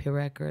Sleeves, VP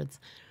Records,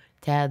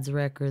 Tad's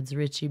Records,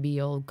 Richie B.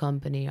 Old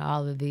Company,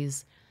 all of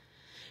these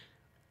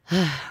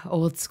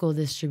old school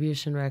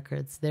distribution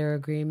records, their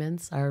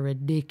agreements are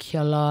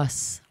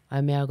ridiculous.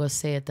 I mean, I'll go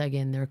say it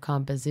again. Their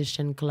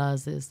composition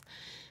clauses,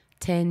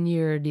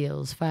 10-year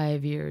deals,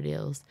 5-year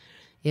deals.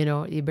 You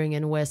know, you bring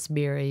in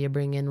Westbury, you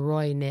bring in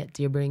Roynet,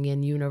 you bring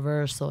in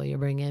Universal, you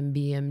bring in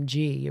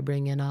BMG, you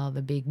bring in all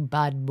the big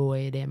bad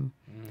boy them.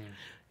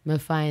 Me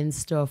find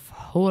stuff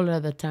whole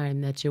other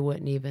time that you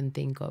wouldn't even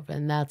think of.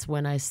 And that's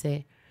when I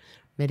say,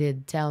 me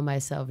did tell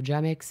myself,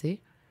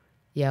 Jahmexi,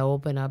 yeah,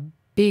 open a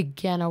big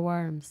can of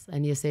worms.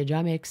 And you say,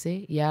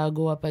 Jahmexi, yeah, I'll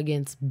go up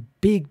against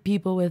big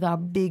people with our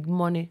big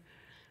money.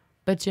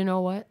 But you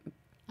know what?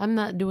 I'm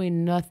not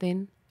doing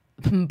nothing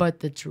but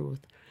the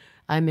truth.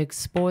 I'm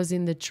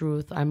exposing the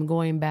truth. I'm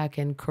going back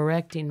and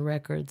correcting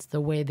records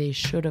the way they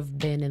should have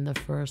been in the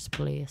first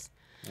place.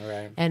 All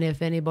right. And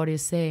if anybody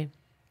say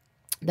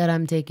that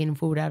I'm taking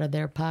food out of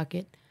their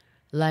pocket,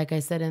 like I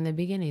said in the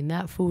beginning,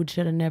 that food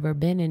should have never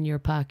been in your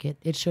pocket.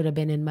 It should have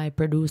been in my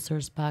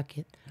producer's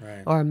pocket,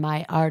 right, or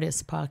my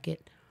artist's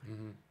pocket,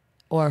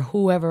 or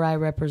whoever I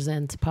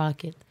represent's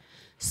pocket.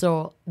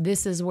 So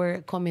this is where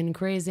it coming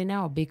crazy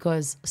now,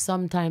 because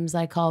sometimes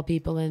I call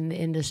people in the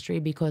industry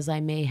because I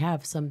may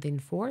have something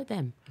for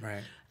them.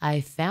 Right.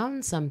 I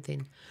found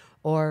something.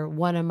 Or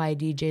one of my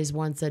DJs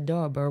wants a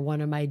dub, or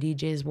one of my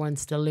DJs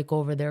wants to lick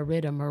over their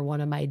rhythm, or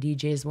one of my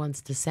DJs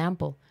wants to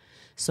sample.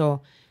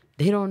 So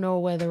they don't know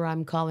whether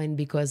I'm calling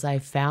because I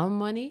found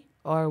money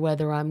or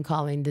whether I'm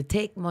calling to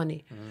take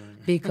money.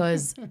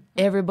 Because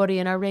everybody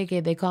in our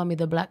reggae, they call me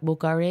the Black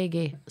Book of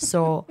Reggae.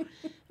 So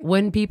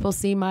when people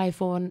see my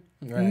phone,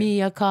 right,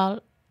 me a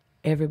call,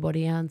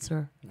 everybody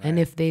answer. Right. And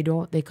if they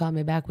don't, they call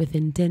me back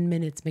within 10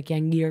 minutes. I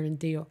can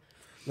guarantee you.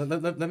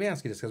 Let me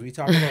ask you this, because we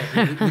talk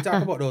about we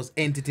talk about those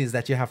entities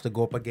that you have to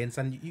go up against,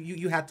 and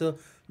you had to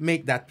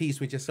make that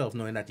peace with yourself,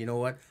 knowing that, you know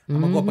what,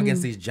 I'm gonna go up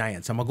against these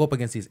giants, I'm gonna go up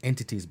against these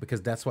entities,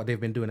 because that's what they've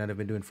been doing, and they've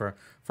been doing for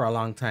a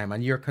long time.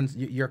 And your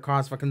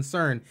cause for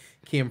concern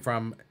came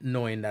from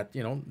knowing that,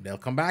 you know, they'll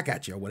come back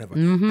at you or whatever.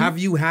 Have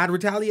you had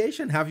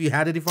retaliation? Have you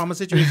had a deformer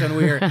situation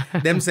where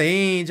them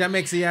saying, hey,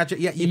 Jahmexi at you?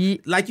 Yeah,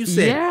 like you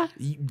said,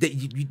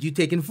 you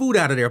taking food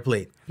out of their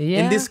plate.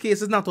 In this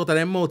case, it's not out of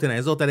their mouth,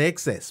 it's out of the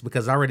excess,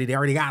 because they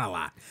already got a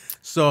lot.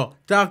 So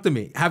talk to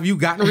me. Have you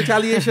gotten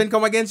retaliation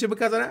come against you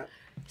because of that?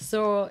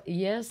 So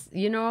yes,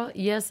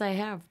 yes I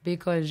have,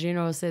 because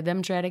say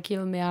them try to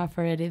kill me off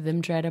already,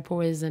 them try to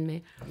poison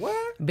me.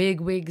 What? Big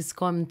wigs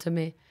come to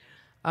me.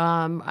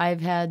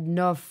 I've had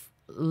enough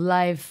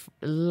life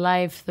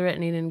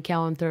threatening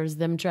encounters.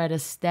 Them try to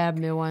stab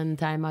me one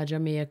time at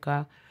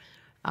Jamaica.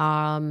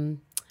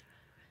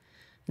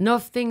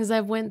 Enough things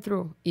I've went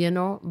through,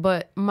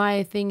 but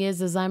my thing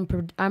is I'm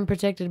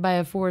protected by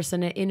a force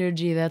and an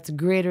energy that's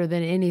greater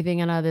than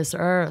anything on this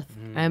earth.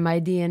 And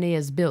my DNA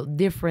is built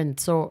different,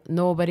 so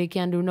nobody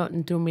can do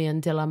nothing to me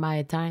until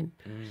my time.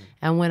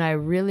 And when I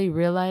really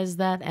realized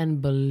that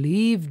and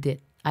believed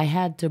it, I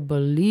had to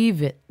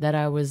believe it, that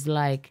I was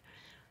like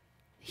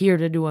here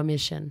to do a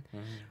mission.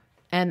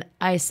 And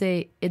I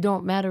say, it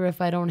don't matter if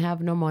I don't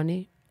have no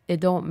money. It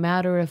don't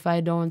matter if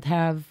I don't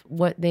have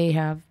what they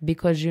have,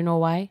 because you know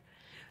why?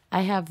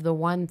 I have the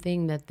one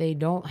thing that they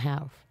don't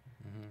have,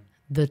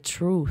 the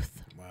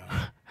truth.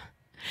 Wow.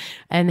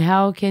 And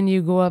how can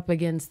you go up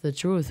against the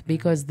truth?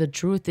 Because the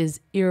truth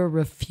is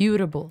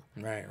irrefutable.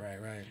 Right.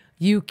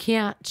 You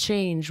can't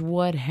change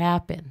what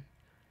happened.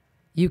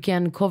 You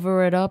can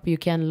cover it up, you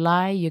can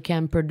lie, you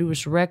can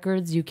produce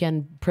records, you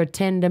can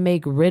pretend to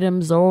make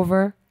rhythms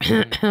over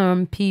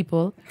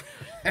people.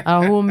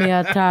 Who may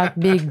attack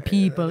big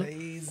people.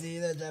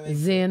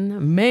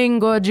 Zin,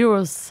 Mango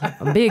Juice,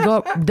 big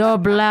up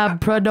Dub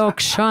Lab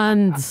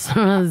Productions,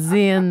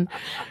 Zin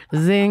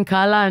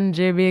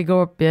Kalanje, big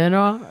up,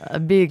 a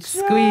big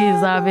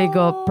Squeeze, a big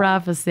up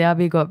Prophecy, a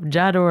big up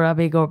Jador, a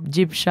big up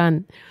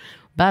Egyptian,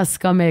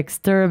 Bascomex,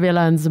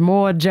 Turbulence,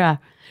 Moja.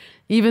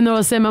 Even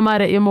though say my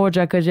mad at you,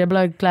 Moja, because your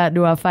blood clot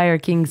do a Fire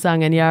King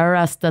song and you're a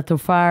Rasta to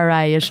far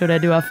eye, you should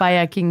have do a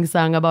Fire King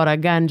song about a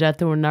ganja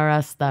tune, a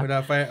Rasta. With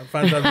a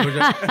Fanta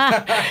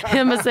Moja.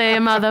 Him say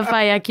him the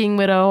Fire King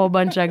with a whole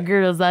bunch of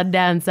girls that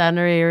dance and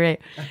ray.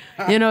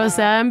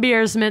 Say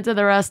embarrassment to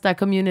the Rasta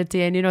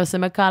community, and say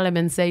I call him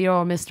and say,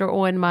 yo, Mr.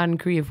 Owen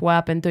Moncrief, what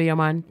happened to you,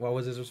 man? What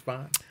was his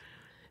response?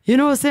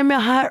 Say me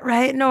hot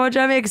right now,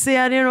 Jahmexi,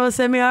 and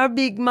say me a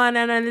big man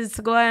and it's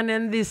going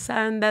and this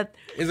and that.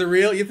 Is it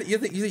real? You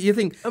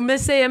think? Me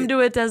say him do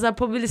it as a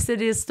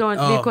publicity stunt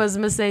because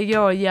me say,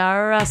 yo, you're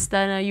a Rasta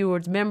and a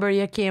youth. Remember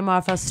you came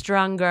off a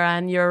Stronger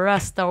and your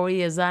Rasta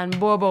ways and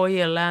Bobo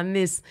Hill and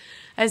this.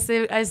 I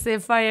say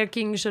Fire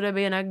King should have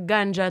been a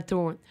ganja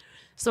tune.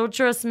 So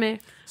trust me.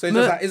 So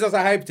it's just a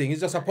hype thing.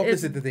 It's just a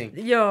publicity thing.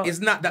 Yo. It's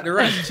not that the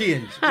rest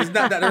change. It's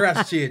not that the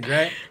rest change,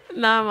 right?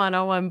 Nah, man,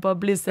 I want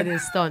publicity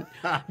stunt.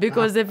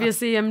 Because if you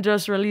see him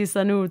just release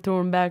a new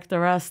tune back to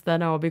Rasta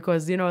now,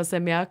 because, say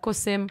me, I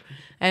cuss him,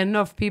 and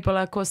enough people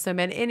I cuss him.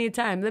 And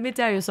anytime, let me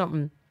tell you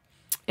something.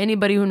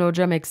 Anybody who know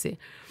Jahmexi,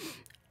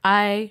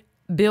 I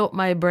built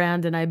my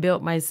brand and I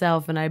built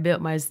myself and I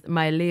built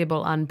my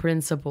label on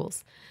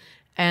principles.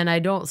 And I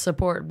don't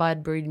support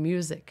bad breed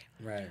music.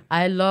 Right.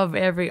 I love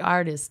every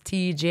artist,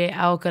 TJ,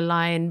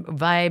 Alkaline,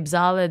 Vibes,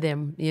 all of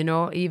them,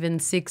 even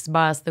Six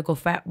Boss, the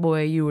Fat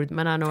Boy youth,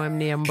 man, I know him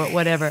name, but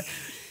whatever.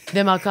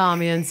 Them will call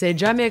me and say,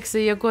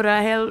 Jahmexi, you could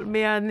have helped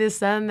me on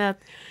this and that.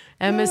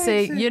 And me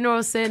say,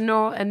 say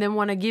no, and then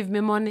want to give me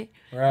money.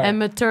 Right. And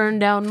me turn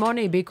down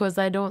money because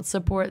I don't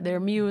support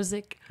their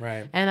music.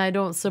 Right. And I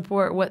don't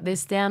support what they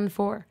stand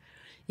for.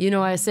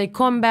 I say,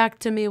 come back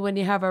to me when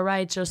you have a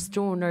righteous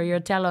tune or you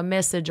tell a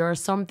message or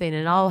something,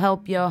 and I'll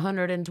help you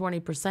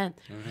 120%.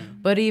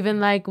 But even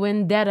like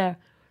when Dada,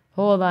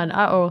 hold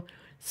on,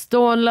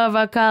 Stone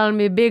Lover call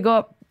me, big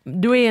up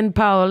Dwayne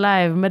Powell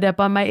live. Me dep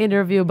on my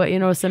interview, but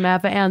so me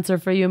have to answer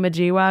for you, my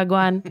G.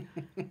 Wagwan.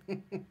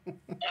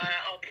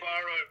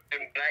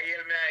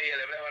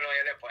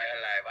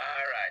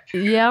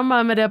 Yeah,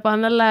 man, me dep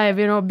on the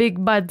live,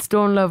 big bad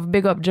Stone Love,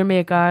 big up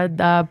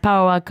Jamaica,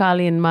 Power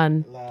calling,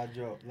 man.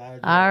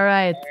 All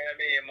right.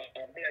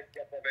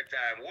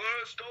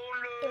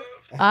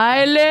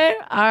 Aile,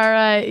 all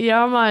right,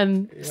 yeah,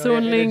 man.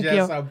 Soon link you.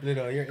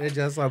 You're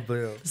just a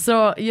blue.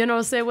 So,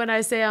 say when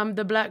I say I'm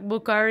the Black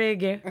Book of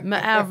Reggae, I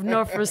have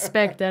enough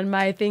respect and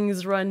my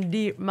things run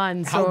deep,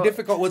 man. So, how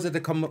difficult was it to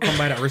come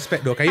by that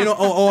respect, though? Cause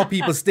all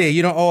people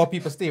stay. All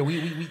people stay.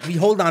 We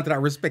hold on to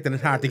that respect, and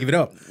it's hard to give it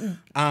up.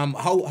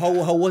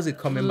 How was it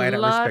coming by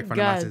that respect from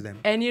the masses then?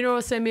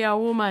 And say me a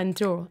woman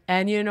too,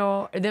 and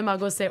them I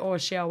go say, oh,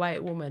 she a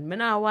white woman. Me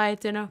not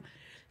white,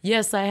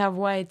 Yes, I have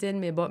white in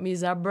me, but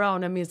me's a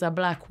brown and me's a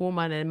black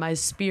woman, and my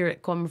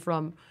spirit come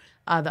from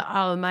the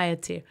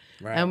Almighty.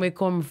 Right. And we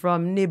come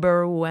from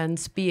Nibiru and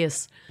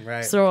space.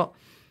 Right. So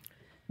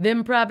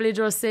them probably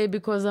just say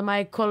because of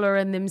my color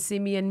and them see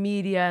me in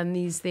media and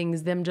these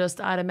things, them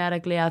just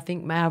automatically I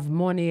think I have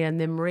money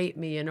and them rate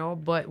me, you know.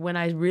 But when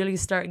I really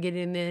start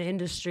getting in the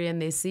industry and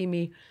they see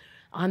me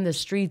on the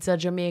streets of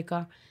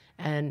Jamaica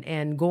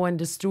and going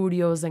to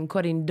studios and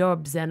cutting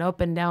dubs and up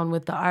and down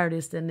with the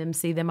artists and them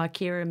see them I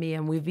carry me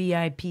and we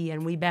VIP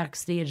and we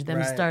backstage,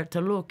 them start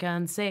to look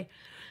and say,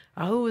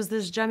 who is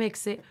this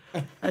Jahmexi?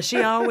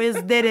 She always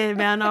did it,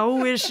 man.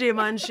 Who is she,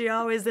 man? She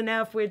always in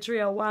halfway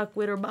tree. I walk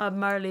with her Bob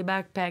Marley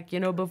backpack, you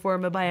know, before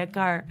me buy a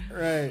car.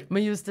 Right.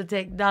 Me used to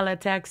take dollar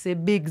taxi,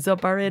 bigs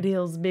up a Red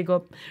Hills, big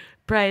up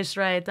Price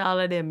Right, all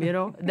of them, you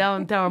know.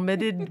 Downtown, me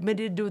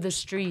did do the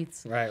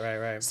streets.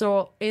 Right.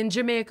 So in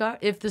Jamaica,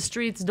 if the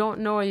streets don't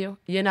know you,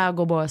 you're not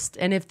go bust.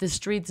 And if the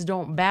streets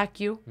don't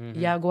back you,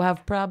 you go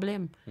have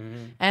problem.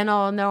 And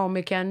all now,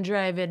 me can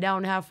drive it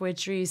down halfway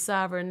tree,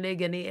 Sovereign,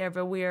 Legany,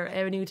 everywhere.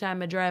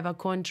 Anytime I drive a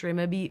country,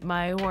 me beat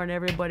my horn,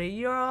 everybody,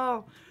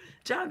 yo,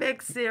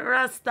 Jahmexi,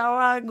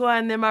 Rasta, go,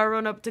 and them I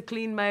run up to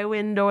clean my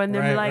window, and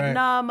them like,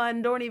 nah,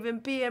 man, don't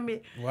even pay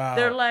me. Wow.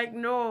 They're like,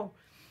 no.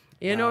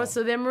 You know,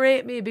 so them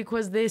rate me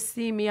because they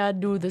see me, I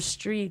do the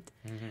street.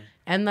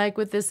 And like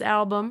with this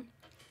album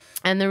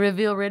and the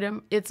Reveal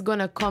Rhythm, it's going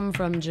to come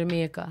from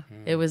Jamaica.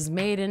 It was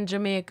made in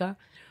Jamaica,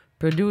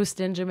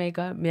 produced in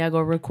Jamaica. Me, I go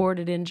record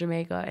it in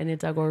Jamaica, and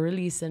it's I go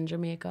release in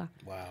Jamaica.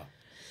 Wow.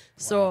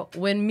 So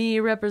when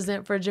me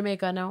represent for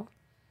Jamaica now,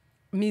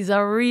 me's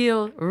a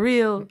real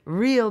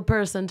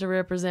person to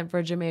represent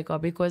for Jamaica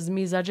because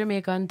me's a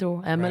Jamaican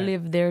too, and I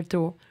live there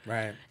too.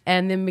 Right.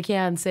 And then me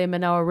can't say me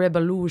now a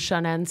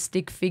revolution and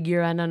stick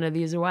figure and none of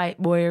these white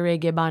boy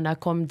reggae band that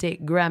come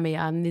take Grammy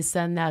and this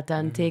and that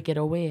and take it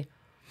away.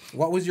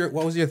 What was your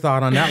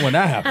thought on that when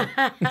that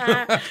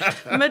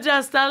happened? Me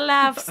just a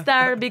laugh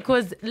star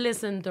because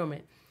listen to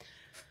me.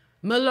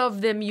 Me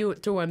love them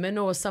youth too, and me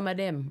know some of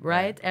them,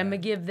 right? And me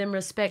give them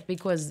respect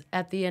because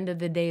at the end of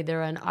the day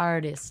they're an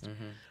artist.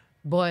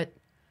 But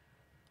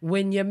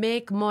when you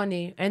make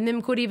money, and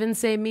them could even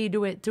say me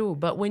do it too,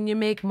 but when you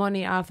make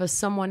money off of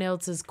someone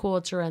else's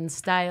culture and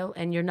style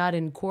and you're not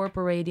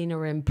incorporating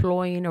or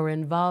employing or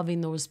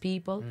involving those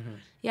people,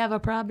 you have a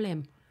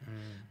problem.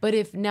 But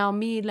if now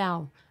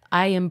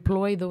I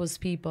employ those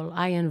people,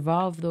 I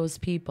involve those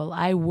people,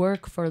 I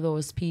work for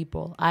those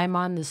people, I'm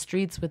on the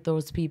streets with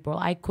those people,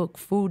 I cook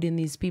food in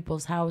these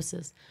people's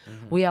houses,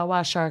 we all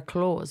wash our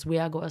clothes, we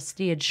all go a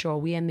stage show,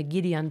 we and the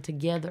Gideon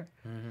together.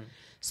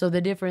 So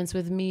the difference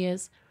with me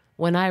is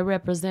when I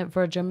represent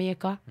for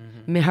Jamaica,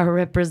 me I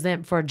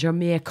represent for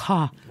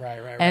Jamaica.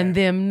 Right. And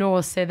them know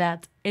say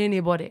that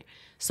anybody.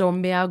 So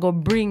me I go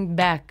bring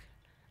back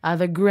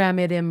the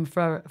Grammy them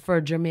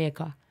for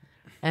Jamaica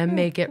and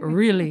make it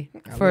really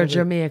for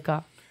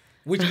Jamaica.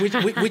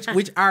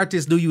 Which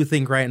artists do you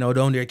think right now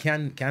down there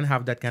can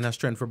have that kind of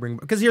strength for bringing?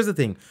 Because here's the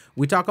thing: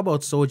 we talk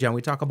about Soulja and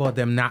we talk about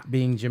them not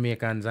being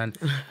Jamaicans, and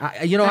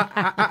I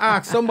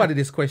asked somebody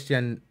this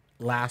question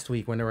last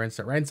week when they were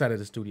right inside of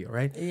the studio,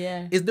 right?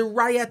 Yeah. Is the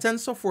riot and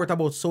so forth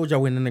about Soulja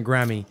winning the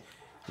Grammy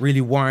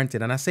really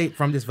warranted? And I say it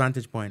from this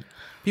vantage point.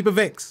 People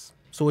vex.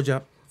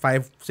 Soulja,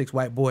 5, 6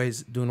 white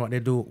boys doing what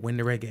they do, win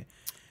the reggae.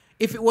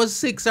 If it was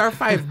 6 or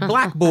 5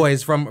 black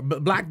dudes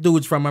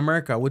from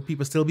America, would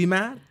people still be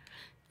mad?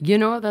 You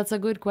know, that's a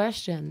good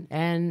question.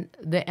 And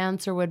the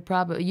answer would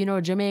probably,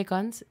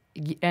 Jamaicans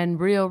and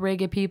real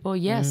reggae people,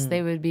 yes,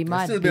 they would be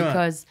mad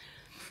because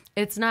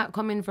it's not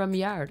coming from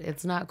yard.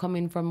 It's not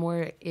coming from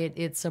where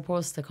it's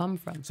supposed to come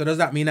from. So does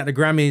that mean that the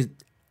Grammys,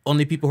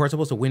 only people who are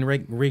supposed to win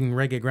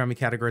reggae Grammy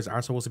categories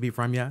are supposed to be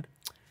from yard?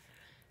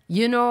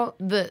 You know,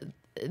 the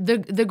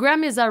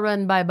Grammys are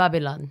run by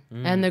Babylon,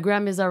 and the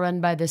Grammys are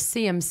run by the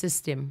CM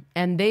system,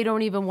 and they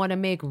don't even want to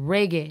make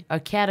reggae a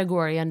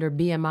category under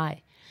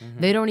BMI.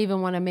 They don't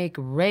even want to make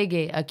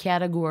reggae a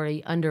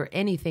category under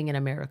anything in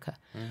America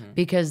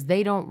because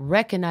they don't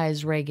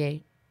recognize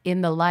reggae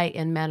in the light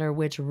and manner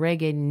which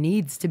reggae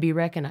needs to be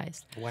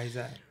recognized. Why is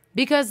that?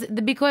 Because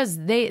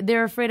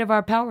they're afraid of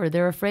our power.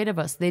 They're afraid of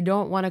us. They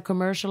don't want to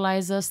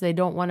commercialize us. They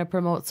don't want to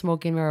promote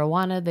smoking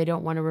marijuana. They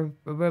don't want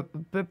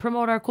to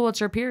promote our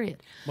culture,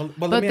 period.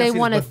 But they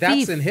want to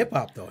that's in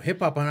hip-hop, though.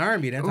 Hip-hop and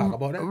R&B, they talk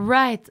about that.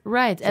 Right.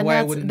 So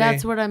and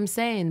that's what I'm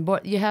saying.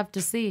 But you have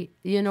to see,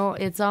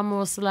 it's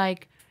almost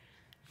like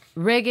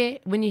reggae.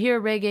 When you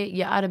hear reggae,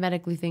 you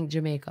automatically think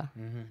Jamaica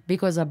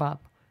because of Bob.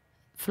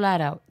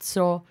 Flat out.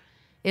 So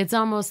it's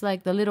almost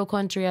like the little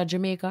country of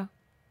Jamaica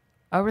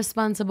are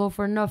responsible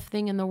for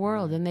nothing in the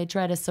world, and they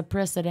try to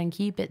suppress it and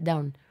keep it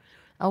down.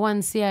 I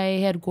want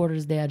CIA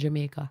headquarters there,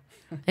 Jamaica,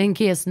 in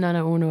case none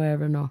of you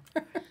ever know.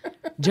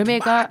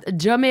 Jamaica,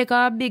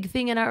 a big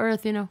thing in our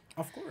earth,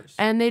 Of course.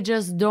 And they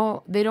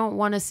don't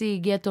want to see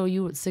ghetto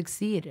youth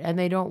succeed, and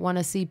they don't want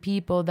to see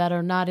people that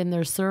are not in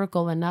their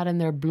circle and not in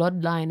their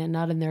bloodline and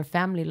not in their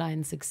family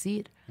line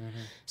succeed.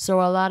 So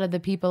a lot of the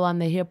people on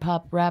the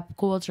hip-hop rap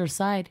culture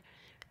side,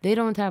 they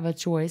don't have a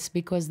choice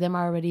because them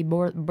already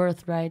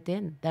birthed right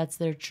in. That's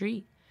their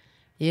tree,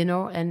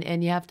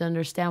 and you have to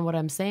understand what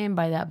I'm saying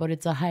by that, but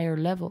it's a higher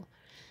level.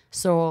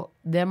 So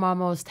them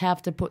almost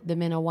have to put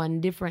them in a one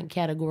different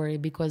category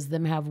because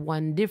them have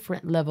one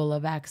different level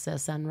of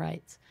access and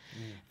rights.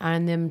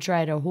 And them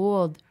try to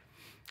hold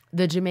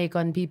the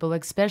Jamaican people,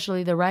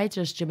 especially the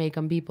righteous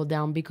Jamaican people,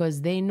 down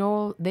because they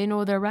know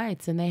their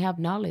rights and they have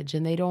knowledge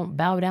and they don't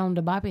bow down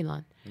to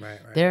Babylon. Right.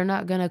 They're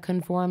not going to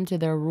conform to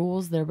their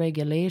rules, their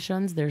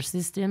regulations, their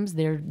systems.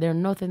 They're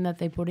nothing that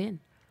they put in.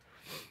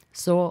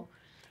 So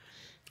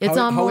it's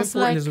how almost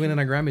important like is winning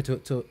a Grammy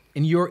to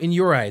in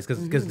your eyes?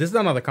 Because this is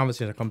another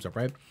conversation that comes up,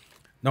 right?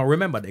 Now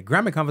remember, the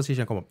Grammy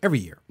conversation come up every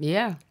year.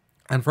 Yeah.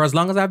 And for as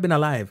long as I've been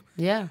alive,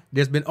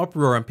 there's been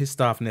uproar and pissed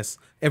offness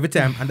every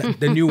time, and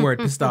the new word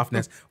pissed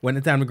offness when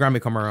the time the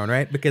Grammy come around,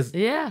 right? Because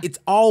it's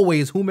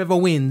always whomever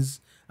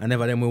wins, and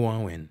never them we want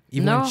to win.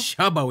 Even when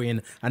Shabba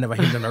win, I never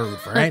hit on the root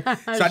for, right?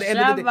 So at the end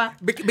of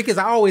the day, because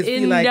I always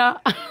feel like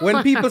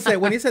when people say,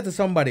 when you say to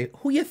somebody,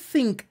 who you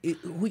think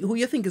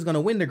is going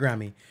to win the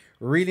Grammy,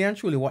 really and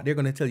truly what they're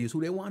going to tell you is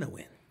who they want to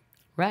win.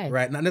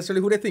 Right. Not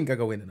necessarily who they think are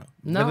going to win,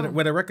 no.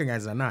 Whether they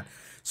recognize it or not.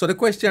 So the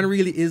question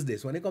really is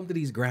this: when it comes to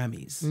these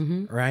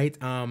Grammys, right?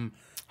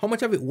 How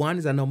much of it, one,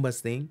 is a numbers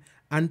thing,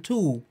 and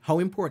two, how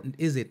important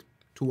is it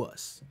to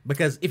us?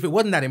 Because if it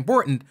wasn't that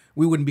important,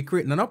 we wouldn't be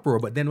creating an uproar.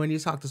 But then when you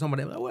talk to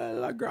somebody, like,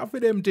 well, I graph for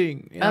them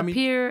thing. You know what I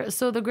mean?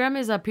 So the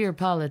Grammys appear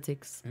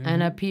politics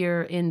and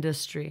appear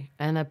industry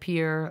and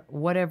appear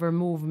whatever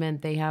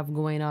movement they have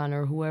going on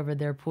or whoever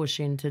they're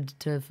pushing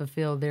to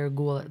fulfill their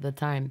goal at the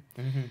time.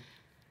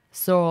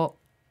 So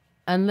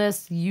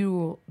unless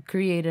you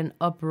create an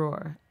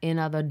uproar in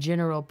the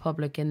general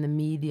public and the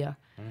media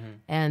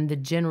and the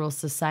general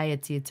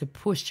society to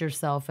push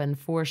yourself and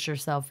force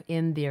yourself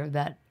in there,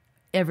 that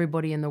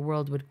everybody in the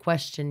world would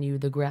question you,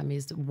 the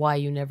Grammys, why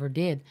you never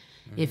did,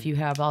 if you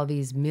have all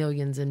these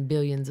millions and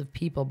billions of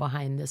people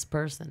behind this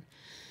person.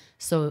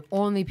 So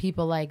only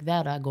people like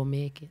that are going to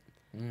make it.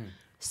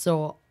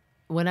 So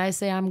when I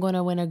say I'm going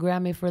to win a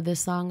Grammy for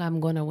this song, I'm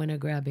going to win a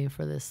Grammy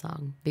for this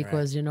song.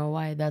 Because you know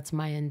why? That's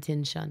my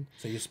intention.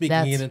 So you're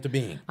speaking it into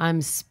being.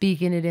 I'm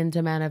speaking it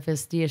into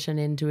manifestation,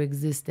 into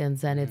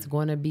existence. And it's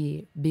going to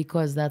be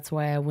because that's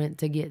why I went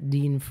to get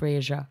Dean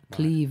Fraser,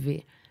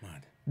 Clevie,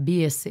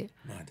 Basie.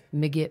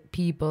 Me get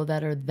people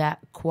that are that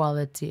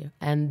quality.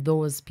 And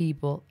those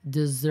people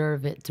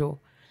deserve it too.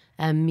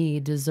 And me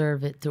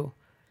deserve it too.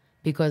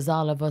 Because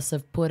all of us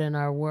have put in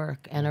our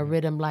work. And a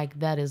rhythm like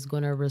that is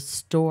going to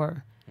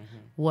restore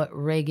what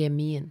reggae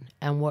mean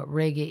and what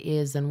reggae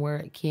is and where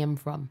it came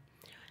from.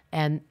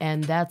 And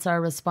that's our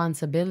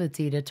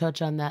responsibility. To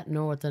touch on that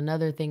note,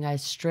 another thing I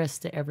stress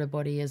to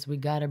everybody is we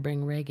got to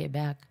bring reggae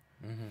back.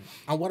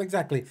 And what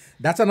exactly?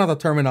 That's another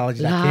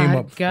terminology that came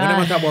up. When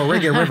we talk about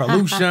reggae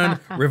revolution,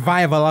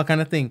 revival, all kind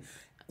of thing.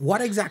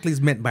 What exactly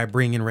is meant by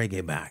bringing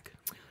reggae back?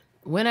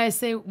 When I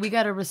say we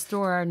got to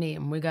restore our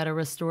name, we got to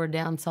restore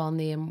dancehall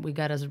name, we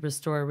got to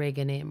restore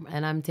reggae name.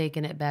 And I'm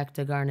taking it back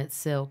to Garnet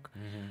Silk,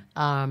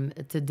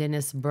 to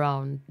Dennis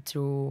Brown,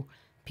 to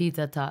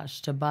Peter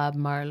Tosh, to Bob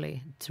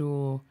Marley,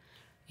 to,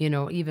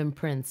 even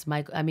Prince.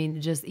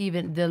 Just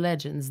even the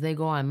legends, they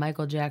go on.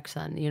 Michael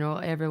Jackson,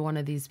 every one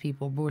of these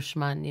people,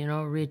 Bushman,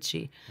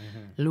 Richie,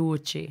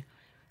 Lucci.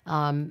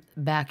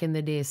 Back in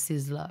the day,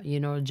 Sizzla,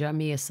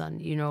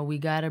 Jahmexi, we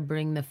got to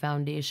bring the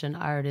foundation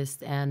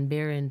artist and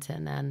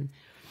Barrington and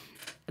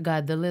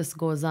God, the list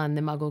goes on.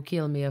 Them are going to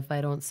kill me if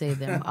I don't say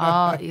them.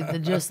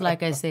 Just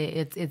like I say,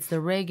 it's the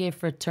reggae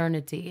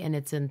fraternity in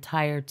its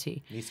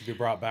entirety. Needs to be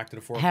brought back to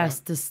the forefront. Has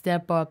to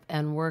step up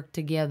and work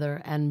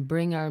together and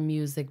bring our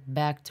music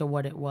back to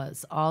what it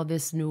was. All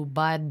this new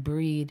bad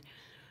breed,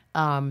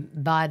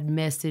 bad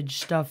message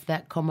stuff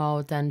that come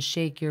out and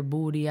shake your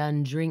booty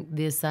and drink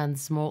this and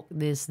smoke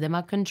this, they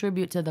might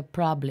contribute to the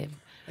problem.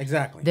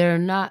 Exactly. They're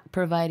not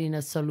providing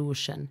a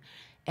solution.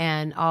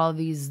 And all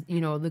these,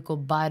 little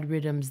bad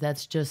rhythms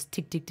that's just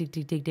tick, tick, tick,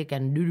 tick, tick, tick,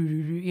 and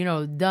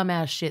do,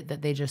 dumbass shit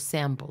that they just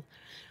sample.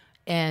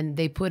 And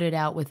they put it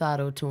out with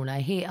auto-tune.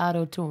 I hate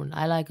auto-tune.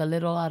 I like a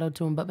little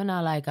auto-tune, but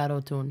I like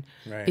auto-tune.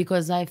 Right.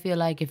 Because I feel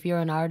like if you're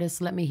an artist,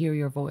 let me hear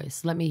your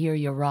voice. Let me hear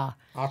your raw.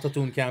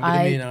 Auto-tune can't be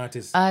the main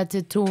artist.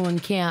 Auto-tune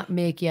can't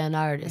make you an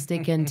artist.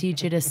 It can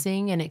teach you to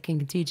sing and it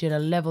can teach you to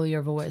level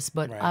your voice.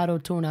 But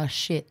auto-tune are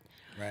shit.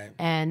 Right.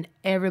 And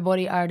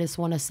everybody artists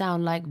want to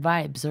sound like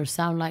Vibes or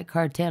sound like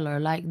Cartel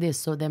or like this,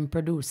 so them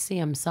produce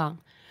same song.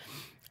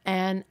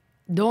 And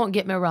don't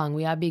get me wrong,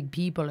 we are big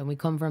people and we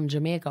come from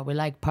Jamaica. We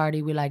like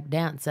party, we like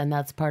dance, and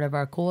that's part of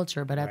our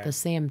culture. But at the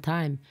same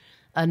time,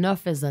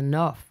 enough is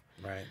enough.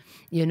 Right.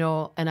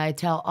 And I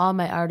tell all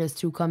my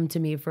artists who come to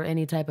me for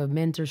any type of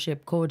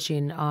mentorship,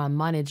 coaching,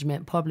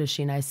 management,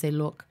 publishing, I say,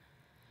 look,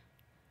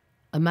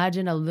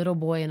 imagine a little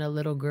boy and a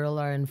little girl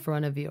are in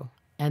front of you.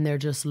 And they're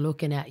just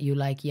looking at you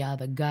like,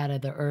 the God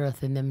of the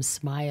earth, and them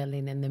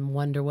smiling and them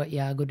wonder what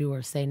y'all go do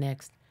or say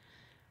next.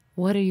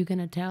 What are you going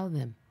to tell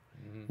them?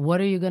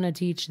 What are you going to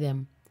teach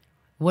them?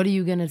 What are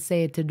you going to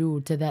say to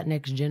do to that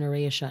next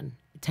generation?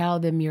 Tell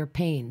them your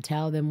pain.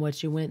 Tell them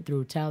what you went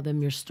through. Tell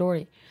them your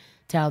story.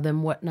 Tell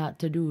them what not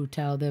to do.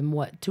 Tell them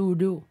what to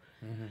do.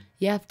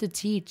 You have to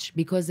teach,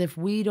 because if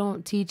we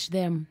don't teach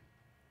them,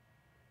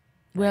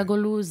 we're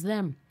going to lose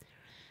them.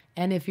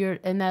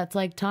 And that's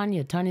like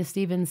Tanya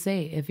Stevens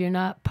say, if you're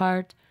not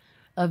part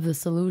of the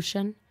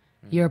solution,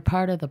 you're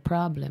part of the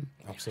problem.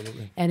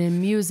 Absolutely. And in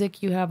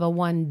music, you have a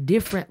one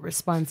different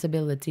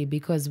responsibility,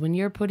 because when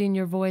you're putting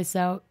your voice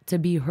out to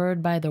be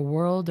heard by the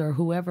world or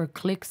whoever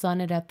clicks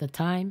on it at the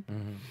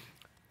time,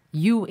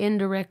 you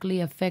indirectly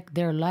affect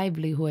their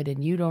livelihood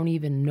and you don't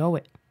even know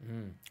it.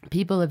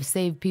 People have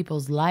saved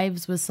people's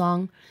lives with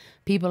song.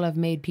 People have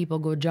made people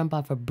go jump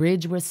off a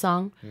bridge with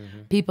song.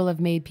 People have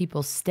made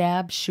people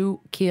stab, shoot,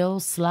 kill,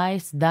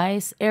 slice,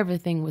 dice,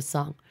 everything with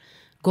song.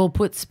 Go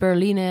put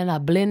spirulina in a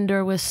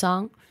blender with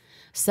song.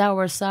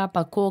 Sour sap,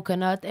 a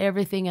coconut,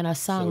 everything in a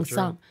song.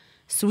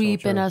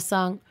 Sweep in a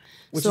song.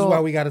 Which is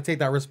why we got to take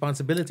that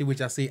responsibility,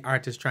 which I see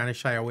artists trying to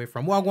shy away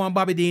from. Wagwan,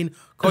 Bobby Dean,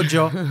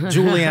 Kojo,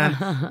 Julian,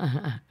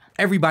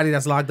 everybody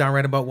that's logged on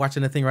right about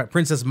watching the thing, right?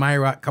 Princess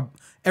Myra,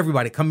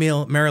 everybody,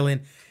 Camille,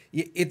 Marilyn.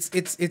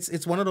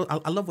 It's one of those.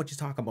 I love what you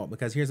talk about,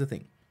 because here's the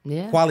thing.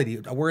 Yeah.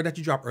 Quality, a word that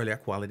you dropped earlier,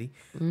 quality.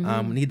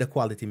 Need the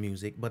quality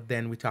music, but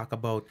then we talk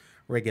about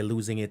reggae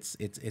losing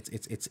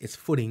its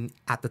footing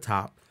at the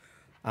top.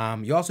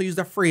 You also used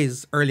a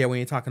phrase earlier when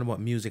you're talking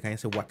about music, and you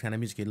said what kind of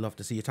music you'd love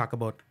to see. You talk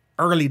about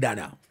early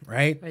Dada,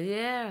 right?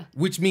 Yeah.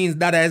 Which means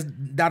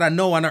Dada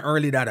no on an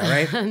early Dada,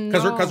 right?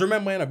 Because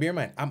remember, bear in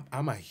mind,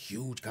 I'm a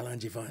huge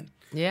Kalanji fan.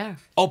 Yeah.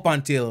 Up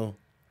until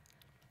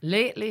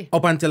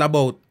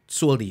about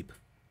Soul Deep.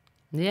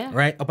 Yeah.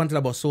 Right? Up until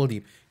about Soul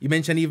Deep. You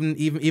mentioned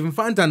even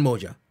Fantan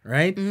Moja,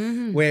 right?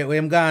 Where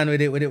I'm gone with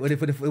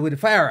the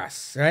Fire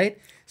Ass, right?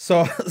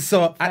 So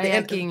at the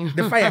end,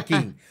 the Fire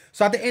King.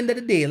 So at the end of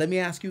the day, let me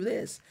ask you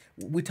this.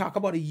 We talk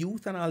about the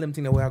youth and all them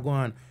things that we are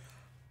going.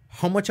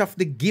 How much of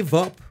the give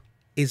up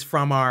is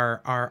from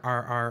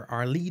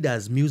our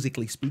leaders,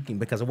 musically speaking?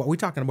 Because what we're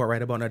talking about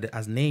right about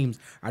as names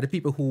are the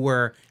people who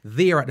were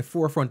there at the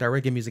forefront of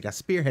reggae music, as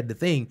spearhead the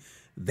thing.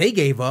 They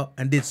gave up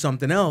and did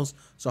something else.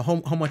 So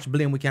how much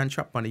blame we can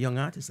trap on the young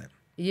artists then?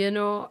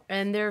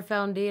 And they're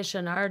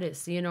foundation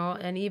artists,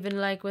 and even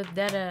like with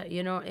Dada,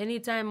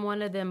 anytime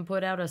one of them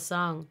put out a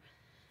song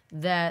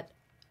that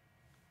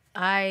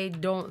I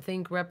don't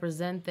think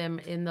represent them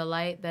in the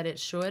light that it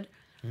should,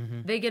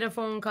 they get a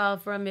phone call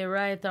from me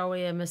right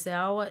away and I say,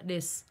 oh, what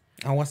this?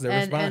 And what's the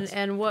response?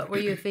 And what were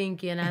you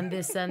thinking? And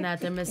this and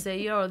that. And I say,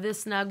 yo,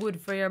 this not good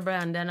for your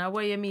brand. And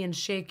what you mean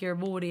shake your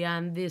booty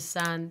and this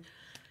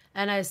and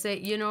I say,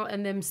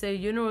 and them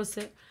say,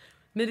 say,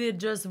 me did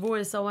just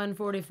voice a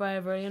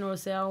 145 or,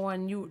 say I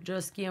want you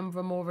just came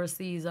from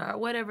overseas or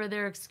whatever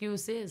their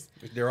excuse is.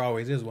 There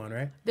always is one,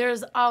 right?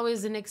 There's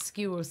always an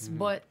excuse.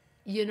 But,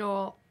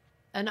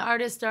 an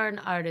artist or an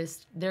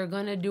artist, they're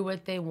going to do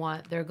what they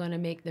want. They're going to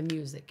make the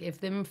music. If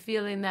they're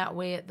feeling that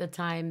way at the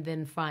time,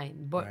 then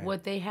fine. But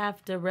what they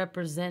have to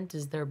represent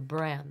is their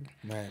brand.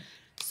 Right.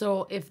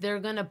 So if they're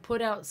going to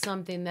put out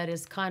something that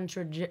is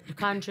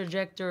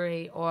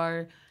contradictory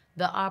or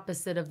the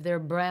opposite of their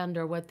brand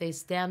or what they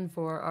stand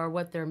for or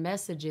what their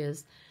message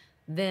is,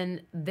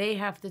 then they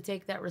have to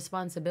take that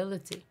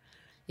responsibility.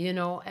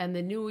 And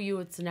the new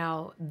youths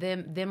now,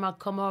 them a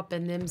come up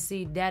and them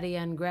see daddy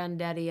and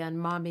granddaddy and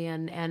mommy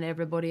and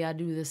everybody I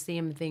do the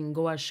same thing,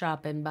 go a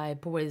shop and buy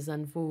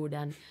poison food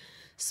and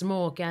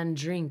smoke and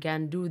drink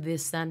and do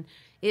this, and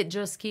it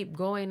just keep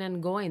going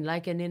and going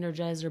like an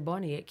Energizer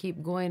bunny. It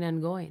keep going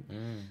and going.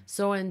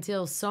 So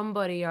until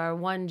somebody or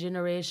one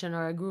generation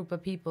or a group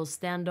of people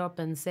stand up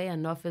and say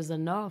enough is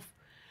enough,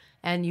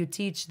 and you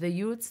teach the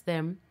youths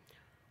them,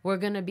 we're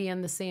going to be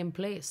in the same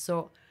place.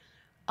 So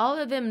all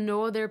of them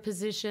know their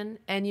position.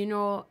 And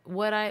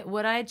what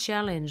I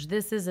challenge,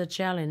 this is a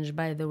challenge,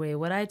 by the way,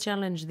 what I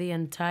challenge the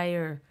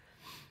entire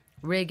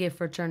reggae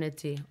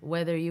fraternity,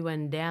 whether you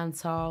in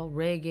dance hall,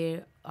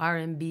 reggae,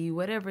 R&B,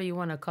 whatever you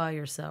want to call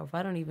yourself,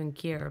 I don't even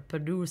care,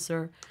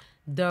 producer,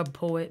 dub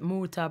poet,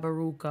 Muta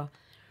Baruka,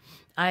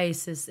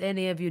 Isis,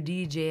 any of you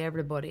DJ,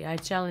 everybody, I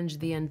challenge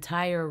the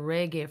entire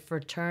reggae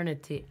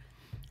fraternity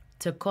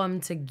to come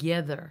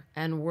together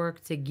and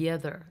work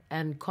together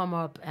and come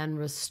up and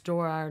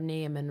restore our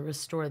name and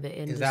restore the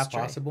industry. Is that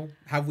possible?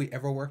 Have we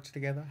ever worked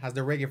together? Has the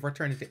reggae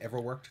fraternity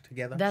ever worked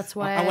together? That's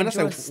why I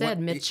just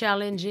said, me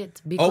challenge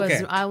it,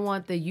 because I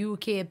want the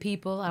UK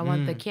people, I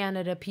want the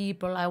Canada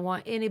people, I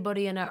want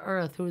anybody on the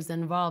earth who's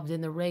involved in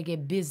the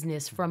reggae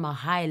business from a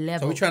high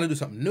level. So we're trying to do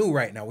something new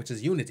right now, which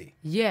is unity.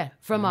 Yeah,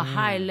 from a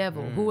high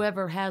level.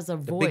 Whoever has a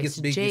voice,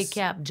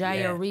 J-Cap,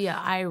 Jairia,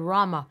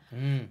 Irama,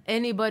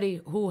 anybody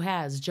who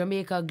has,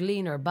 Jamaica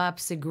Gleaner,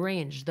 Bobsy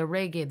Grange, the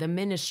reggae, the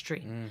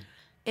ministry,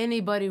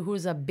 anybody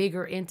who's a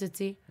bigger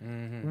entity,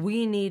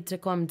 we need to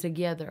come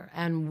together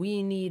and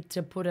we need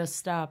to put a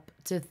stop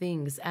to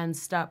things and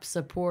stop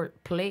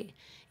support play.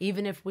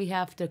 Even if we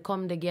have to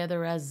come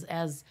together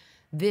as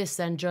this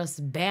and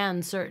just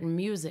ban certain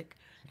music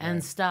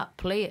and stop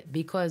play it.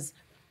 Because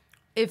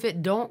if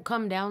it don't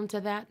come down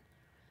to that,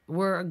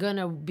 we're going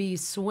to be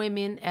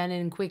swimming and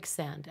in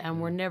quicksand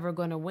and we're never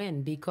going to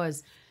win,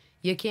 because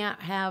you can't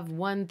have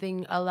one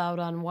thing allowed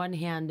on one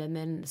hand and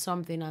then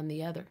something on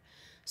the other.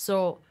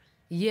 So,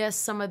 yes,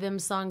 some of them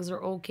songs are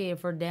okay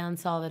for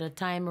dancehall at a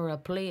time or a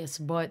place,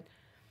 but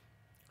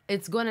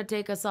it's going to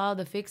take us all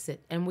to fix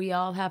it. And we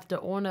all have to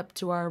own up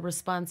to our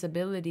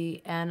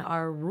responsibility and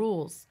our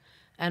rules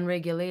and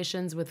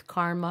regulations with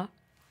karma,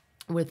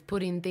 with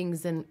putting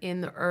things in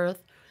the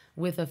earth,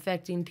 with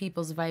affecting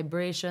people's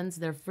vibrations,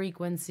 their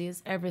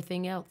frequencies,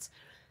 everything else.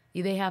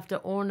 They have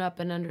to own up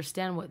and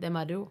understand what them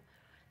I do.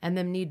 And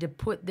them need to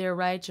put their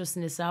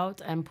righteousness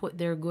out and put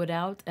their good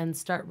out and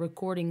start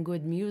recording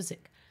good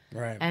music.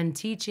 Right. And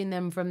teaching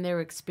them from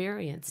their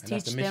experience. And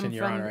that's the mission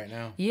you're on right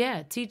now.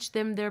 Yeah, teach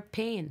them their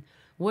pain.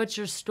 What's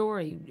your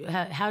story?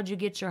 How'd you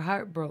get your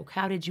heart broke?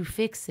 How did you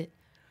fix it?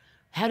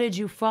 How did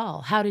you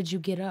fall? How did you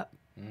get up?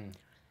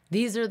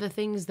 These are the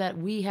things that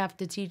we have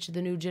to teach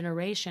the new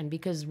generation,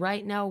 because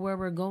right now where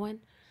we're going,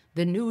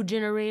 the new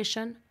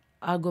generation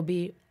are going to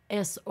be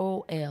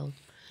SOL.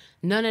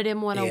 None of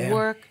them want to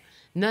work.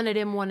 None of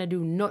them want to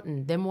do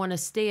nothing. Them want to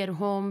stay at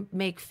home,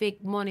 make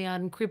fake money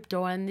on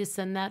crypto and this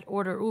and that,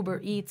 order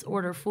Uber Eats,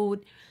 order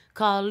food,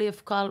 call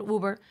Lyft, call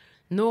Uber.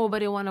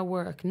 Nobody want to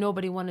work.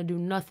 Nobody want to do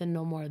nothing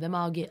no more. Them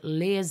all get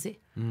lazy.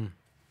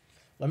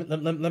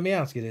 Let me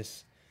ask you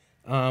this.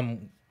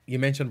 You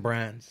mentioned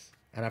brands,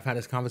 and I've had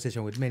this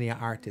conversation with many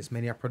artists,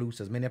 many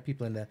producers, many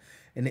people in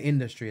the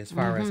industry as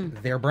far as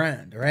their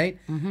brand, right?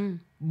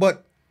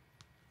 But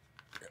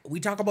we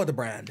talk about the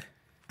brand.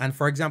 And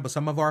for example,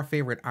 some of our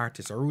favorite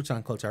artists, or roots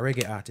and culture,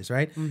 reggae artists,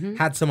 right,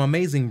 had some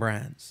amazing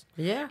brands.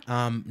 Yeah.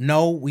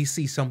 Now we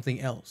see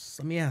something else.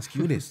 Let me ask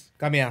you this.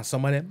 Got me ask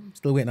some of them.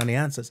 Still waiting on the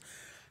answers.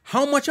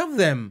 How much of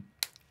them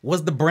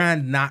was the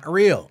brand not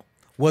real?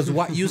 Was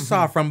what you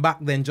saw from back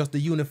then just the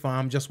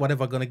uniform, just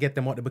whatever gonna get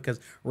them out there? Because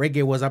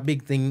reggae was a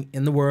big thing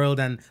in the world,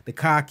 and the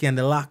khaki and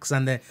the locks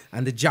and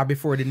the jab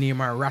before the name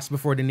or ras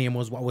before the name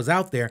was what was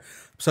out there.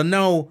 So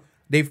now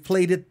they've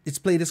played it. It's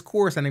played its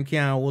course, and them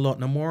can't hold out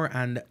no more.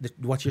 And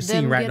what you're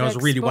seeing right now is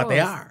really what they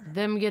are.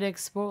 Them get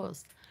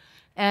exposed.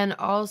 And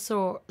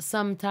also,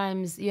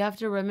 sometimes you have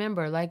to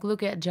remember, like,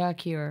 look at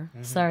Jack here.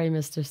 Sorry,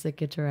 Mr.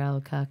 Secretary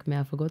Alcock. Me,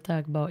 I forgot to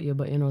talk about you,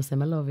 but you know, say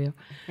I love you.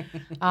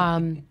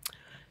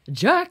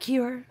 Jack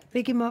here,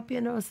 pick him up,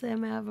 you know, say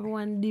I have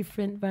one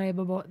different vibe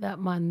about that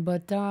man.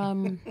 But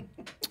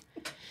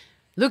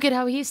look at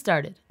how he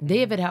started.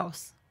 David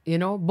House, you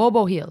know,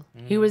 Bobo Hill.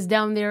 He was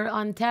down there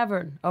on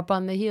Tavern, up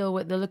on the hill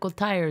with the little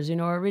tires, you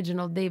know,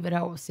 original David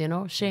House, you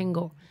know,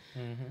 Shango.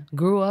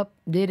 Grew up,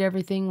 did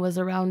everything, was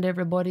around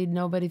everybody.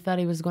 Nobody thought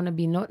he was going to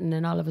be nothing,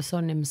 and all of a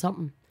sudden him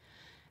something.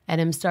 And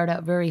him start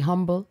out very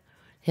humble.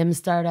 Him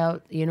start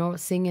out, you know,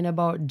 singing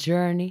about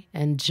journey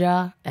and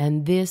Jah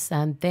and this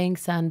and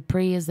thanks and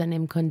praise, and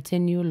him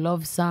continue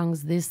love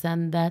songs, this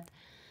and that.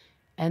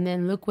 And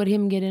then look what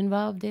him get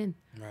involved in.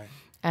 Right.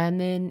 And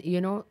then,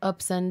 you know,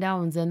 ups and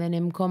downs, and then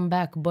him come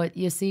back. But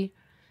you see,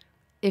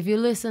 if you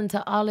listen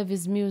to all of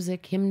his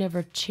music, him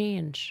never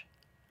change.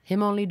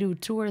 Him only do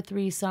 2 or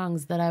 3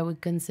 songs that I would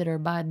consider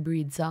bad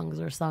breed songs,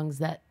 or songs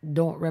that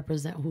don't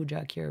represent who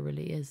Jakir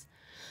really is.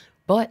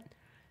 But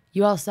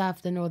you also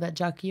have to know that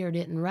Jakir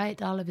didn't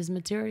write all of his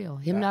material.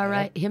 Him not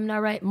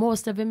write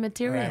most of his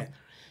material. Right.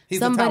 He's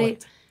somebody,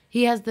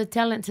 he has the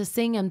talent to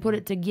sing and put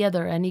it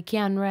together, and he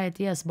can write,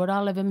 yes, but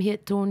all of him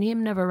hit tune,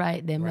 him never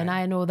write them. Right. And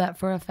I know that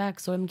for a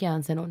fact, so him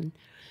can't say nothing.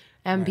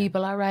 And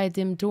people are write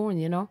him tune,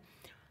 you know.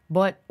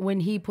 But when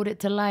he put it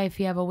to life,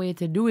 he have a way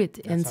to do it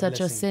in such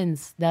a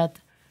sense that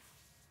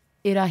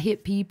it'll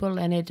hit people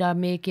and it'll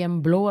make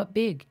him blow up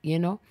big, you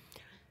know.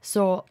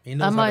 So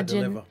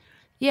imagine,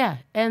 yeah,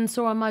 and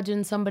so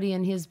imagine somebody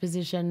in his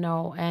position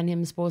now, and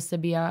him supposed to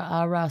be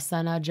a Ras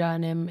and a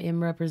John,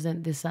 him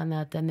represent this and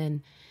that, and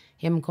then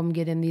him come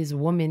getting these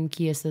woman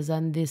cases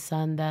and this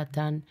and that,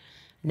 and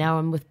now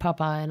I'm with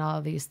Papa and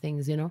all these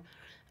things, you know.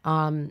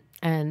 And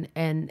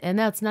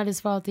that's not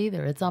his fault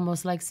either. It's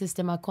almost like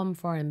system I come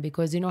for him,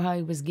 because you know how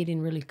he was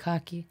getting really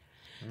cocky.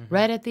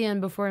 Right at the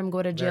end, before him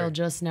go to jail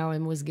just now,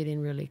 him was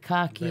getting really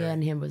cocky,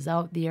 and him was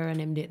out there,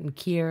 and him didn't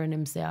care, and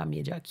him say, I'm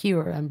a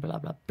cure, and blah,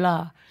 blah,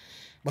 blah.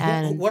 But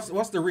and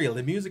what's the real?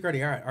 The music or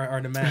the art?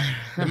 Or the man?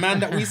 The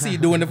man that we see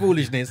doing the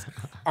foolishness,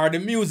 or the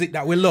music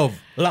that we love?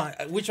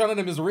 Like, which one of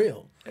them is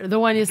real? The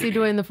one you see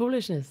doing the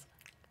foolishness.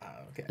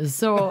 Okay.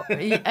 So,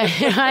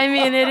 I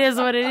mean, it is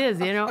what it is,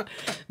 you know?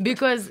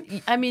 Because,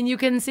 I mean, you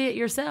can see it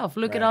yourself.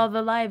 Look at all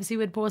the lives he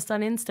would post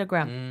on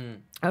Instagram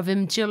of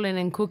him chilling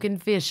and cooking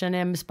fish and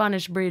him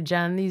Spanish bridge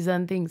and these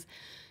and things.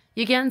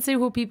 You can't see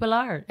who people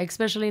are,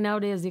 especially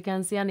nowadays. You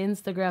can see on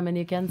Instagram, and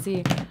you can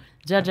see,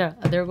 Jaja,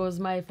 there goes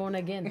my phone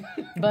again.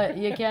 But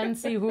you can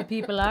see who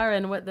people are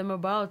and what them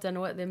about and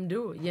what them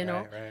do, you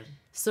know? Right.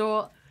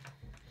 So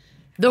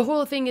the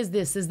whole thing is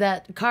this, is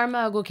that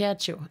karma will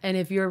catch you. And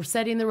if you're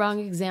setting the wrong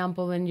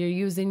example and you're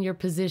using your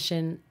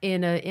position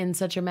in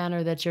such a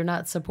manner that you're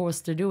not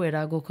supposed to do it,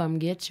 I'll go come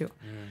get you.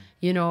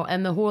 You know,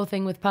 and the whole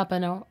thing with Papa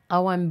now, I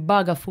want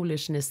bag of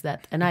foolishness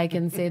that. And I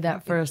can say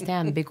that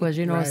firsthand because,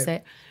 you know,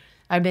 say,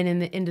 I've been in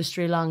the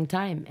industry a long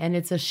time. And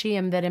it's a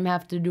shame that him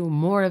have to do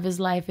more of his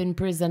life in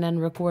prison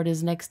and record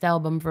his next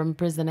album from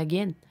prison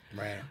again.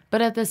 Right.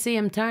 But at the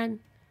same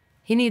time,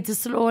 he needs to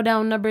slow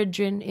down the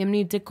bridging. He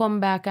need to come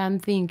back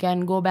and think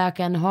and go back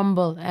and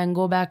humble and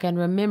go back and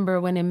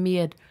remember when he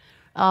made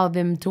all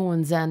them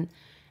tunes and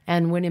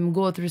and when him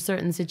go through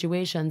certain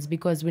situations,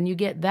 because when you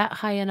get that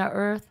high in the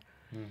earth,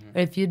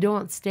 if you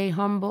don't stay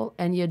humble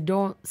and you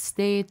don't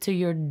stay to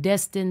your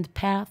destined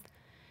path,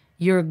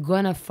 you're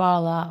gonna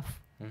fall off.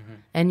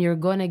 And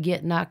you're gonna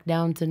get knocked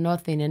down to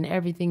nothing, and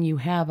everything you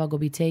have are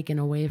gonna be taken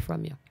away from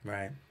you.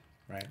 Right.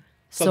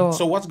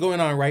 So what's going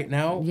on right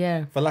now,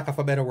 yeah, for lack of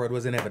a better word,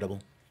 was inevitable.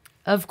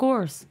 Of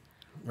course.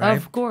 Right?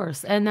 Of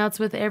course. And that's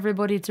with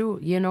everybody too,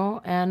 you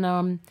know. And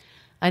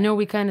I know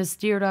we kind of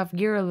steered off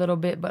gear a little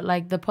bit, but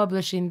like the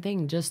publishing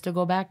thing, just to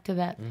go back to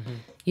that,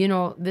 you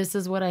know, this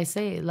is what I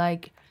say.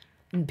 Like,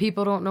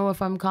 people don't know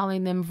if I'm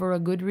calling them for a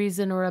good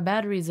reason or a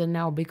bad reason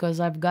now, because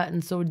I've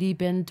gotten so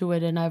deep into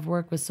it and I've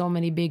worked with so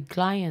many big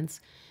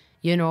clients,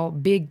 you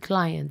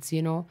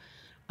know,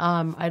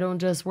 I don't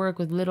just work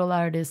with little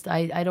artists.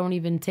 I don't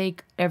even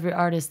take every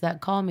artist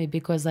that call me,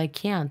 because I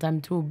can't. I'm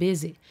too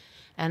busy.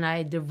 And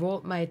I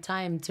devote my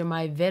time to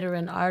my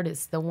veteran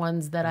artists, the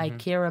ones that I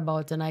care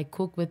about, and I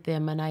cook with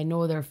them, and I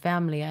know their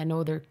family, I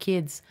know their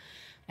kids,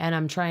 and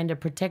I'm trying to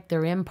protect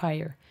their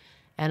empire.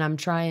 And I'm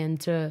trying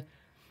to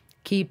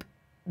keep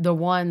the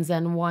ones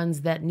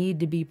that need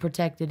to be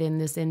protected in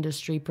this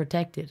industry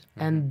protected.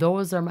 And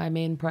those are my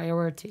main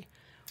priority,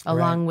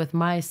 along with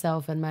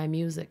myself and my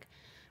music.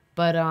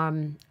 But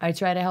I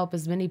try to help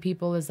as many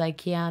people as I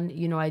can.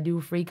 You know, I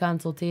do free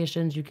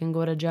consultations. You can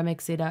go to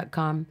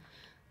Jahmexi.com,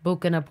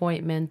 book an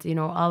appointment. You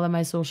know, all of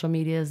my social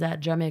media is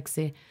at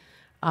Jahmexi.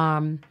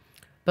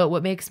 But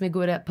what makes me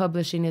good at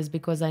publishing is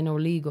because I know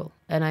legal,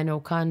 and I know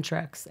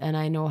contracts, and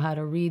I know how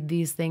to read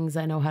these things.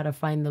 I know how to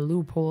find the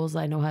loopholes.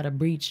 I know how to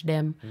breach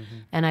them,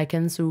 and I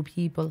can sue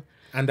people.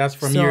 And that's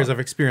from years of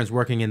experience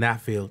working in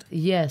that field.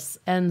 Yes.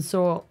 And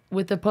so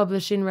with the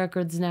publishing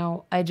records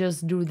now, I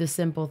just do the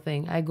simple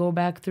thing. I go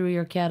back through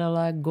your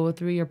catalog, go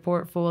through your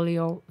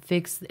portfolio,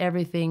 fix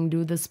everything,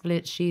 do the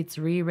split sheets,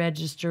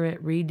 re-register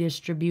it,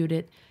 redistribute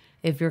it.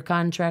 If your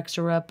contracts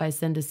are up, I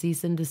send a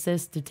cease and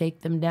desist to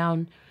take them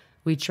down.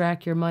 We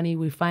track your money.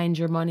 We find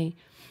your money.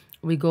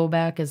 We go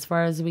back as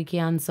far as we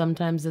can.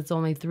 Sometimes it's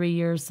only 3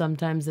 years.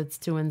 Sometimes it's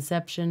to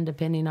inception,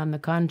 depending on the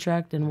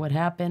contract and what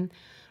happened.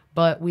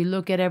 But we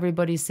look at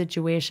everybody's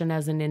situation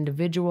as an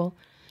individual,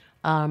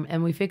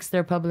 and we fix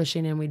their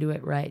publishing, and we do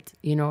it right.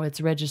 You know, it's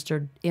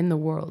registered in the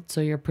world,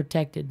 so you're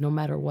protected no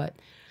matter what.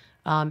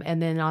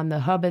 And then on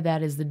the hub of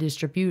that is the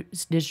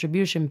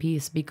distribution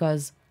piece,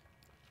 because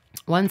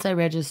once I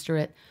register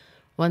it,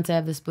 once I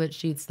have the split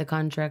sheets, the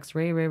contracts,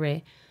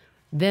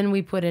 then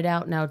we put it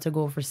out now to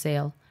go for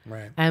sale.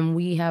 Right. And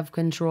we have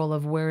control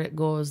of where it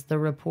goes, the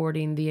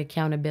reporting, the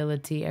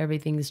accountability,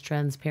 everything's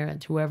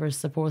transparent. Whoever's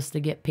supposed to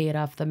get paid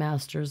off the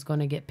master is going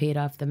to get paid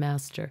off the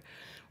master.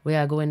 We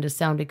are go into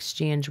Sound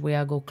Exchange. We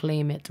are go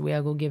claim it. We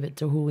are go give it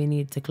to who we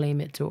need to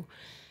claim it to.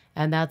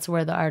 And that's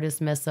where the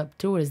artists mess up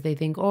too, is they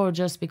think, oh,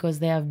 just because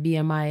they have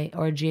BMI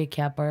or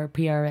JCAP or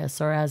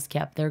PRS or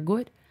ASCAP, they're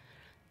good.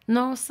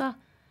 No, sir.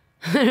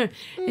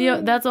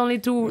 That's only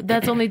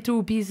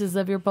two pieces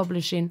of your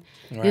publishing.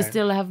 Right. You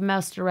still have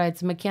master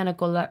rights,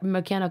 mechanical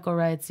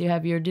rights. You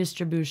have your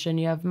distribution,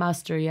 you have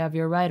master, you have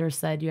your writer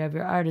side, you have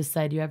your artist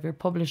side, you have your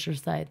publisher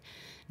side.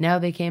 Now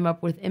they came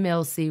up with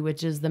MLC,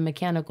 which is the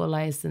mechanical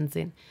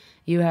licensing.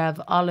 You have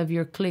all of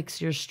your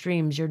clicks, your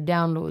streams, your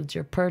downloads,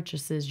 your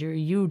purchases, your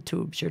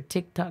YouTubes, your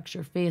TikToks,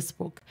 your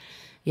Facebook.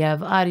 You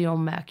have Audio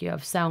Mac, you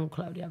have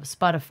SoundCloud, you have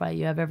Spotify,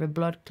 you have every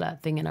blood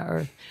clot thing in the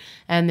earth.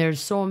 And there's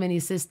so many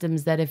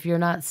systems that if you're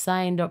not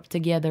signed up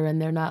together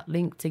and they're not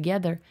linked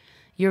together,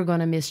 you're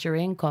going to miss your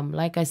income.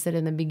 Like I said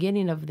in the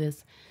beginning of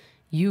this,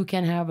 you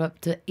can have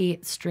up to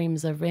 8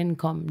 streams of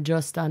income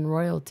just on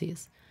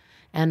royalties.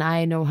 And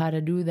I know how to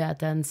do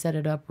that and set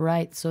it up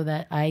right so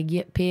that I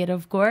get paid,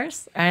 of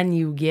course, and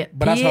you get paid.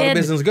 But that's how the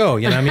business go.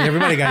 You know what I mean?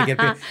 Everybody got to get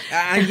paid.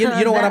 And you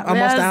know what I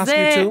must ask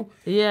you too?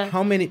 Yeah.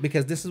 How many,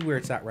 because this is where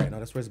it's at right now.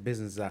 That's where the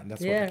business is at. And that's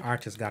what the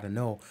artists got to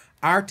know.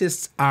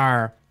 Artists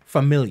are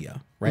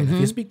familiar, right? If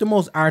you speak to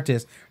most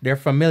artists, they're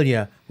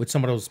familiar with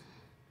some of those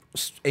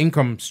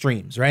income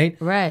streams, right?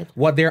 Right.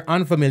 What they're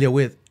unfamiliar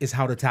with is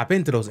how to tap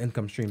into those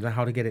income streams and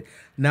how to get it.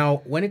 Now,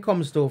 when it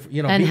comes to,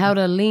 you know, and how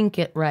to link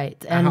it right,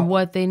 and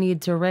what they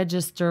need to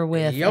register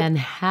with, and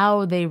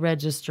how they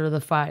register the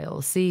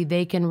file. See,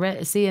 they can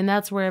and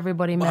that's where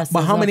everybody messes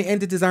up. But how many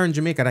entities are in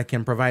Jamaica that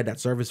can provide that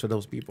service for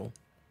those people?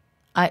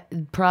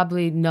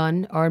 Probably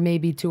none, or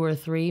maybe 2 or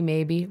 3,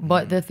 maybe.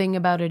 But the thing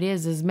about it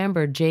is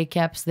remember,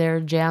 JCAP's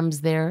there,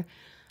 Jam's there.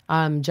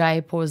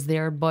 Jaipo's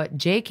there, but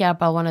JCAP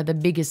are one of the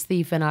biggest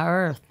thief in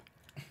our earth.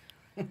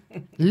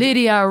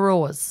 Lydia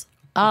Rose,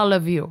 all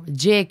of you,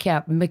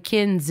 JCAP,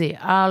 McKinsey,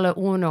 all of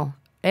Uno,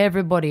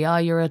 everybody,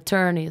 all your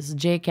attorneys,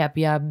 JCAP,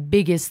 you're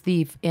biggest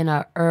thief in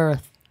our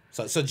earth.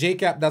 So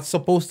JCAP, that's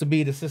supposed to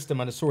be the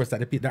system and the source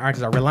that the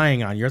artists are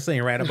relying on. You're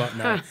saying right about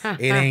now,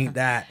 it ain't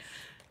that.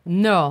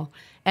 No.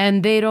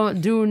 And they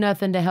don't do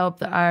nothing to help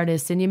the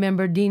artists. And you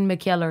remember Dean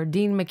McKellar.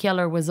 Dean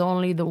McKellar was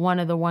only one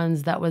of the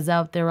ones that was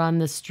out there on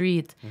the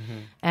street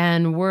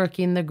and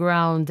working the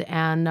ground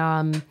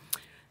and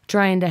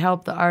trying to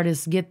help the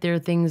artists get their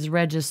things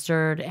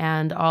registered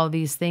and all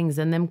these things.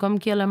 And them come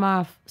kill him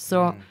off.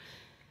 So,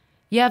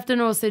 You have to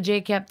know, say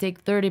JCap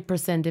take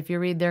 30%. If you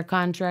read their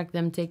contract,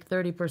 them take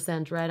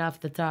 30% right off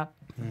the top.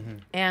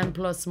 And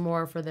plus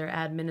more for their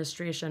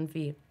administration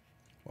fee.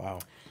 Wow.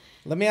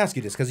 Let me ask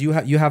you this, because you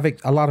have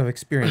a lot of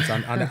experience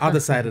on the other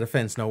side of the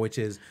fence now, which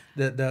is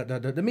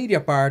the media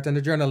part and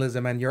the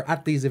journalism, and you're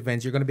at these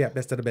events. You're going to be at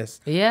Best of the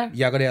Best. Yeah.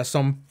 You're going to have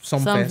some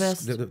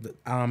fest.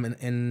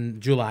 In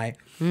July.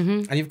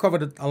 And you've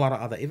covered a lot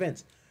of other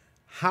events.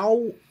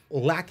 How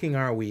lacking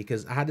are we?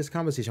 Because I had this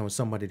conversation with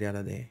somebody the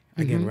other day,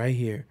 again, right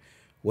here.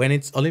 When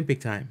it's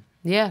Olympic time,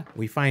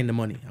 we find the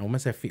money. I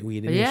almost say we,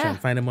 the nation,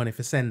 find the money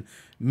for send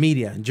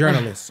media and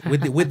journalists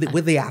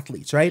with the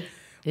athletes, right?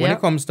 When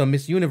it comes to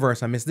Miss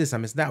Universe, I miss this, I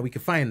miss that, we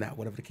can find that,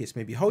 whatever the case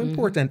may be. How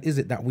important is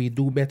it that we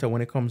do better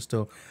when it comes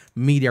to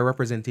media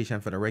representation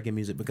for the reggae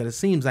music? Because it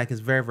seems like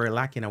it's very, very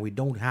lacking, and we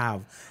don't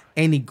have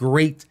any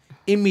great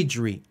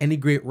imagery, any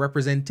great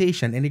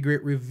representation, any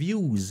great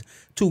reviews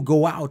to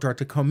go out or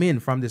to come in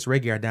from this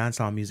reggae or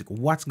dancehall music.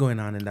 What's going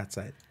on in that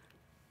side?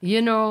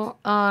 You know,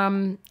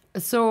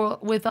 so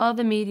with all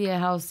the media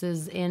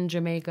houses in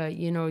Jamaica,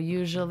 you know,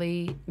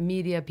 usually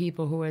media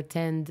people who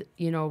attend,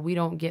 you know, we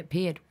don't get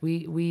paid.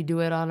 We do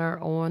it on our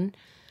own.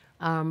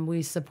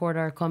 We support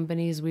our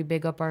companies. We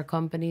big up our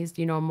companies.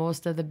 You know,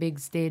 most of the big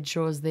stage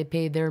shows, they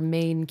pay their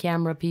main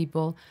camera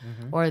people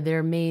or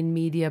their main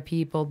media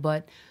people.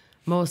 But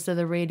most of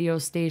the radio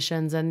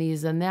stations and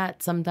these and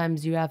that,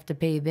 sometimes you have to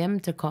pay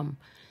them to come.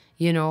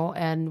 You know,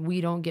 and we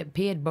don't get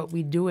paid, but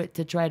we do it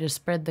to try to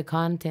spread the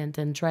content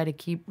and try to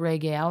keep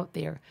reggae out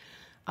there.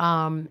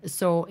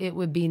 So it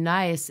would be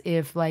nice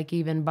if, like,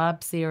 even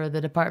BOPSI or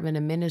the Department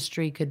of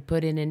Ministry could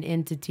put in an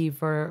entity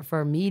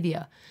for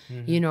media,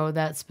 you know,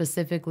 that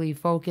specifically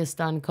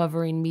focused on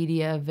covering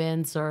media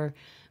events or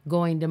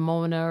going to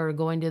Mona or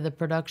going to the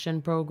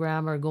production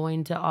program or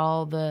going to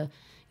all the,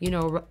 you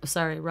know,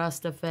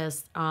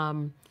 Rastafest,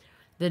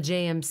 the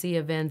JMC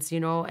events, you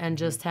know, and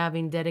just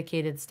having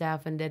dedicated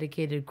staff and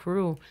dedicated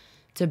crew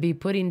to be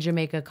putting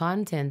Jamaica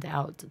content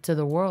out to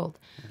the world,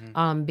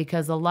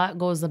 because a lot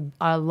goes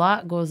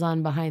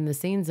on behind the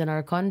scenes in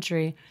our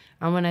country.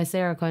 And when I say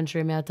our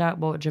country, I mean I talk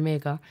about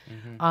Jamaica,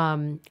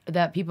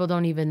 that people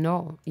don't even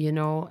know, you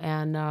know.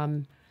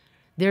 And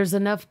there's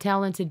enough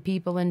talented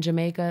people in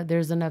Jamaica.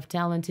 There's enough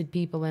talented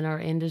people in our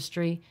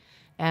industry.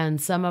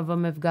 And some of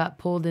them have got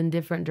pulled in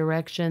different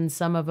directions.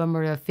 Some of them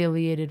are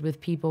affiliated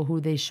with people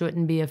who they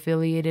shouldn't be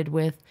affiliated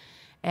with.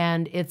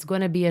 And it's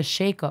going to be a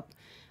shakeup.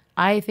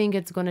 I think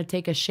it's going to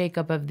take a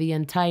shakeup of the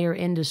entire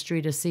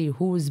industry to see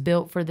who's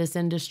built for this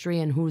industry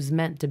and who's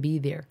meant to be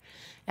there.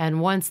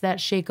 And once that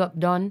shakeup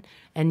done,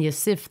 and you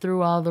sift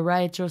through all the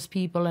righteous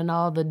people and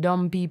all the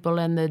dumb people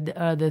and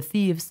the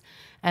thieves,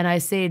 and I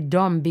say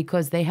dumb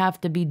because they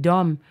have to be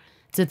dumb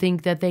to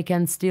think that they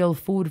can steal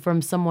food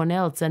from someone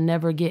else and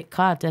never get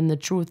caught and the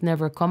truth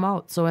never come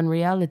out. So in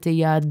reality,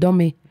 you're a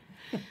dummy.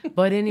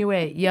 But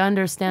anyway, you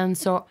understand?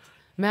 So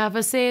may I have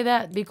to say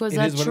that because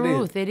that's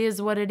truth. It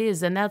is what it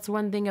is. And that's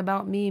one thing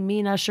about me.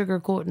 Me not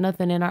sugarcoat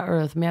nothing in our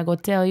earth. May I go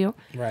tell you?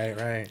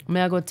 Right.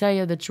 May I go tell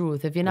you the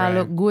truth? If you not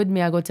look good,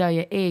 may I go tell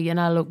you, hey, you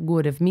not look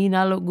good. If me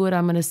not look good,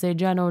 I'm going to say,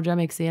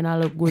 Jahmexi, and I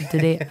look good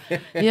today.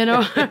 You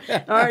know?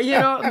 Or, you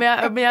know,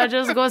 may I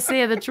just go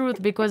say the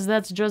truth because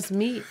that's just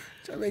me.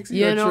 That makes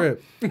you know?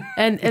 Trip.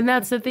 and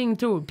that's the thing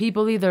too.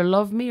 People either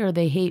love me or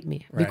they hate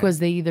me because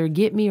they either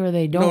get me or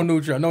they don't. No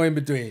neutral, no in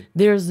between.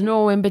 There's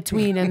no in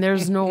between and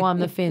there's no on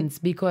the fence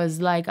because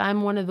like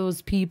I'm one of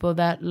those people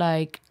that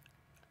like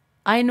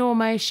I know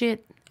my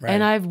shit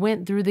and I've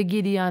went through the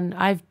Gideon.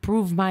 I've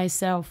proved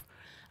myself.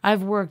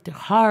 I've worked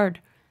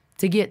hard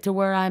to get to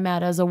where I'm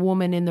at as a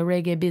woman in the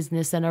reggae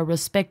business and a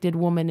respected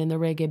woman in the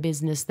reggae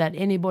business that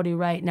anybody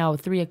right now,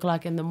 3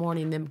 o'clock in the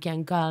morning, them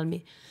can call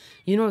me.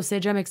 You know, say,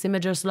 Jahmexi, me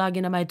just log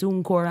into my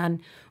TuneCore and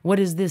what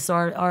is this?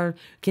 Or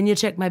can you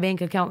check my bank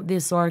account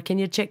this? Or can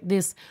you check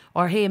this?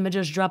 Or hey, me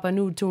just drop a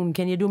new tune.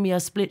 Can you do me a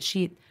split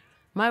sheet?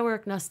 My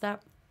work not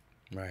stop.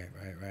 Right.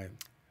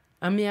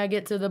 And me, I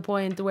get to the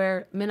point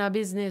where me in a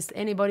business,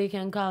 anybody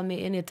can call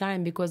me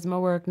anytime because my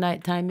work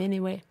nighttime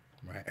anyway.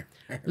 Right.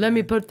 Let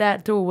me put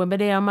that too. When I'm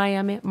there in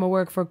Miami, I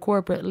work for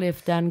corporate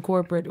Lyft and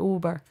corporate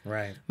Uber.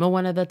 Right. I'm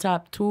one of the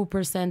top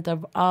 2%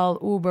 of all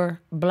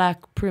Uber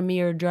black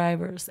premier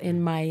drivers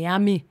in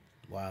Miami.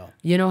 Wow.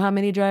 You know how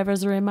many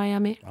drivers are in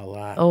Miami? A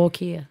lot.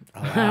 Okay.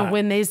 A lot.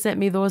 When they sent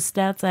me those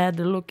stats, I had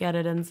to look at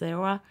it and say,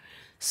 what?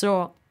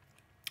 So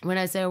when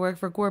I say I work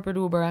for corporate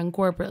Uber and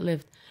corporate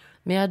Lyft,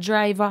 me a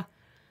driver.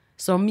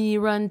 So me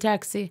run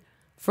taxi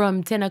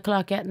from 10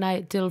 o'clock at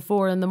night till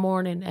 4 in the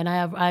morning. And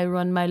I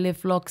run my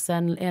Lyft Lux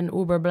and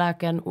Uber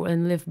Black and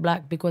Lyft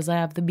Black because I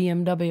have the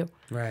BMW.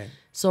 Right.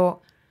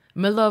 So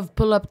me love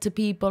pull up to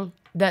people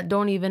that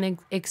don't even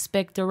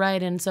expect to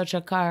ride in such a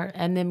car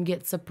and them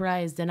get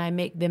surprised and I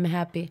make them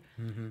happy.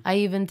 I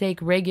even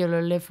take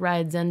regular Lyft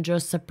rides and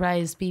just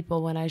surprise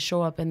people when I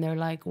show up and they're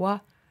like, what?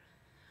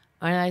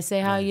 And I say,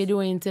 how you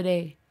doing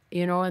today?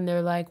 You know, and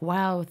they're like,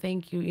 wow,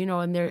 thank you. You know,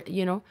 and they're,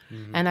 you know,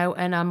 and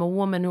I'm a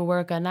woman who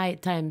work at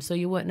nighttime. So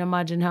you wouldn't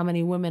imagine how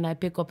many women I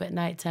pick up at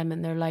nighttime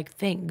and they're like,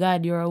 thank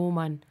God you're a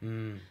woman.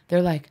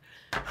 They're like,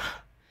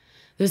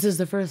 This is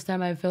the first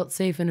time I felt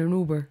safe in an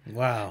Uber.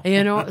 Wow.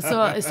 You know,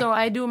 so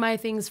I do my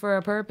things for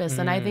a purpose.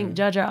 And I think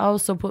Jaja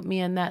also put me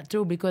in that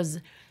too, because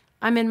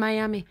I'm in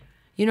Miami.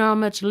 You know how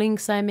much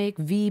links I make,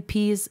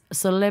 VPs,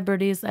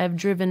 celebrities. I've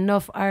driven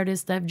enough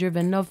artists. I've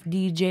driven enough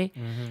DJ.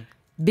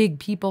 Big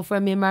people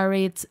from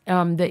Emirates,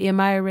 the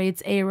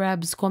Emirates,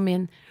 Arabs come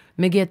in.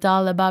 Me get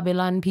all the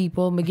Babylon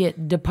people. Me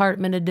get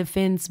Department of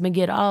Defense. Me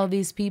get all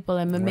these people,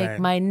 and me make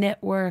my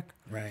network.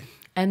 Right.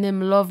 And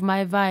them love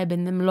my vibe,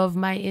 and them love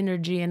my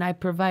energy, and I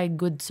provide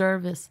good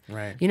service.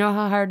 Right. You know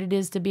how hard it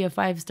is to be a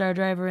 5-star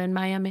driver in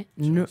Miami?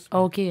 No.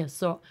 Okay,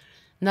 so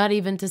not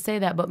even to say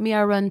that, but me,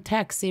 I run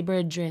taxi,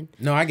 brethren.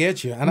 No, I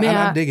get you. And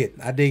I dig it.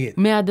 I dig it.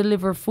 Me, I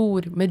deliver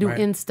food. Me do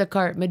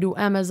Instacart. Me do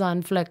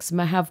Amazon Flex.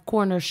 Me have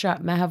Corner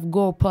Shop. Me have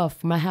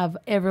GoPuff. Me have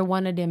every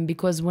one of them,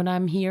 because when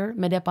I'm here,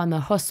 me dep on the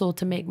hustle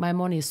to make my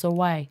money. So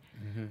why?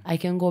 I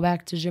can go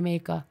back to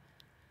Jamaica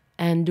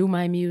and do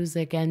my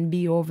music and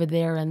be over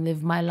there and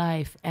live my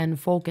life and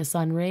focus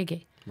on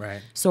reggae. Right.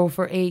 So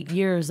for 8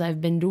 years, I've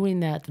been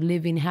doing that,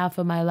 living half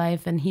of my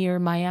life in here,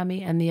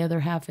 Miami, and the other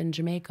half in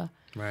Jamaica.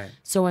 Right.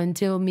 So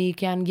until me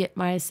can get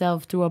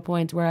myself to a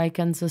point where I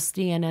can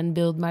sustain and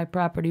build my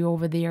property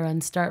over there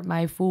and start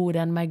my food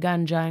and my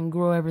ganja and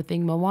grow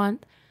everything I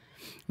want,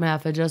 I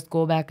have to just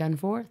go back and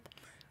forth.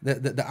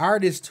 The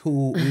artists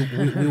who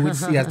we would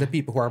see as the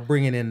people who are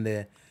bringing in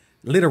the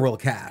literal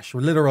cash, or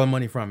literal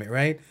money from it,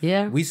 right?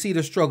 Yeah. We see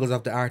the struggles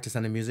of the artists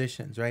and the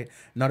musicians, right?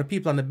 Now the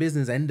people on the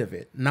business end of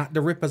it, not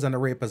the rippers and the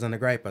rapers and the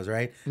gripers,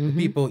 right? The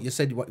people, you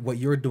said what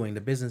you're doing, the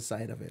business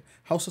side of it.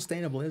 How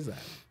sustainable is that?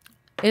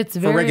 It's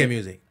for reggae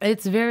music.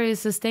 It's very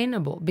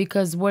sustainable,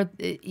 because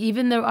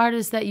even the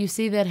artists that you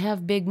see that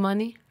have big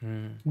money,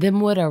 them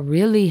would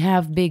really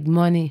have big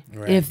money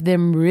if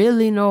them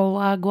really know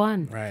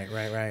Wagwan.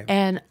 Right.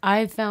 And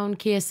I found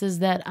cases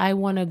that I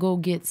want to go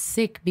get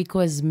sick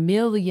because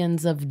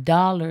millions of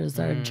dollars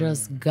are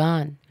just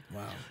gone.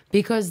 Wow.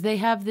 Because they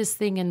have this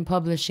thing in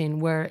publishing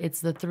where it's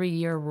the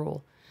 3-year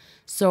rule.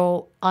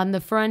 So on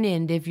the front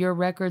end, if your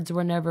records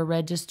were never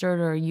registered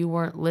or you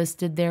weren't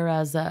listed there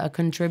as a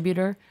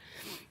contributor,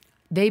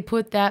 they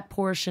put that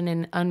portion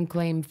in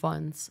unclaimed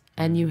funds,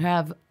 and you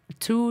have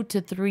 2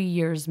 to 3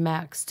 years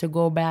max to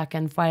go back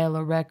and file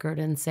a record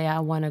and say, I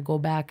want to go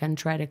back and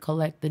try to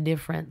collect the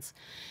difference.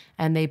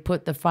 And they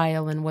put the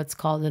file in what's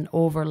called an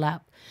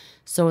overlap.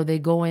 So they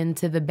go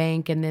into the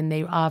bank and then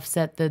they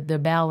offset the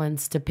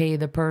balance to pay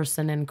the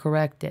person and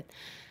correct it.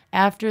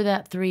 After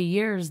that 3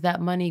 years, that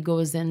money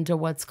goes into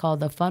what's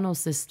called a funnel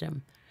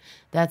system.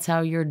 That's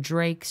how your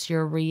Drakes,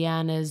 your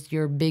Rihannas,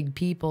 your big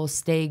people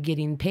stay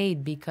getting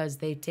paid, because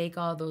they take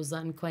all those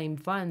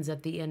unclaimed funds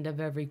at the end of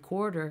every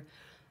quarter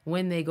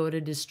when they go to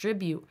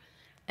distribute,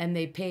 and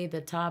they pay the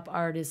top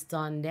artists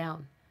on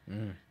down.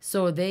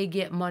 So they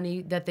get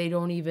money that they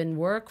don't even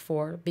work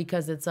for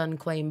because it's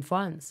unclaimed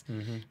funds.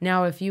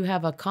 Now, if you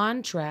have a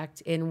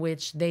contract in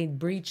which they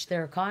breach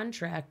their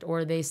contract,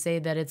 or they say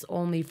that it's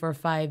only for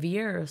 5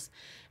 years,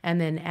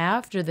 and then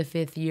after the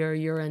 5th year,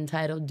 you're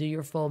entitled to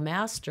your full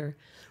master,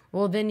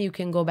 well, then you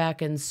can go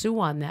back and sue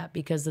on that,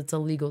 because it's a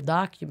legal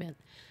document,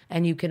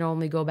 and you can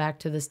only go back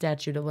to the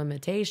statute of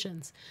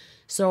limitations.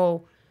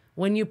 So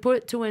when you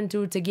put 2 and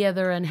 2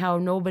 together, and how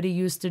nobody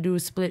used to do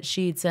split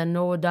sheets and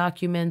no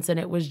documents, and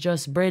it was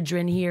just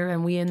brethren here,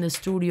 and we in the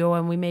studio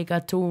and we make a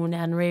tune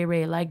and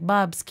Ray, like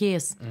Bob's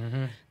case,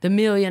 the $1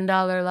 million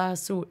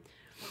lawsuit.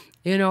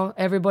 You know,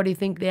 everybody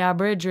think they are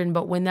brethren,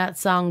 but when that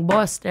song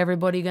bust,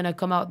 everybody gonna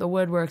come out the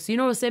woodworks. You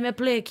know, say me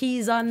play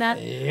keys on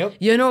that. Yep.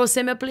 You know,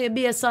 say me play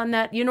bass on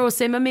that. You know,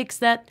 say me mix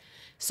that.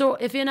 So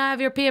if you not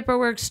have your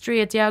paperwork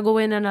straight, you go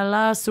in a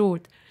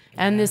lawsuit.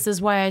 And this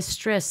is why I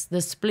stress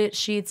the split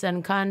sheets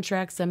and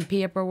contracts and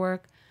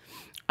paperwork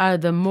are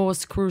the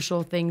most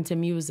crucial thing to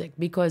music.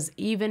 Because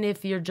even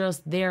if you're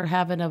just there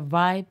having a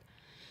vibe,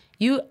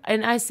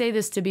 and I say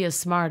this to be a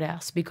smart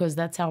ass, because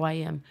that's how I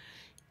am.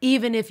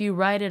 Even if you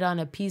write it on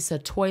a piece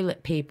of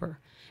toilet paper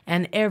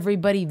and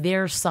everybody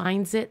there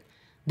signs it,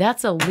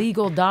 that's a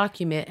legal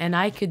document, and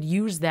I could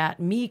use that.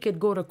 Me could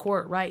go to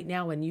court right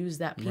now and use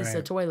that piece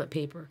of toilet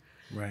paper.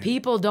 Right.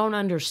 People don't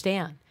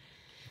understand.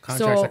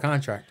 Contract's a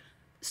contract.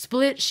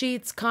 Split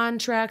sheets,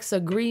 contracts,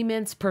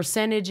 agreements,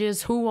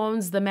 percentages, who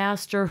owns the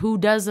master, who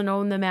doesn't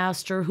own the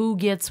master, who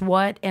gets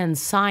what, and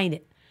sign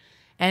it.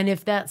 And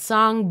if that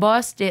song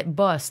bust, it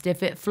bust.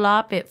 If it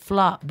flop, it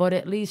flop. But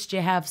at least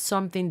you have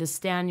something to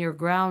stand your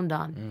ground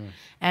on.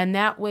 And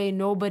that way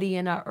nobody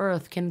in our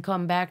earth can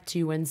come back to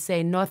you and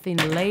say nothing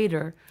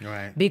later.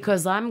 Right.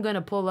 Because I'm going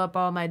to pull up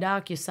all my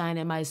DocuSign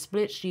and my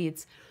split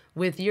sheets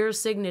with your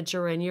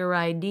signature and your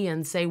ID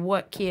and say,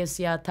 what case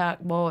you talk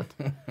about?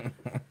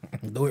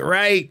 Do it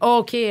right.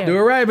 Okay. Do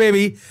it right,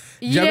 baby.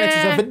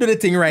 Yeah. Jahmexi, do the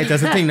thing right.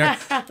 That's the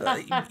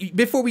thing.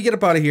 Before we get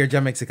up out of here,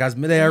 Jahmexi, because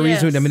there are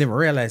reasons I didn't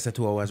realize that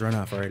 2 hours run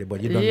off already,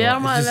 but you don't know. Yeah,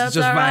 man, that's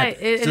all right.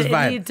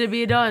 It needs to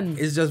be done.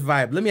 It's just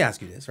vibe. Let me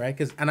ask you this, right?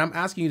 And I'm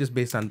asking you this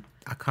based on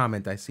a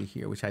comment I see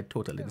here, which I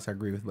totally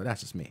disagree with, but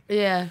that's just me.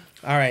 Yeah.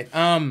 All right.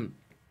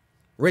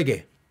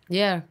 Reggae.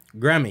 Yeah.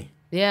 Grammy.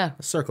 Yeah.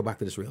 Let's circle back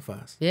to this real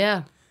fast.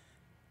 Yeah.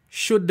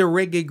 should the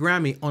Reggae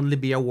Grammy only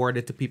be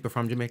awarded to people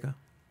from Jamaica?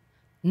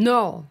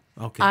 No.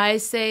 Okay. I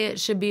say it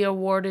should be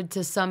awarded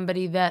to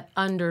somebody that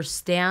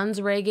understands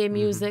reggae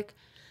music,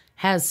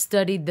 has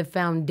studied the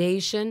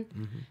foundation,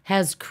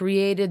 has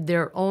created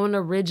their own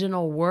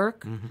original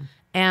work,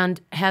 and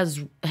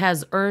has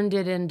earned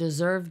it and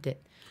deserved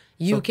it.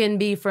 You can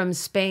be from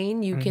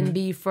Spain, you can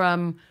be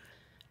from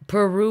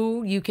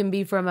Peru, you can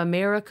be from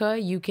America,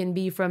 you can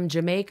be from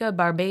Jamaica,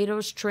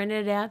 Barbados,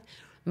 Trinidad.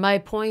 My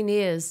point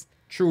is,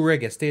 true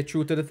reggae, stay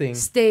true to the thing.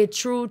 stay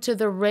true to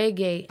the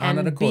reggae Honor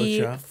and the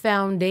be culture.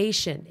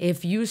 foundation.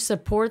 If you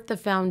support the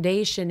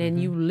foundation and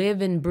you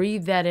live and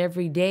breathe that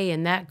every day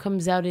and that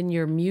comes out in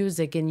your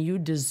music and you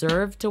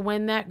deserve to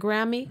win that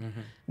Grammy,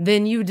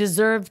 then you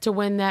deserve to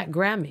win that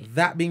Grammy.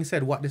 That being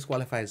said, what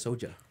disqualifies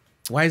Soulja?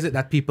 Why is it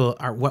that people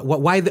are,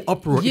 why the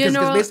uproar? You Because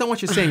know- based on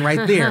what you're saying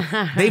right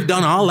there, they've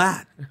done all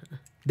that.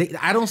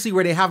 I don't see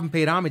where they haven't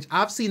paid homage.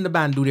 I've seen the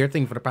band do their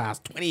thing for the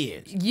past 20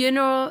 years. You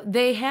know,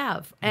 they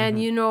have. And,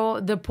 you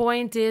know, the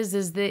point is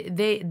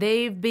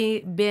they've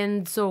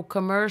been so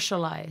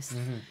commercialized.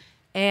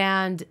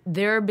 And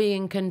they're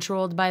being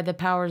controlled by the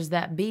powers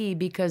that be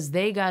because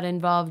they got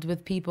involved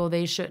with people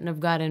they shouldn't have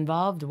got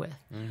involved with.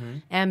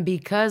 And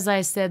because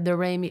I said the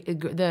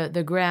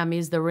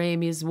Grammys, the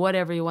Ramies,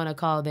 whatever you want to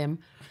call them,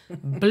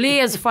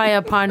 blaze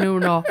fire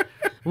Panuno,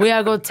 we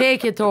are going to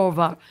take it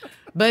over.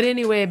 But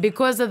anyway,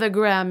 because of the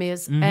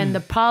Grammys and the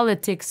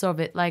politics of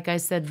it, like I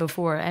said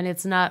before, and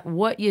it's not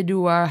what you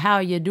do or how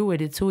you do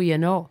it, it's who you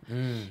know.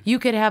 You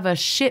could have a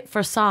shit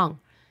for song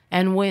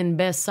and win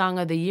Best Song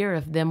of the Year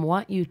if them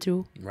want you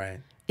to.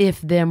 Right,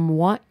 If them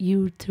want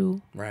you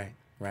to. right.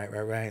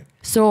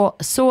 So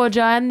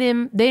Soulja and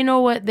them, they know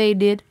what they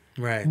did.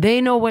 Right.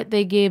 They know what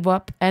they gave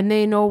up and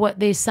they know what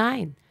they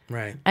signed.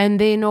 Right. And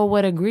they know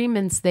what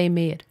agreements they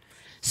made.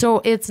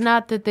 So it's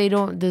not that they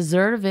don't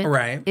deserve it.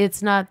 Right.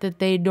 It's not that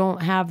they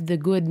don't have the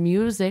good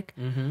music,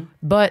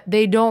 but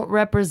they don't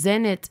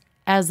represent it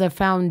as a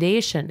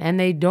foundation and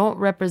they don't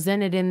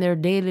represent it in their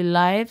daily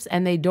lives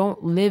and they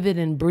don't live it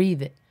and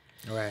breathe it.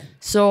 Right.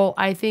 So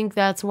I think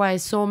that's why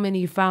so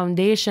many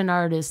foundation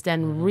artists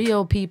and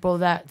real people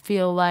that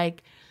feel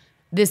like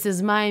this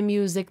is my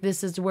music,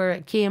 this is where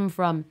it came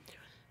from.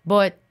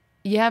 But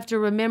you have to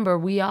remember,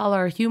 we all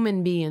are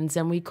human beings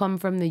and we come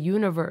from the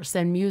universe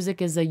and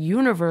music is a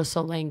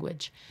universal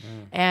language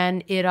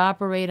and it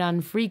operates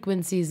on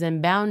frequencies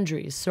and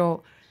boundaries.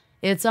 So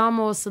it's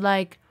almost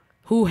like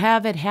who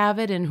have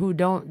it and who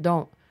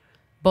don't.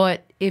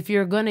 But if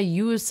you're going to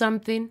use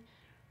something,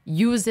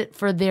 use it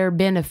for their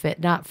benefit,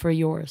 not for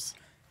yours.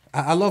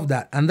 I love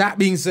that. And that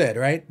being said,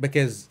 right,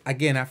 because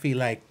again, I feel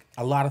like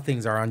a lot of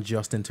things are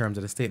unjust in terms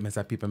of the statements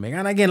that people make.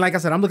 And again, like I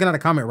said, I'm looking at a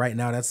comment right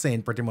now that's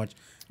saying pretty much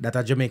that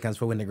are Jamaicans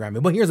for winning the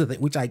Grammy. But here's the thing,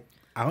 which I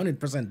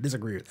 100%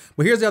 disagree with.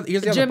 But here's the other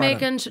part.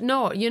 Jamaicans,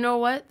 no, you know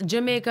what?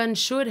 Jamaicans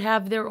should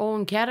have their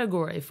own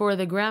category for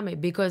the Grammy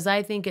because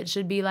I think it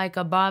should be like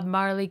a Bob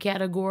Marley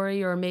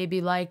category or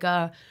maybe like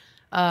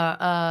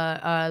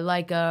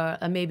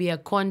maybe a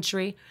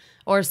country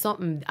or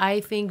something. I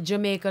think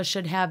Jamaica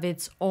should have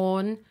its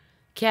own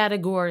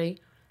category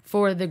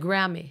for the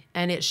Grammy,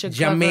 and it should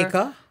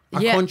Jamaica,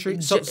 cover, a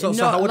country. So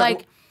how would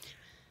like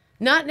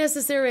not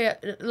necessarily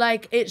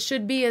like it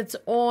should be its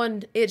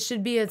own. It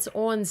should be its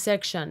own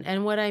section,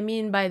 and what I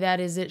mean by that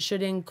is it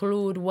should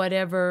include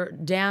whatever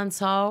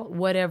dancehall,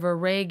 whatever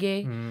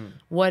reggae,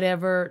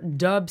 whatever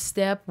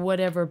dubstep,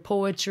 whatever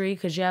poetry,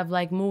 because you have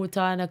like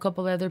Muta and a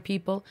couple other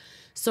people.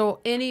 So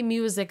any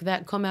music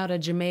that come out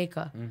of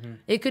Jamaica,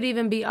 it could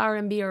even be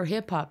R&B or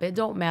hip hop. It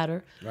don't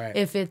matter. Right.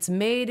 If it's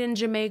made in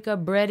Jamaica,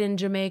 bred in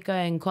Jamaica,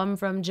 and come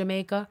from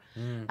Jamaica,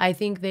 I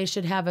think they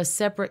should have a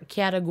separate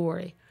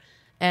category,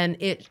 and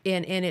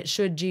it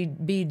should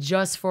be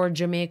just for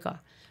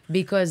Jamaica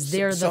because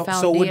they're the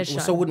foundation.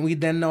 So wouldn't we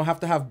then now have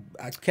to have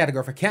a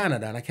category for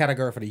Canada and a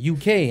category for the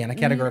UK and a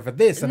category for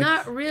this? And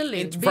Not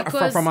really,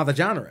 because from other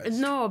genres.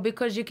 No,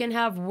 because you can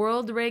have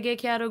world reggae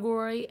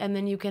category and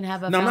then you can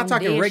have a No, I'm not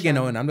talking foundation.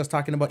 reggae now. I'm just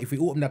talking about if we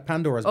open that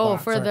Pandora's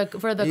box. For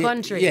the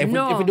country. Yeah, if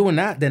No. we're doing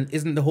that, then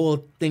isn't the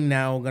whole thing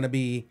now going to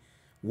be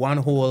one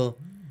whole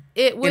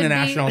It would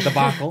international be,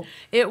 debacle?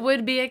 It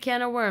would be a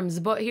can of worms.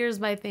 But here's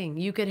my thing.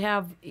 You could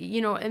have,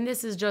 and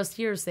this is just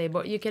hearsay,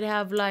 but you could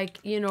have like,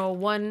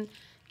 one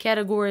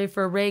category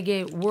for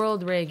reggae,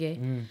 world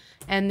reggae.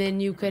 And then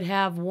you could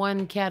have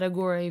one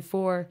category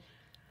for,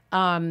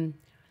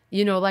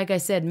 like I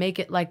said, make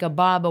it like a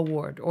Bob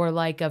Award or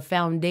like a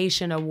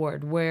foundation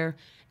award where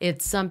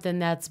it's something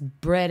that's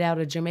bred out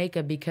of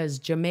Jamaica because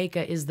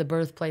Jamaica is the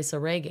birthplace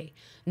of reggae.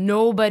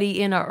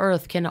 Nobody in our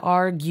earth can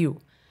argue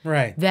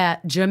Right.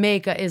 that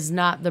Jamaica is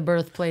not the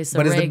birthplace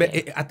of reggae.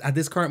 But at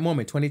this current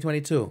moment,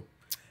 2022,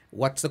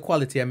 what's the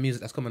quality of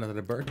music that's coming out of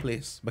the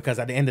birthplace? Because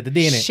at the end of the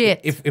day,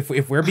 Shit.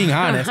 if we're being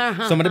honest,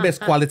 some of the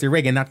best quality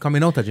reggae not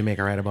coming out of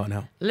Jamaica right about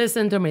now.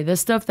 Listen to me. The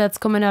stuff that's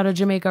coming out of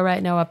Jamaica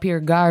right now appear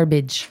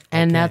garbage.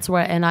 And that's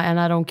why, and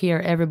I don't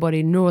care.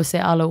 Everybody knows, say,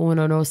 alla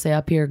uno no say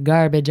appear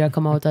garbage. I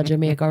come out of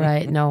Jamaica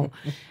right now.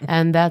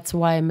 And that's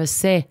why I must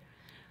say,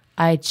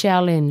 I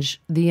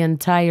challenge the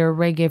entire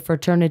reggae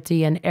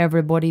fraternity and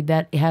everybody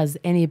that has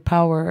any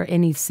power or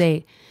any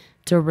say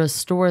to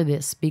restore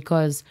this,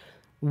 because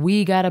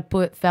we got to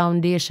put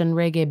foundation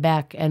reggae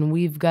back, and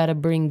we've got to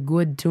bring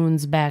good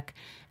tunes back,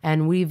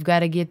 and we've got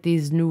to get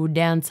these new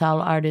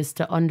dancehall artists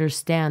to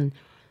understand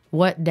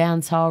what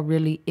dancehall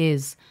really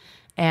is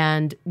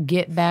and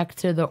get back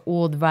to the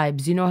old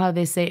vibes. You know how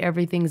they say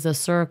everything's a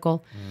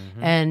circle,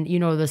 and, you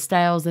know, the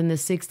styles in the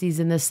 60s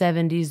and the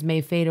 70s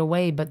may fade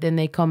away, but then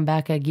they come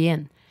back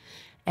again.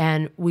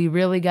 And we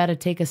really got to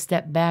take a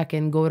step back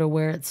and go to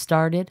where it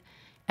started,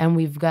 and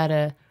we've got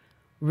to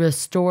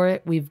restore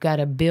it. We've got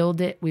to build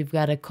it. We've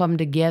got to come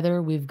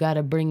together. We've got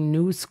to bring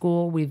new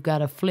school. We've got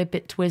to flip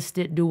it, twist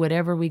it, do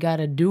whatever we got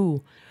to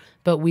do.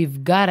 But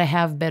we've got to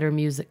have better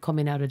music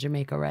coming out of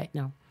Jamaica right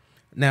now.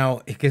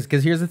 Now,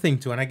 because here's the thing,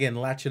 too, and again,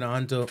 latching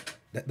on to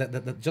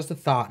just the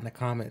thought and the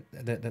comment,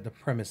 the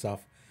premise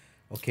of,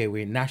 okay,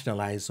 we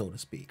nationalize, so to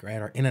speak,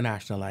 right, or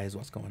internationalize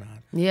what's going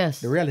on.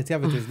 Yes. The reality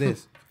of it is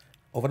this.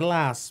 Over the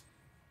last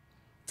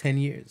 10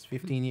 years,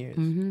 15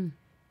 years,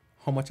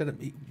 how much of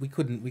it, we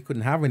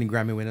couldn't have any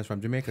Grammy winners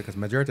from Jamaica, because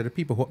majority of the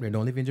people who up there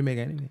don't live in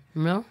Jamaica anyway.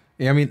 No?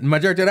 Yeah, I mean,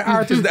 majority of the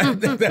artists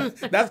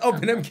that's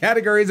up in them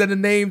categories and the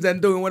names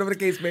and doing whatever the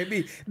case may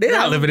be, they're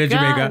not living in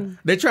Jamaica.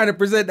 They're trying to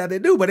present that they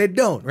do, but they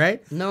don't,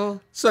 right? No.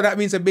 So that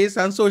means that based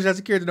on social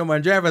security number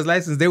and driver's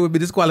license, they would be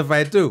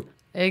disqualified too.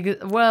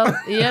 Well,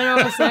 you know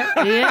what I'm saying?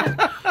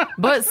 Yeah.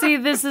 But see,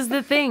 this is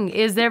the thing,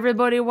 is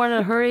everybody want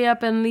to hurry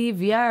up and leave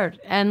yard.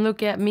 And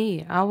look at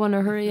me. I want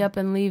to hurry up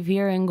and leave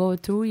here and go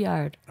to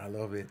yard. I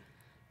love it.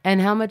 And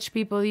how much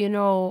people, you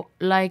know,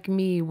 like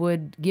me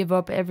would give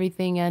up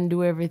everything and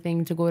do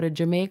everything to go to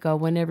Jamaica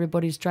when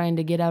everybody's trying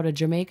to get out of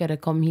Jamaica to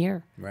come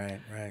here.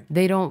 Right, right.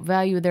 They don't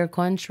value their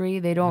country.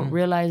 They don't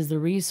realize the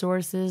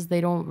resources.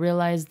 They don't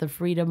realize the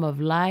freedom of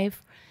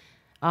life.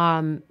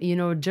 You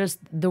know, just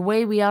the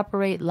way we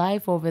operate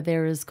life over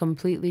there is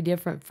completely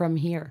different from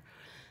here.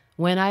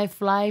 When I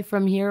fly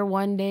from here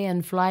one day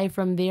and fly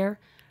from there,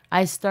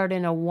 I start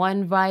in a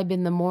one vibe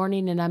in the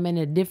morning and I'm in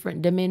a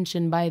different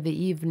dimension by the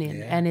evening.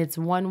 Yeah. And it's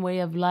one way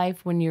of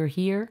life when you're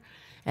here,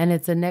 and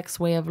it's a next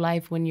way of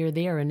life when you're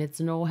there, and it's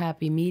no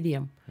happy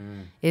medium.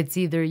 It's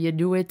either you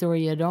do it or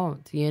you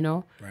don't, you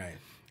know?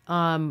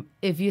 Right.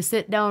 If you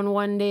sit down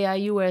one day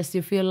at US,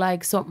 you feel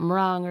like something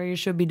wrong, or you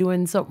should be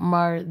doing something,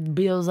 or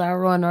bills are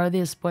run or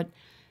this, but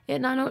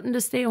it's not nothing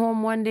to stay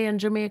home one day in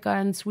Jamaica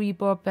and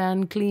sweep up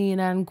and clean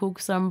and cook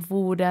some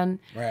food and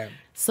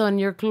sun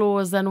your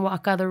clothes and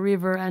walk at the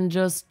river and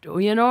just,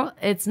 you know,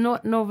 it's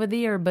nothing over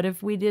there. But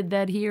if we did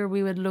that here,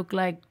 we would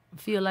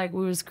feel like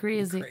we was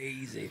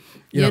crazy.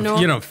 You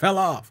know, fell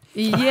off.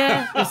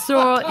 Yeah.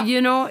 So,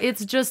 you know,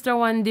 it's just a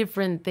one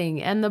different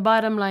thing. And the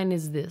bottom line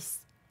is this.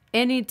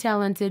 Any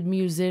talented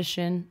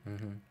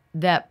musician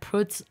that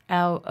puts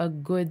out a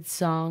good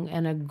song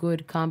and a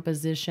good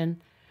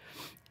composition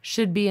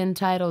should be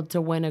entitled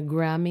to win a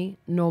Grammy,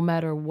 no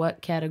matter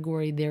what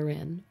category they're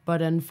in.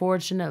 But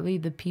unfortunately,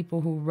 the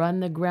people who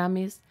run the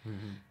Grammys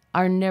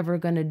are never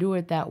going to do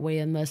it that way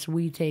unless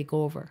we take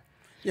over.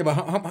 Yeah,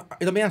 but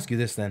let me ask you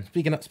this then.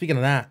 Speaking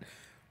of that,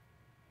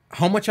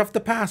 how much of the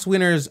past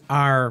winners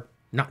are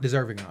not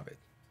deserving of it?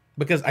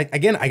 Because at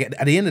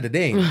the end of the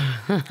day,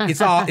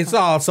 it's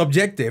all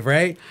subjective,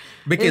 right?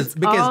 Because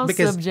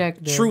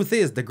subjective. Truth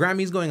is, the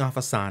Grammy's going off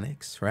of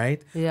Sonics,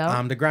 right?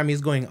 Yeah. The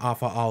Grammy's going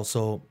off of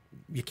also.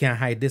 You can't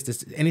hide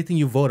this. Anything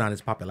you vote on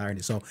is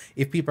popularity. So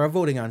if people are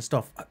voting on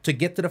stuff to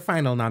get to the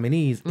final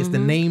nominees, it's the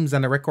names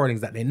and the recordings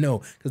that they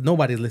know, because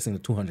nobody's listening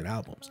to 200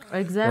 albums.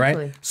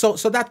 Exactly. Right. So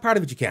that part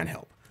of it you can't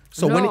help.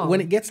 So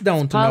when it gets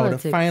down to now the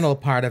final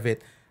part of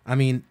it, I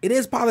mean, it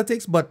is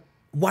politics, but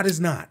what is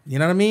not? You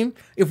know what I mean?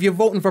 If you're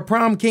voting for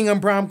prom king and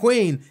prom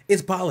queen,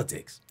 it's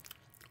politics,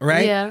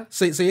 right? Yeah.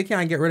 So you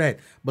can't get rid of it.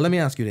 But let me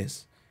ask you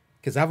this.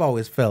 Because I've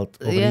always felt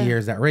over the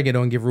years that reggae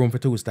don't give room for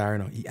 2-star.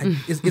 You know?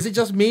 Is it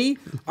just me?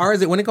 Or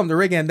is it when it comes to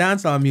reggae and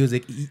dancehall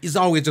music, it's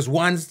always just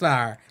 1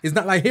 star? It's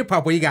not like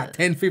hip-hop where you got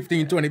 10,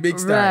 15, 20 big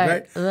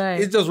stars,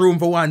 right? It's just room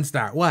for 1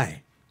 star.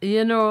 Why?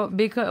 You know,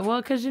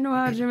 because you know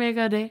how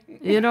Jamaica day.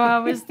 You know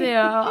how we stay.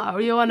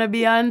 You want to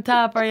be on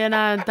top or you're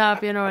not on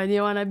top, you know, and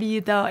you want to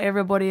beat out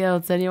everybody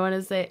else. And you want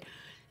to say,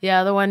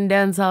 yeah, the one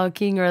dancehall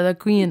king or the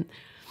queen.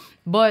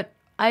 But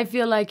I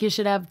feel like you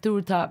should have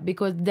 2 top,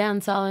 because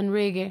dancehall and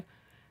reggae,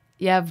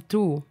 you have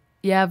two.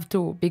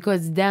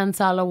 Because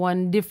dancehall are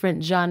one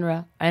different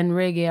genre and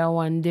reggae are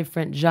one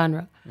different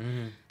genre.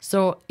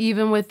 So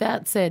even with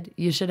that said,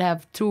 you should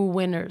have 2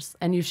 winners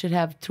and you should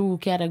have 2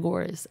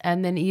 categories.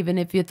 And then even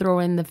if you throw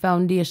in the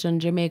Foundation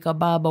Jamaica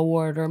Bob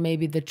Award or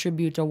maybe the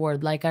Tribute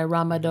Award like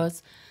Irama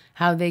does,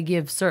 how they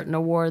give certain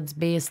awards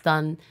based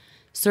on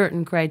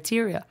certain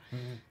criteria.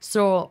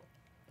 So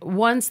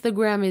once the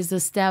Grammys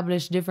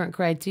establish different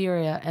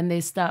criteria and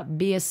they stop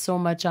base so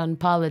much on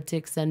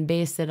politics and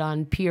base it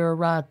on pure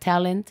raw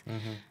talent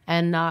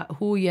and not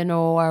who you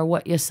know or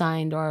what you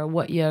signed or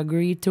what you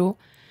agreed to,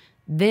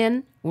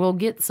 then we'll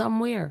get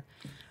somewhere.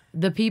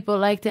 The people,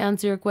 like to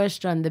answer your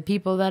question, the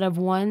people that have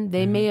won,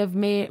 they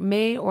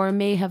may or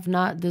may have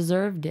not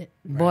deserved it.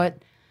 Right. But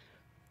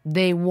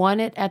They won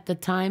it at the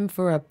time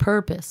for a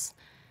purpose.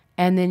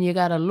 And then you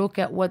got to look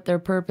at what their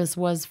purpose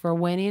was for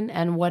winning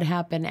and what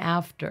happened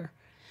after.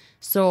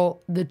 So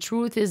the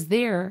truth is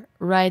there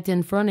right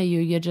in front of you.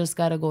 You just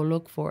got to go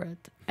look for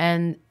it.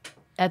 And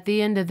at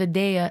the end of the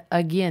day,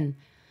 again,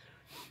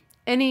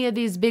 any of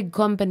these big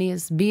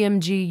companies,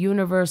 BMG,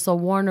 Universal,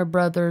 Warner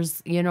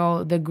Brothers, you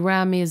know, the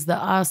Grammys, the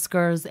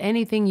Oscars,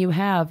 anything you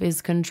have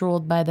is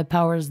controlled by the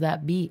powers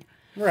that be.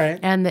 Right.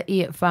 And the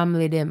 8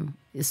 family them.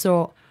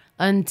 So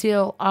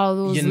until all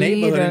those your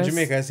neighborhood leaders, in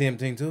Jamaica, I see him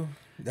thing too.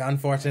 The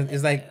unfortunate,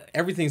 it's like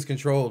everything's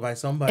controlled by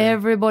somebody.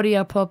 everybody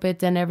a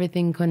puppet and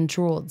everything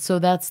controlled. So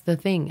that's the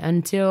thing.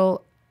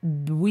 Until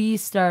we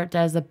start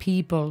as a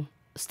people,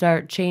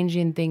 start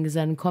changing things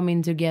and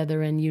coming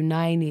together and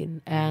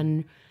uniting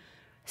and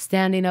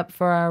standing up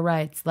for our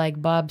rights. Like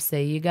Bob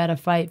say, you got to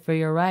fight for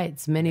your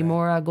rights. Many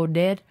more are go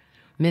dead.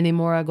 Many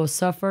more are go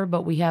suffer,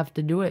 but we have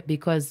to do it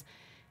because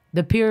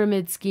the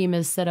pyramid scheme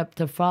is set up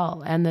to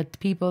fall. And the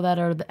people that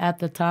are at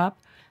the top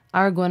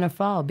are going to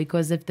fall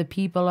because if the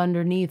people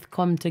underneath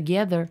come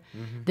together,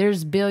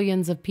 there's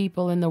billions of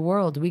people in the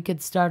world. We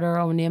could start our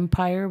own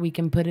empire. We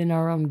can put in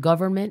our own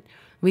government.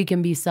 We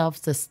can be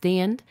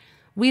self-sustained.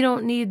 We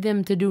don't need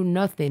them to do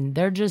nothing.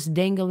 They're just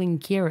dangling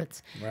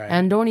carrots. Right.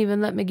 And don't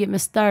even let me get me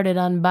started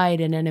on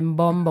Biden and them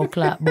bumbo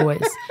clap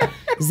boys.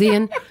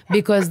 Zin,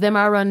 because them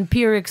are on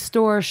pure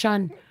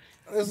extortion.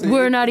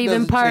 We're not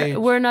even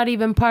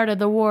part of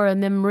the war,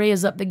 and them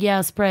raise up the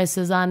gas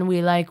prices on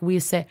we like we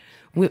say.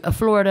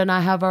 Florida and I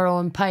have our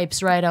own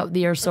pipes right out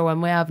there, so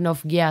and we have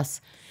enough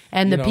gas.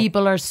 And the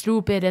people are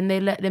stupid, and they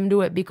let them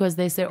do it because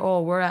they say,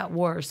 "Oh, we're at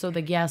war, so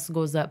the gas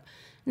goes up."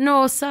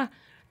 No, sir,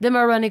 them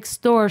are on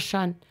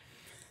extortion.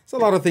 It's a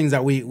lot of things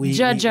that we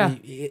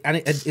and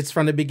it's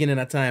from the beginning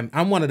of time.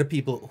 I'm one of the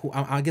people who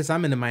I guess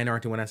I'm in the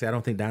minority when I say I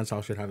don't think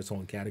dancehall should have its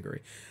own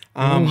category.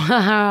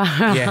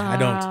 Yeah, I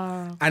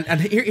don't. And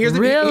here's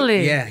the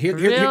Really?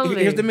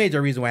 here's the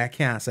major reason why I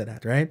can't say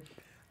that. Right?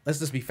 Let's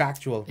just be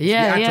factual. Let's be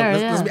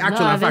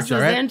actual and factual,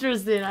 this right? is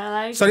interesting. I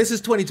like. So this is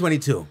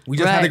 2022. We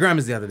just had the Right.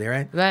 Grammys the other day,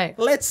 right? Right.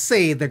 Let's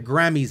say the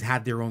Grammys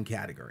had their own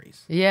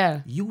categories.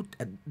 Yeah.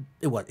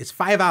 It's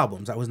 5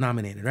 albums that was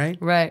nominated, right?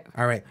 Right.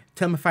 All right.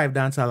 Tell me 5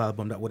 dancehall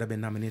albums that would have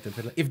been nominated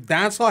for. If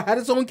dancehall had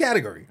its own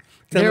category,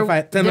 tell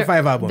me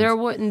 5 albums. There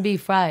wouldn't be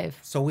 5.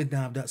 So we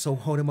don't have that. So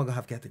how them gonna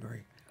have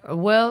category?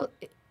 Well,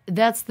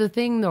 that's the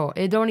thing, though.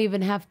 It don't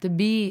even have to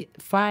be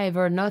 5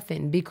 or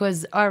nothing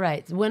because, all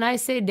right, when I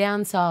say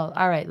dancehall,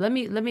 all right, let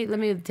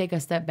me take a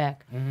step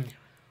back.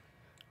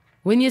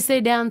 When you say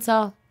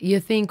dancehall, you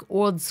think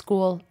old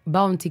school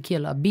Bounty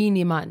Killer,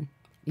 Beanie Man,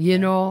 you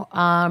know,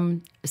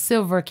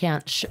 Silver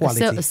Cat,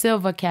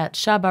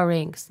 Shabba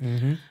Ranks,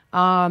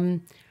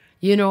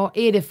 you know,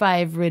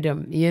 85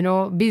 Rhythm, you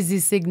know, Busy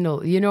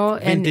Signal, you know,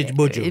 Vintage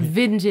Buju.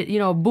 Vintage, you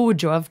know,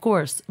 Buju, of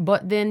course.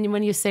 But then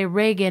when you say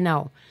reggae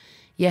now,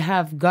 you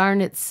have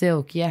Garnet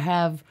Silk, you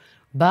have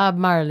Bob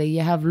Marley, you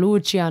have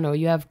Luciano,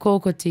 you have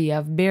Cocotte, you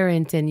have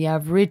Barrington, you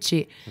have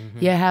Richie,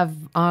 you have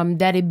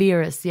Daddy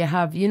Beerus, you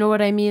have, you know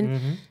what I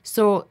mean?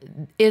 So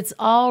it's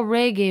all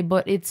reggae,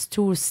 but it's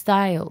 2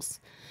 styles.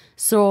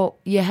 So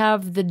you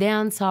have the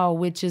dance hall,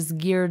 which is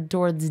geared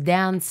towards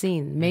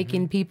dancing,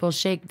 making people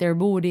shake their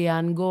booty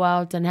and go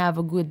out and have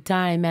a good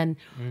time and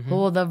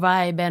hold the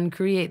vibe and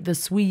create the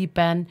sweep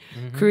and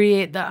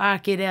create the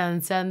Aki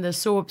dance and the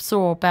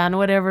soap and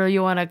whatever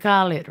you want to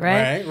call it,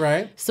 right?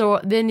 Right. So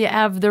then you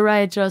have the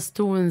righteous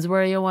tunes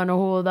where you want to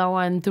hold a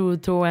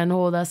 1-2-2 and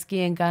hold a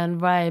skink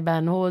and vibe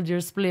and hold your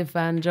spliff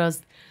and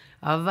just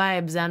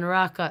vibes and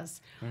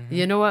rockers.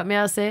 You know what may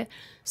I say?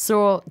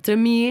 So to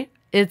me,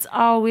 it's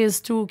always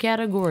 2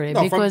 categories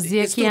because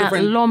you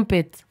can't lump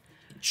it.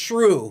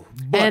 True.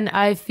 But And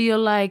I feel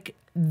like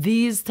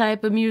these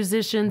type of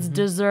musicians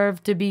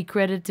deserve to be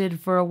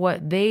credited for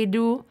what they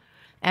do,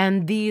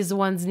 and these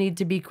ones need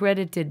to be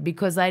credited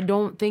because I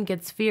don't think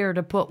it's fair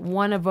to put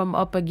one of them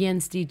up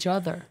against each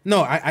other.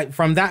 no, I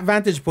from that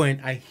vantage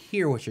point, I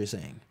hear what you're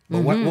saying.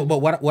 But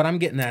what I'm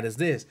getting at is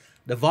this: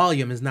 the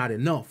volume is not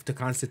enough to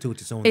constitute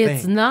its own thing.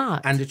 It's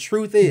not. And the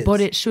truth is, But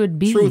it should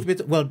be.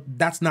 well,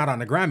 that's not on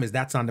the Grammys.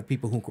 That's on the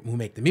people who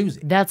make the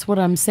music. That's what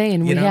I'm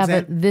saying. You know what I'm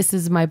saying? This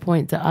is my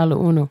point to Ala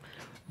Uno.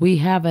 We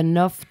have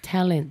enough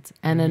talent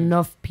and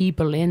enough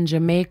people in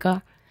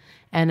Jamaica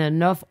and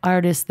enough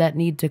artists that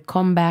need to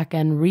come back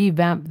and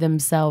revamp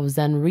themselves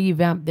and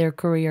revamp their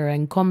career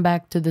and come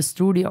back to the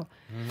studio.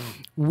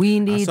 We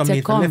need Some to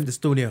need come. to lift the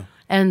studio.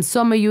 And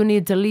some of you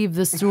need to leave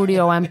the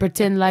studio and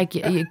pretend like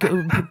you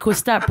could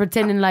start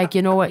pretending like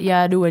you know what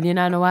you're doing. You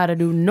don't know how to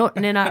do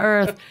nothing in the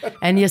earth.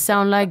 And you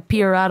sound like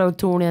pure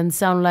auto-tune and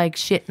sound like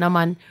shit, no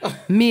man.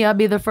 Me, I'll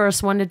be the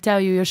first one to tell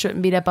you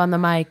shouldn't be up on the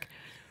mic.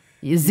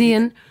 You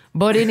seeing?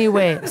 But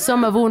anyway,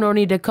 some of Uno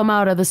need to come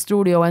out of the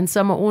studio, and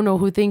some of Uno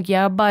who think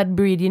you're a bad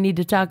breed, you need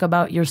to talk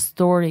about your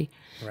story.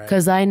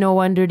 Because I know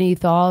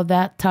underneath all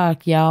that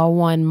talk, y'all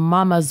one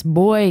mama's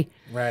boy.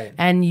 Right.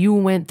 And you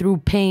went through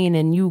pain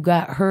and you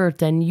got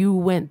hurt and you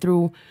went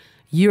through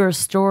your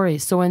story.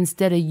 So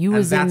instead of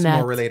using And that's that,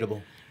 more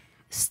relatable.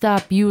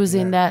 stop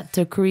using that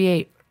to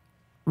create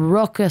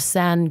ruckus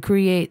and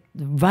create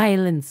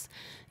violence.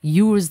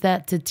 Use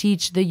that to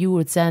teach the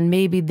youths, and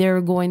maybe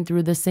they're going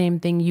through the same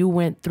thing you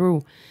went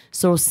through.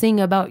 So sing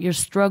about your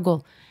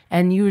struggle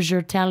and use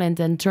your talent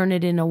and turn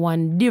it into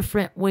one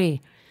different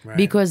way. Right.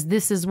 Because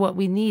this is what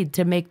we need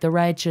to make the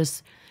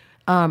righteous,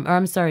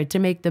 to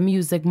make the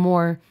music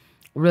more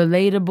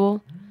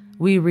relatable.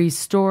 We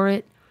restore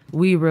it,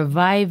 we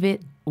revive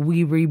it,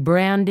 we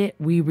rebrand it,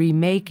 we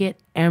remake it,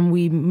 and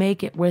we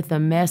make it with a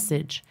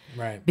message.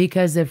 Right.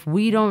 Because if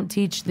we don't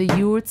teach the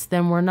youths,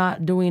 then we're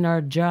not doing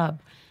our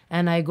job.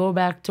 And I go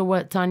back to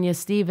what Tanya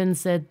Stevens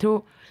said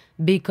too,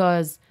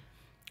 because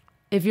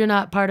if you're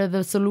not part of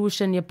the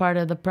solution, you're part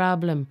of the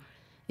problem.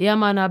 Yeah,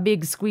 man, a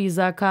big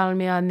squeezer called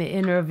me on the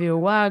interview.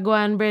 Why go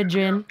on,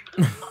 brethren?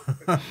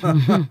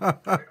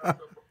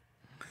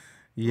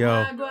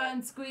 Yo. Why go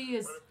on,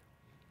 squeeze?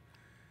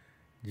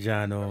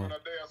 Jano.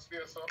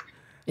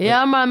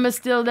 Yeah, man, me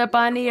still dep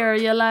on here.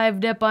 You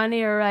live dep on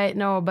here right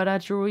now, but I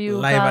threw you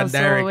live call, and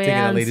direct so we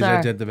together, ladies and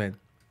answer. gentlemen.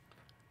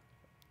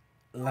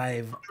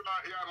 Live.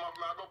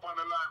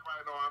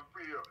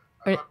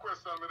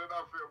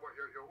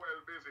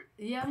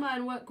 Yeah,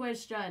 man, what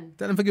question?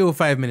 Tell them to give you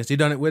 5 minutes. You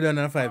done it. We're done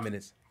in 5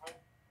 minutes.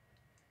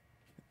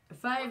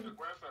 5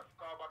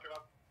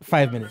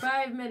 minutes.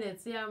 5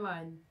 minutes, yeah,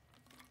 man.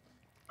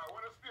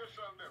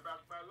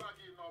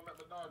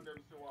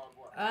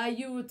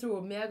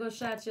 YouTube. Me I go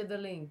shot you the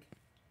link.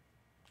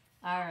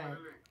 All right.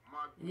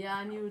 Yeah,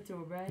 on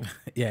YouTube, right?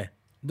 Yeah.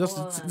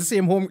 Just the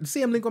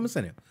same link I'm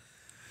sending you.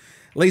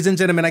 Ladies and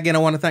gentlemen, again, I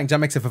want to thank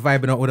Jahmexi for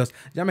vibing out with us.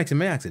 Jahmexi,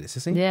 may I ask you this?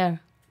 You see? Yeah.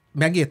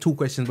 May I get 2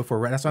 questions before,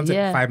 right? That's why I'm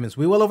saying 5 minutes.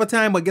 We will over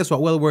time, but guess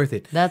what? Well worth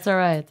it. That's all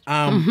right.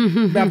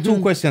 We have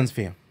 2 questions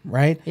for you,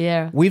 right?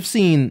 Yeah. We've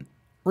seen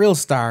real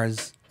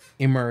stars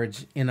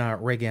emerge in our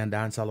reggae and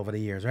dance all over the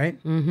years,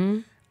 right?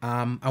 Mm-hmm.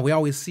 And we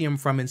always see them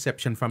from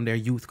inception, from their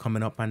youth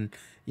coming up. And,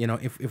 you know,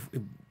 if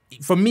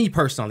for me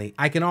personally,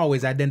 I can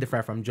always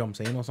identify from jump,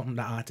 say, you know, something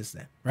the artist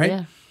there, right?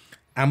 Yeah.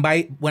 And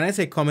when I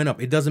say coming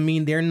up, it doesn't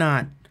mean they're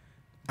not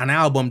an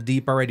album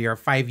deep already or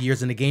 5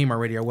 years in the game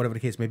already or whatever the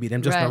case may be.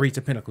 Them just not reached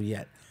the pinnacle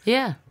yet.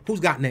 Yeah.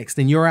 Who's got next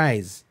in your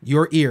eyes,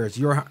 your ears,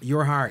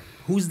 your heart?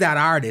 Who's that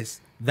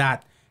artist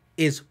that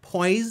is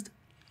poised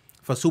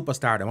for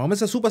superstardom? When I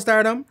say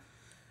superstardom,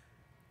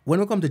 when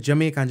we come to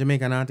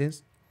Jamaican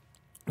artists,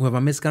 we have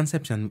a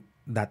misconception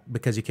that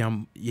because you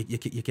can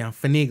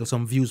finagle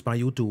some views on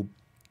YouTube,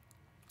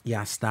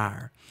 you're a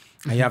star.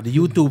 And you have the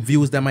YouTube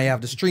views, then you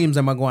have the streams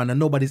that go on, and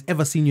nobody's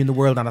ever seen you in the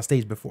world on a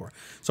stage before.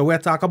 So we're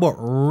talking about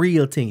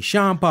real things.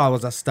 Sean Paul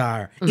was a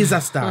star, is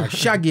a star,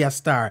 Shaggy a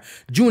star,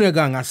 Junior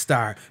Gang a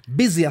star,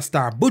 Busy a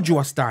star,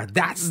 Buju a star,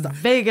 that's star.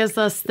 Vegas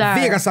a star.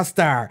 Vegas a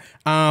star.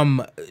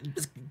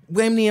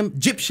 What name?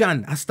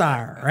 Egyptian a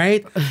star,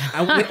 right?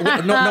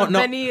 No.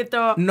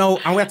 Benito. No,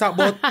 and we're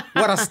talking about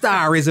what a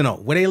star is, you know.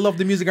 Whether they love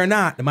the music or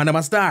not, the man of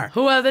a star.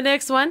 Who are the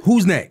next one?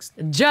 Who's next?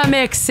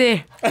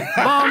 Jahmexi.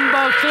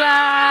 Bombo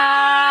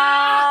Clan.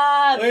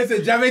 Wait, so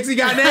Jahmexi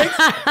got next?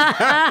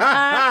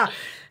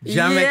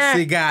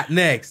 Jahmexi got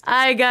next.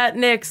 I got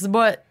next,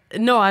 but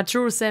no, I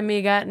true say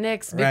me got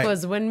next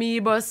because when me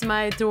bust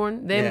my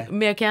tune, then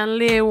me can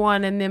lay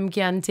one and them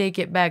can take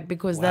it back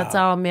because that's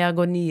how me I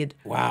go need.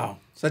 Wow.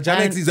 So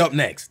Jahmexi's up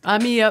next.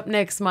 I'm me up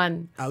next,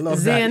 man. I love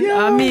Zane,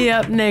 that. I'm me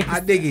up next.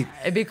 I dig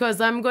it. Because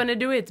I'm going to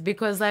do it.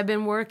 Because I've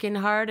been working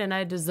hard and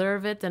I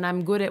deserve it and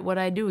I'm good at what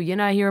I do. You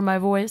know, I hear my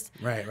voice.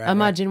 Right.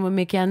 Imagine when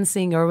me can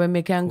sing or when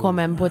me can come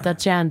and put a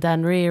chant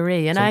and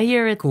ray. And I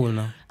hear it. Cool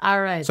now.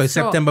 All right. So it's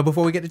September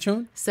before we get the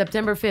tune?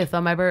 September 5th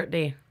on my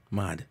birthday.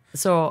 Mad.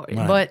 So,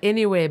 but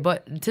anyway,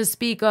 but to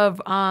speak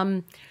of,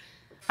 all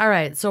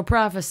right, so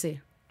Prophecy.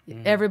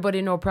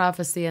 Everybody know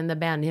Prophecy and the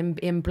band.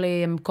 Him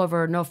play, him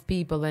cover enough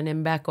people and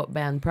him backup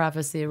band.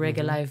 Prophecy,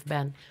 Reggae Life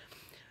band.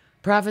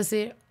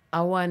 Prophecy,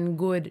 a one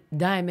good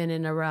diamond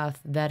in the rough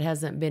that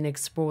hasn't been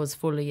exposed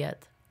fully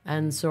yet.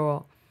 And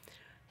so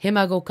him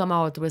I go come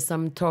out with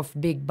some tough,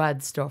 big,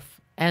 bad stuff.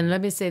 And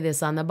let me say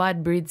this, on the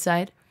bad breed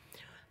side,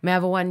 me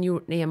have one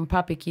youth named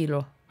Papi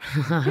Kilo.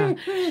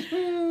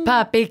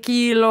 Papi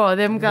Kilo,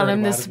 them call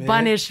him the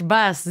Spanish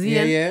bass.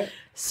 Yeah.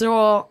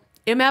 So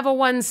him have a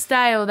one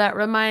style that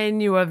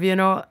remind you of, you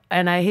know,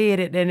 and I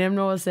hate it, and him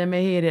knows him I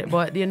hate it,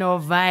 but you know,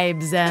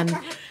 vibes and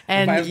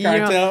you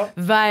know,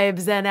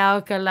 vibes and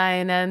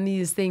alkaline and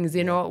these things,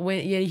 you know,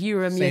 when you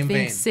hear him, you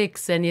think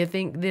six and you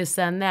think this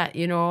and that,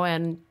 you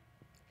know,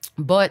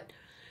 but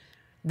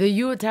the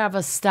youth have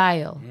a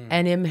style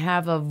and him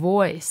have a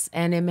voice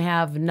and him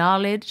have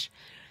knowledge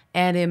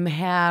and him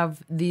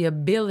have the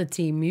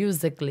ability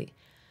musically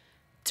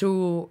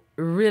to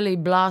really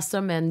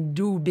blossom and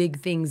do big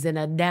things in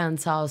a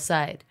dance hall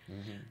side.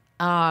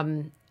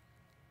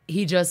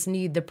 He just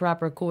need the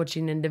proper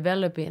coaching and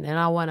developing. And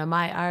I one of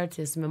my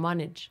artists me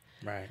manage.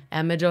 Right.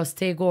 And me just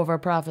take over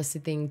Prophecy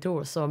thing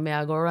too. So me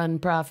I go run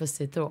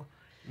Prophecy too.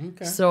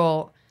 Okay.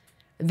 So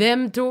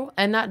them too,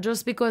 and not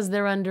just because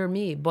they're under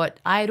me,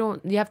 but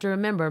you have to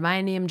remember,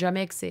 my name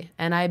Jahmexi,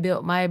 and I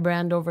built my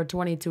brand over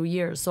 22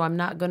 years. So I'm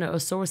not going to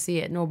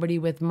associate nobody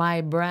with my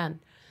brand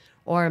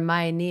or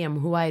my name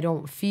who I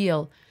don't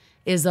feel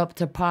is up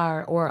to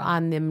par or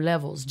on them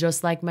levels.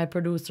 Just like my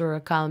producer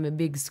call me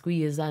Big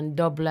Squeeze and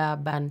Dub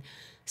Lab and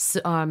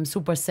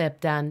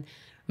Supercept, and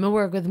me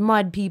work with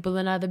mad people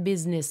in other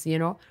business, you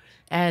know,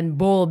 and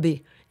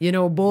Bolby. You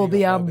know,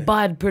 Bolby a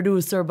bad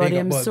producer, but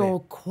him so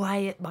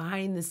quiet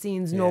behind the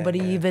scenes. Nobody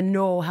even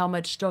know how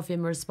much stuff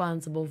him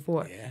responsible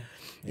for.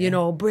 You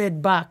know,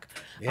 Bread Back,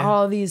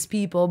 all these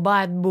people,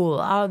 Bad Bull,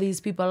 all these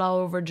people all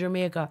over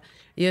Jamaica.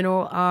 You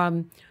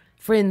know,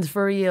 Friends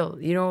for Real,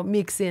 you know,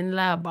 Mixing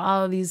Lab,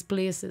 all these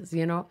places,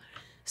 you know.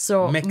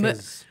 So,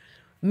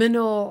 me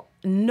know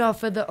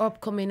enough of the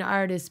upcoming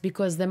artists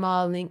because them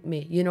all link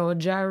me. You know,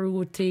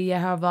 Jaruti, you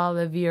have all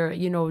of your,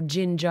 you know,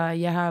 Ginger,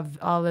 you have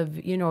all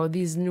of, you know,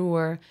 these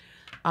newer,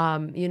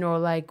 you know,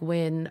 like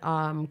when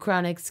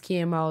Chronics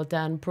came out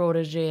and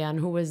Protege and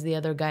who was the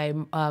other guy,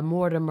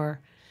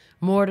 Mortimer.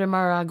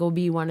 Mortimer, I go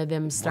be one of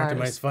them stars.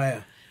 Mortimer's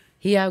fire.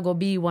 He I go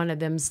be one of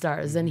them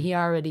stars, and he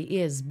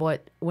already is.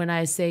 But when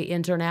I say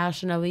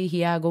internationally,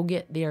 he I go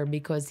get there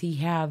because he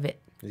have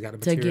it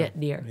to get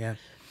there. Yeah.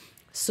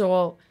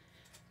 So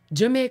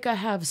Jamaica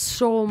have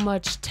so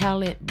much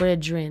talent,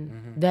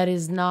 brethren, that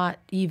is not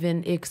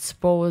even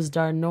exposed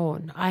or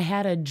known. I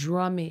had a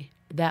drummie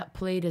that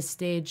played a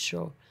stage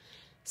show,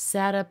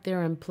 sat up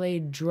there and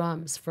played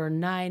drums for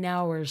 9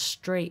 hours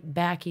straight,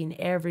 backing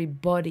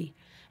everybody,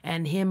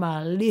 and him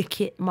a lick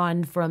it,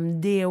 man,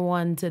 from day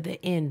one to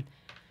the end.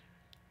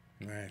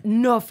 Right.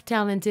 Enough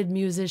talented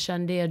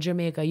musician there in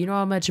Jamaica. You know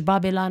how much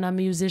Babylon a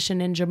musician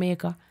in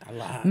Jamaica? A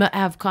lot. I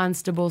have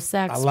constable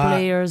sax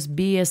players,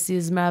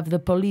 BSs, I have the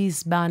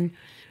police band,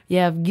 you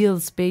have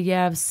Gillespie, you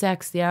have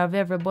sax, you have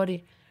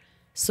everybody.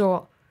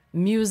 So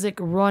music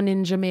run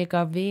in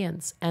Jamaica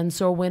veins. And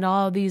so when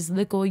all these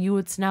little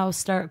youths now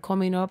start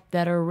coming up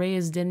that are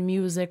raised in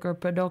music or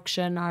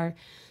production or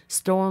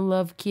Stone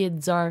Love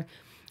kids or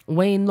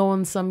Wayne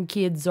Lonesome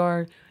kids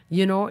or,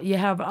 you know, you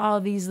have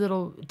all these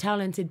little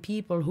talented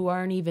people who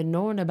aren't even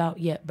known about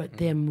yet, but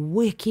them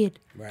wicked.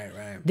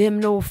 Right. Them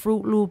know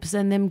Fruit Loops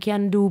and them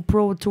can do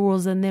Pro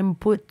Tools and them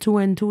put 2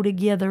 and 2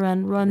 together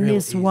and run Real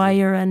this easy.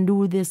 wire and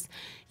do this.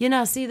 You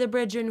know, see the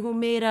brethren who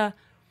made a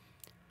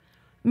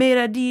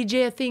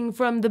DJ thing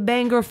from the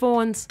banger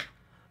phones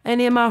and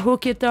him a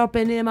hook it up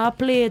and him a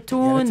play a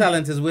tune. Yeah, the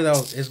talent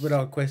is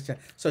without question.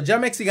 So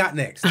Jahmexi got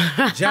next.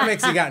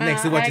 Jahmexi got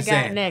next is what you're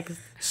saying. Next.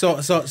 So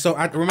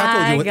remember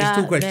I told you it's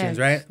 2 questions, next.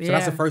 right? So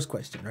that's Yeah. the first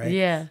question, right?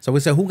 Yeah. So we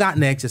said who got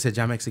next? You said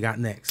Jahmexi got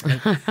next.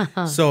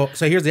 Right? so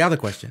here's the other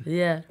question.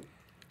 Yeah.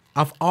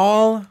 Of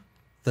all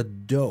the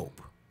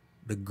dope,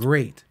 the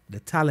great,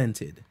 the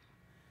talented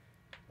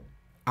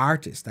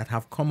artists that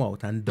have come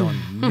out and done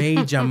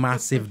major,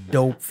 massive,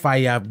 dope,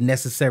 fire,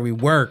 necessary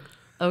work,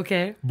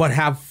 Okay. but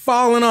have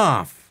fallen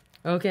off,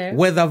 Okay.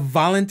 whether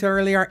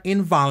voluntarily or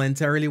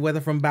involuntarily, whether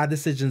from bad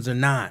decisions or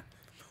not,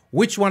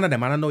 which one of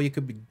them, and I know you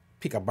could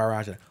pick a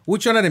barrage,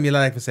 which one of them you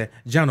like to say,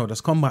 Jano,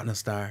 just come back now,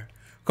 star.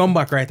 Come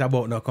back right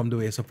about now, come do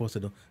what you're supposed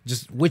to do.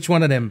 Just which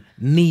one of them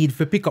need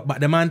to pick up back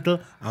the mantle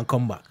and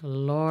come back?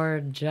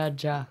 Lord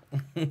Jaja.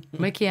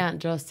 We can't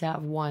just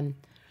have one.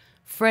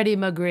 Freddie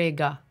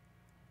McGregor.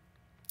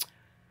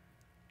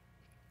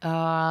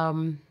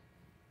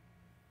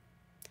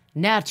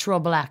 Natural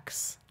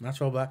Blacks.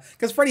 Natural Black.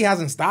 Because Freddie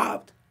hasn't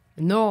stopped.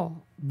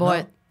 No,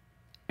 but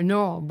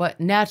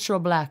Natural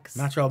Blacks.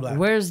 Natural Black.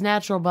 Where's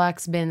Natural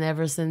Blacks been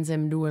ever since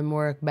him doing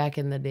work back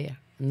in the day?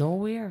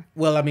 Nowhere.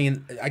 Well, I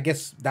mean, I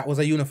guess that was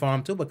a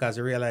uniform too, because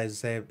I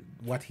realized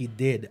what he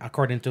did,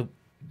 according to,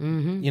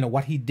 you know,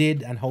 what he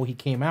did and how he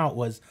came out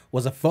was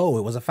a foe.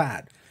 It was a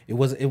fad. It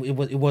wasn't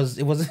real. It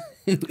wasn't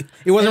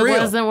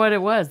what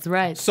it was,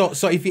 right? So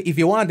if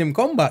you want him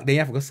come back, then you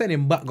have to go send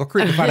him back, go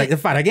create the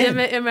fad again.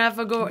 Him have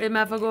to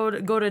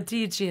go to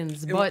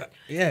teachings, but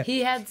yeah. he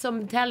had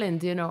some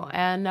talent, you know,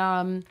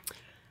 and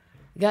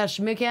gosh,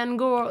 me can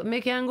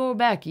go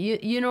back.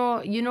 You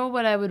know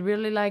what I would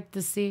really like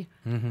to see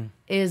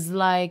is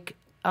like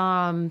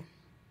I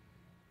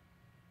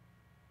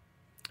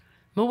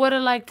would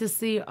have liked to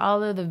see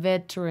all of the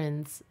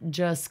veterans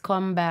just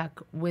come back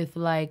with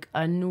like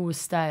a new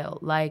style.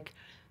 Like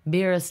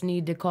Beerus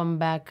need to come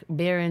back,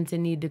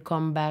 Barrington need to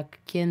come back,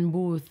 Ken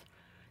Booth,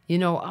 you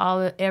know,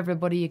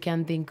 everybody you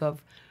can think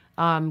of.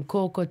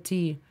 Coco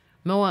T.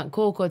 I want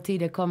Coco T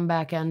to come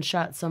back and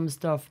shot some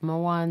stuff. I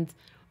want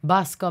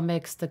Bascom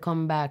X to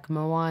come back.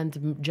 I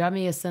want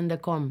Jahmexi to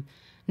come.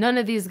 None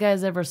of these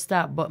guys ever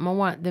stop, but I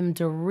want them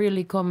to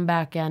really come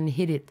back and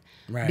hit it.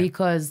 Right.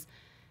 Because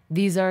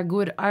these are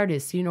good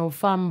artists, you know,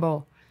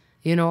 Fambo,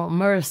 you know,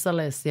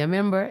 Merciless, you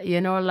remember? You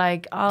know,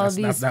 like all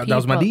these people. That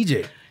was my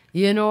DJ.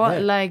 You know,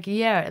 like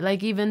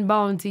even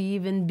Bounty,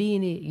 even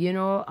Beanie, you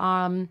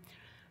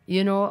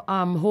know,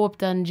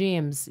 Hope and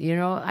James, you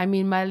know. I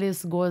mean, my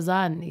list goes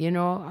on, you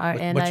know.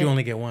 But you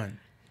only get one.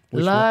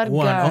 Lord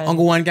one? God.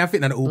 Uncle One can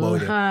fit in the Uber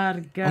with you.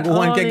 Lord God. Uncle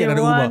One can get in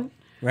the Only Uber, one?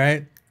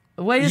 right?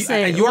 What you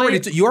say? You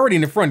already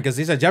in the front because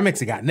he said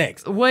Jahmexi got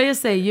next. What you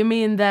say? You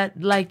mean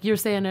that like you're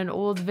saying an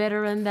old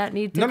veteran that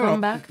need to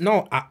come back?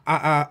 No,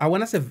 I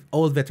when I say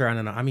old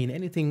veteran, I mean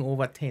anything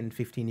over 10,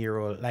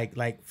 15-year-old,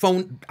 like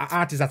phone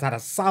artists that had a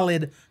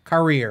solid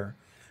career,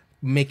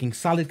 making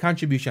solid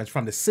contributions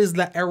from the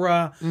Sizzler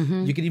era.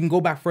 You can even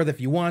go back further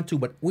if you want to,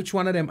 but which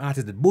one of them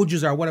artists, the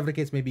Buju's or whatever the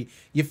case may be,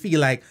 you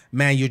feel like,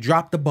 man, you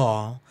dropped the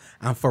ball,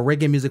 and for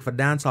reggae music, for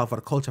dancehall, for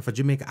the culture, for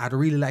Jamaica, I'd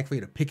really like for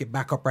you to pick it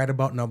back up right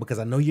about now because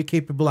I know you're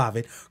capable of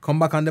it. Come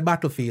back on the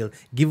battlefield.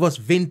 Give us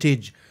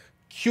vintage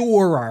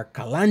Cure or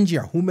Kalanji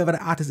or whomever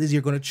the artist is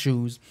you're going to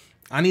choose.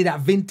 I need that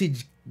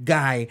vintage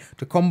guy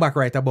to come back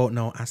right about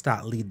now and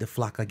start lead the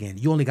flock again.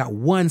 You only got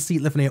one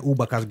seat left in your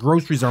Uber because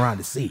groceries are on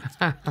the seat.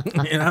 You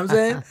know what I'm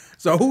saying?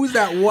 So who's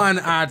that one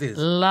artist?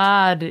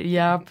 Lord,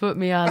 yeah, put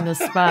me on the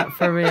spot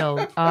for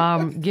real.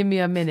 Give me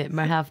a minute.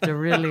 I have to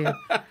really...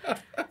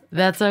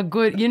 That's a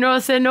good... You know,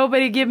 say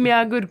nobody give me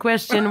a good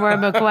question where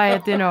I'm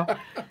quiet, you know.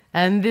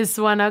 And this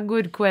one, a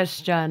good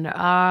question.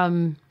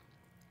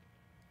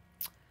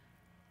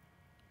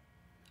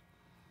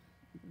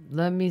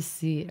 Let me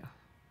see.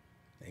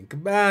 Think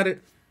about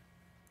it.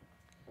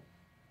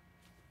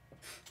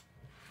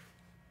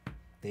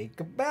 Think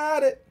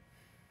about it.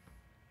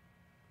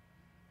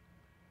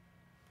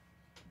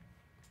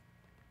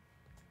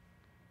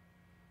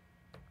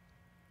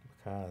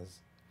 Because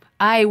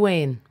I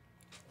win.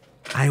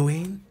 I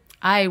win?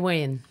 I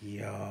win.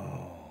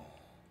 Yo.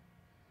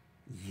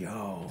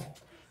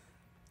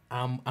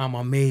 I'm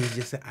amazed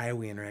you said I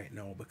win right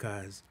now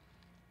because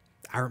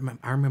I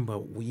remember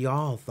we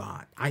all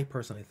thought, I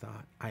personally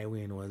thought I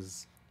win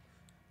was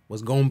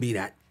gonna be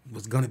that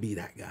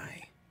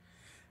guy.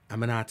 I'm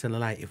not telling a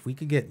lie. If we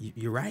could get,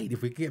 you're right.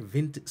 If we could get if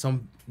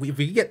we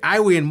could get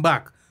Iwin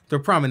back to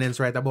prominence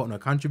right about now,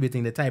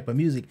 contributing the type of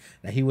music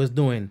that he was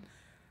doing.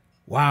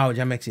 Wow,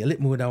 Jahmexi, a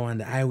little more down on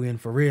the Iwin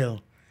for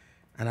real.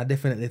 And I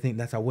definitely think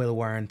that's a well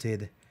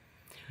warranted.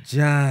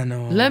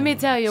 Jano. Let me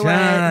tell you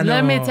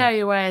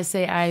why I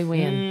say I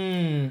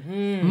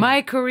win.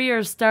 My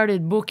career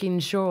started booking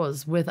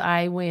shows with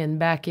I Win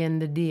back in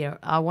the day.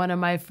 One of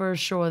my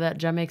first show that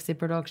Jahmexi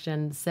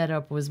production set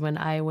up was when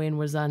I Win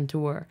was on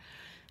tour.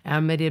 I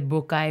did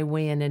book I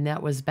Win, and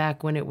that was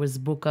back when it was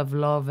Book of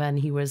Love, and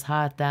he was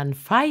hot and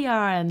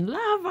fire and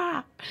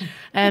lava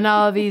and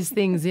all these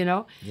things, you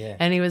know. Yeah.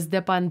 And he was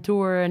up on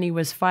tour, and he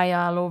was fire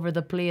all over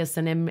the place.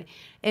 And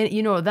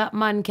you know, that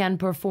man can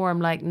perform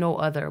like no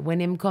other.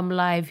 When him come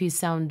live, he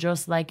sound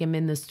just like him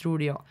in the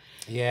studio.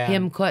 Yeah.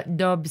 Him cut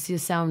dubs, he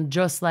sound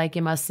just like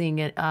him. I sing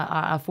it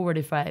a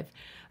 45.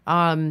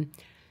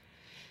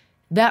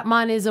 That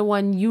man is a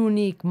one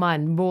unique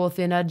man, both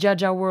in a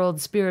Jaja world,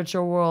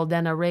 spiritual world,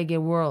 and a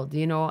reggae world,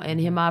 you know,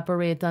 and him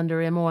operate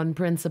under him own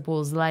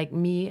principles like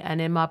me, and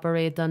him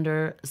operate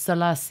under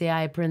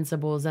Selassie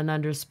principles and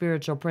under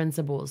spiritual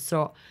principles.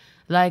 So,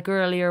 like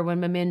earlier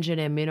when I mentioned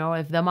him, you know,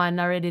 if the man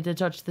not ready to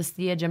touch the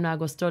stage, I'm not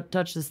going to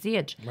touch the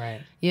stage.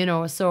 Right. You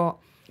know, so...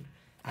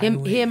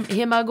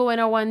 Him I go in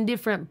a one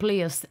different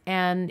place,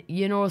 and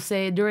you know,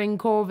 say during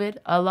COVID,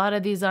 a lot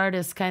of these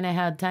artists kind of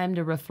had time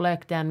to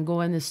reflect and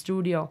go in the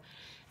studio,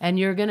 and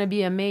you're gonna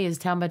be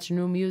amazed how much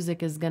new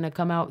music is gonna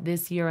come out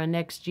this year and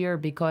next year,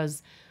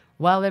 because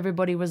while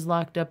everybody was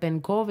locked up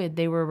in COVID,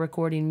 they were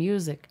recording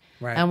music.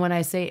 Right. And when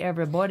I say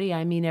everybody,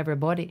 I mean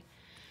everybody.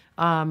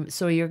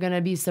 So you're going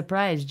to be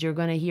surprised. You're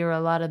going to hear a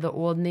lot of the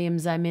old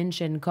names I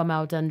mentioned come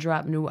out and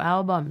drop new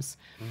albums.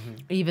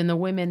 Even the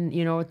women,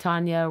 you know,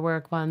 Tanya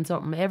work on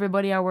something.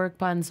 Everybody I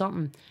work on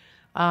something.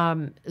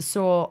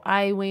 So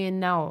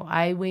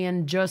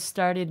Iwin just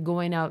started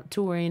going out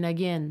touring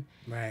again.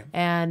 Right.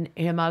 And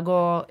him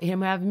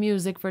have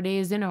music for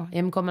days, you know.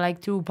 Him come like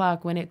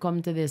Tupac when it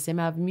come to this. Him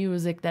have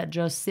music that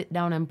just sit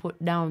down and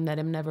put down that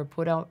him never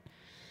put out.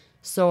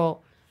 So...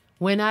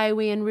 when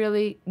Iwin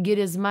really get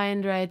his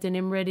mind right and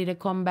him ready to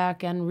come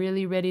back and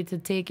really ready to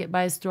take it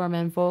by storm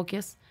and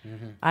focus,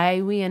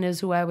 Iwin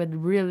is who I would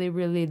really,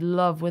 really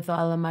love with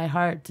all of my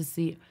heart to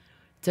see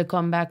to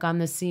come back on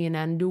the scene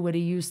and do what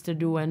he used to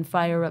do and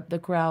fire up the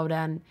crowd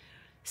and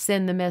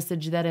send the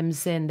message that him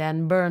send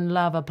and burn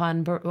love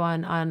upon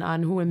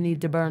on who him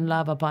need to burn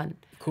love upon.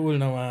 Cool,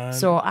 no man.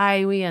 So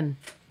Iwin.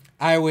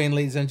 Iwin,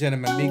 ladies and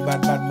gentlemen. Big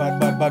bad.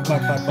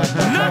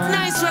 Not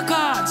nice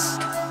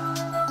records.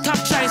 Top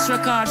choice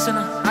records, you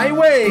know.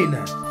 Iwin.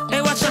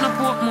 Hey, watch on a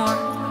Portmore.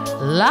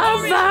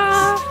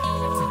 Lava.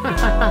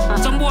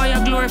 Some boy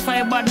you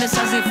glorify badness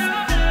as if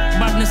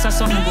badness is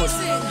something good.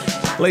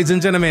 Ladies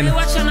and gentlemen, Hey,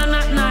 watch on a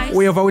not nice.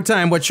 we have our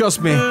time, but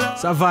trust me,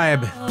 it's a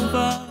vibe.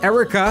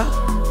 Erica.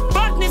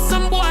 Badness,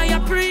 some boy you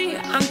pre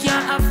and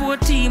can't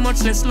afford tea,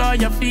 much less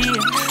lawyer fee.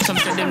 Some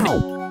say them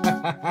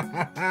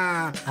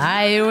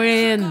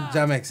Iwin.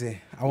 Jahmexi,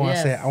 I want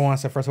to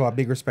say first of all,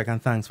 big respect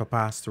and thanks for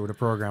passing through the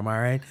program. All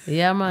right.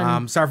 Yeah,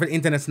 man. Sorry for the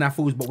internet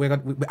snafus, but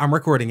I'm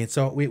recording it,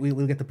 so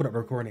we'll get to put up the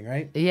recording,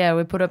 right? Yeah,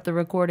 we put up the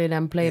recording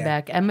and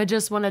playback. And I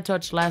just want to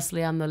touch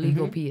lastly on the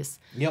legal piece.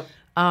 Yep.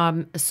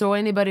 So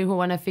anybody who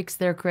want to fix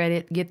their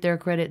credit, get their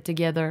credit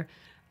together,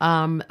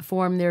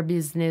 form their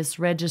business,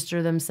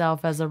 register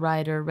themselves as a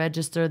writer,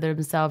 register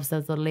themselves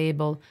as a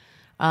label.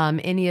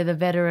 Any of the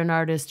veteran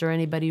artists or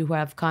anybody who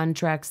have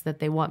contracts that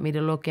they want me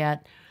to look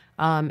at,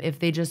 if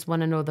they just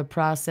want to know the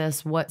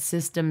process, what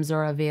systems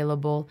are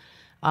available,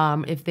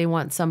 if they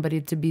want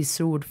somebody to be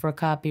sued for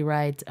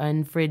copyright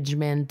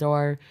infringement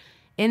or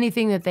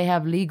anything that they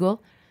have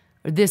legal,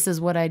 this is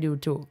what I do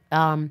too.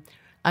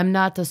 I'm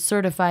not a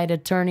certified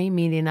attorney,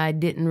 meaning I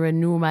didn't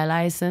renew my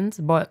license,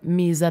 but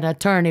me is an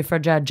attorney for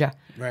Jaja.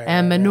 Right,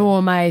 And I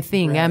know my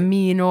thing. Right. And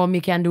me know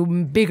me can do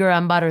bigger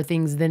and better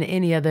things than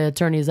any of the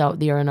attorneys out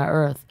there on the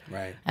earth.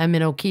 Right. And I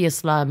know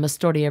case law, I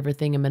study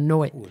everything and I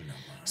know it.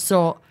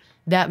 So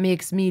that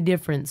makes me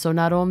different. So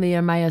not only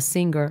am I a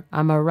singer,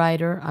 I'm a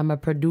writer, I'm a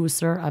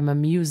producer, I'm a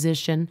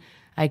musician.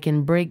 I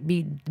can break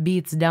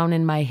beats down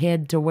in my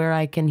head to where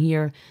I can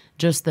hear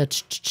just the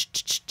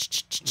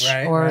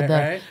or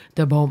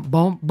the boom,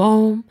 boom,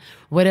 boom,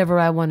 whatever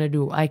I want to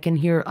do. I can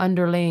hear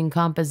underlaying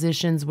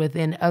compositions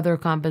within other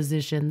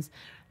compositions.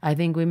 I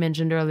think we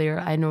mentioned earlier,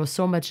 I know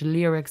so much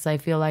lyrics, I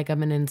feel like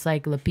I'm an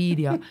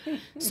encyclopedia.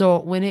 So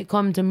when it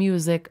comes to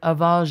music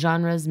of all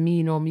genres,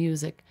 me know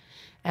music.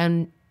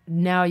 And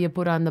now you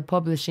put on the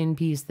publishing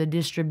piece, the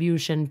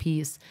distribution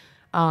piece,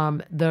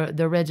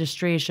 the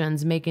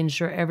registrations, making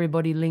sure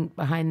everybody linked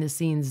behind the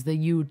scenes, the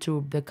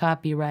YouTube, the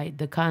copyright,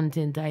 the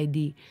content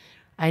ID.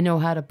 I know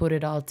how to put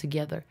it all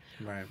together.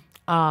 Right.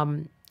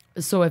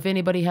 So if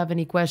anybody have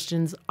any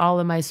questions, all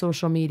of my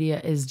social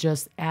media is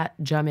just at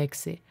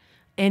Jahmexi.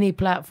 Any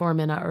platform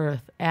in the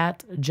earth,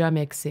 at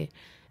Jahmexi.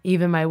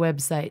 Even my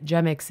website,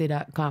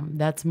 jahmexi.com.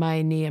 That's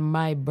my name,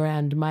 my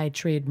brand, my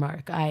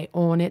trademark. I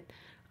own it.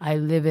 I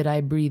live it.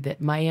 I breathe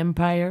it. My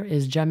empire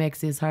is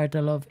Jahmexi's Heart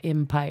of Love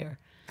Empire.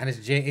 And it's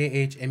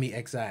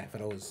Jahmexi for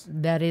those.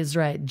 That is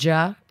right.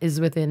 Jah is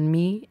within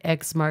me.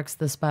 X marks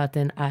the spot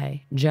in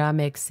I.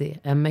 Jahmexi.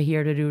 I'm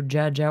here to do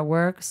Jah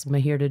works. I'm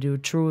here to do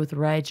truth,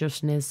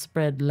 righteousness,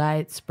 spread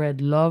light,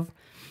 spread love,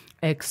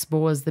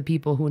 expose the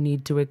people who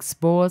need to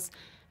expose,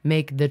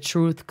 make the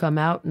truth come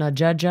out. Now,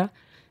 Jah,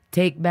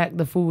 take back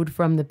the food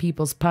from the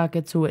people's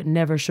pockets who it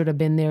never should have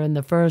been there in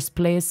the first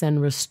place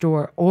and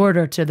restore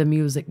order to the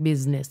music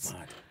business.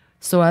 Mad.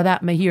 So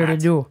that I'm here to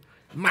do.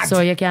 Mad. So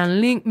you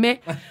can link me.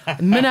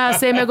 Me not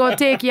say me go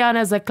take you on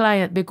as a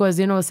client because,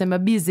 you know, say me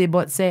busy,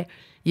 but say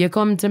you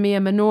come to me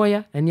and me know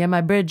you and you're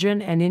my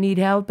brethren and you need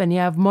help and you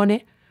have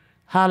money,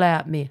 holla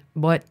at me.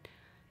 But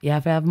you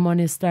have to have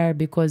money start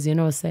because, you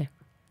know, say,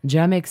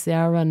 Jahmexi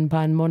I run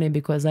upon money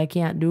because I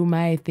can't do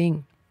my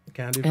thing.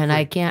 And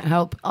I can't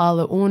help all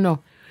the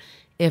uno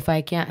if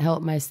I can't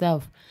help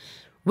myself.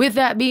 With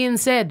that being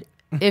said,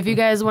 if you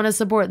guys want to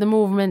support the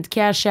movement,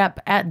 Cash App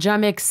at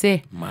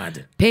Jahmexi.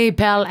 Mad.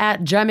 PayPal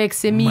at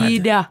Jahmexi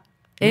Media.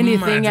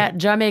 Anything at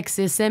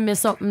Jahmexi. Send me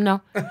something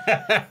now.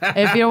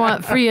 If you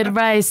want free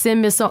advice,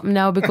 send me something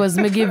now because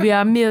me give you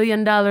 $1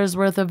 million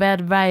worth of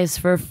advice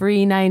for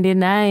free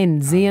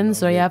 99. Zin,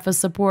 so you have to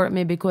support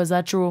me because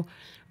I true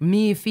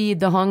me feed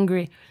the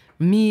hungry.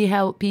 Me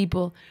help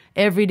people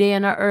every day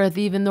on the earth.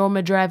 Even though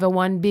me drive a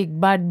one big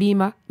bad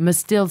beamer, me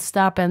still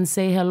stop and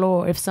say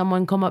hello. If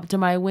someone come up to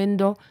my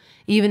window,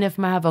 even if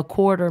me have a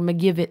quarter, me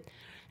give it.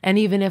 And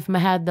even if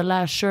me had the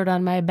last shirt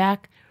on my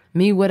back,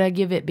 me would I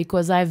give it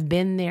because I've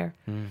been there.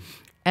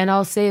 And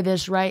I'll say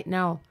this right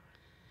now.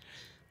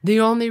 The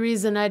only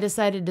reason I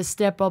decided to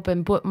step up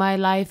and put my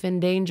life in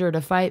danger to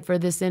fight for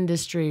this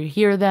industry,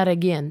 hear that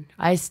again.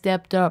 I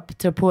stepped up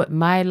to put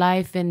my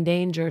life in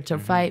danger to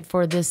fight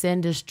for this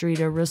industry,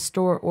 to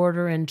restore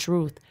order and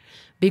truth.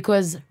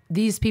 Because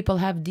these people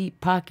have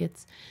deep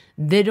pockets.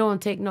 They don't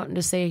take nothing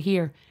to say,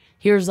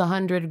 here's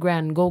 100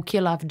 grand, go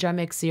kill off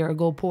Jahmexi or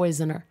go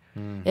poison her.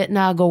 It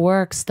not go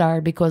work,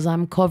 star, because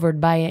I'm covered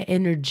by an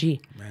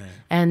energy.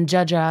 And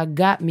Jaja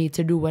got me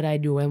to do what I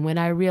do. And when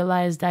I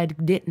realized I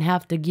didn't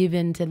have to give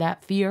in to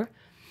that fear,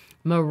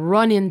 I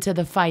run into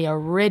the fire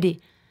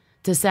ready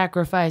to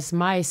sacrifice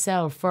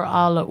myself for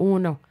Allah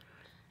uno.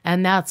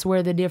 And that's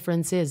where the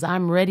difference is.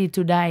 I'm ready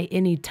to die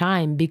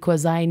anytime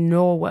because I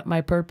know what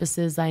my purpose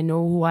is. I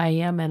know who I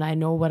am and I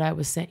know what I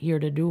was sent here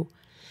to do.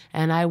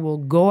 And I will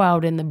go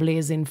out in the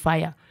blazing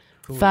fire,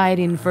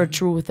 fighting for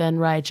truth and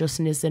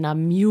righteousness in a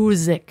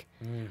music.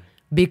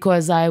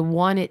 Because I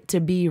want it to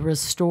be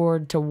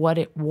restored to what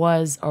it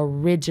was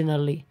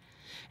originally.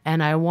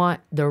 And I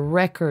want the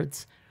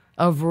records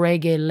of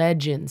reggae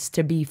legends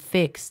to be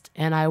fixed.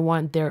 And I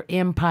want their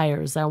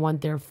empires, I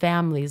want their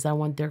families, I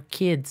want their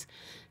kids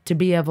to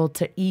be able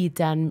to eat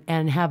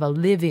and have a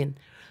living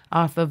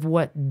off of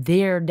what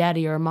their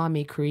daddy or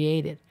mommy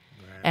created.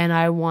 And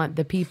I want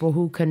the people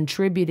who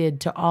contributed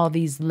to all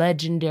these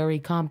legendary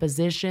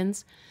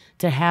compositions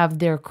to have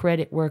their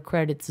credit where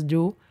credit's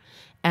due.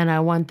 And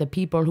I want the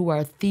people who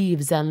are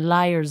thieves and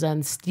liars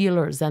and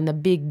stealers and the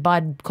big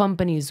bad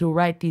companies who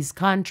write these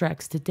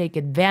contracts to take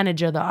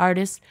advantage of the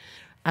artists,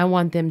 I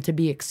want them to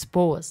be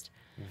exposed.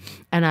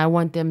 And I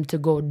want them to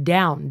go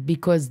down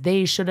because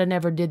they should have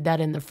never did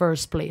that in the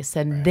first place.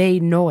 And they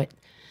know it.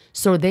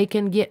 So they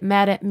can get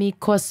mad at me,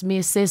 cuss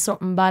me, say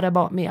something bad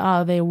about me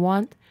all they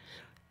want.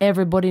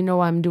 Everybody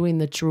know I'm doing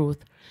the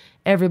truth.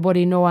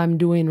 Everybody know I'm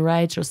doing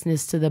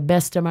righteousness to the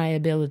best of my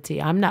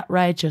ability. I'm not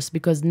righteous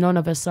because none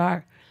of us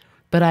are.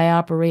 But I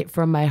operate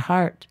from my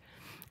heart,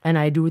 and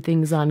I do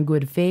things on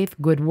good faith,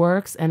 good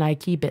works, and I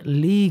keep it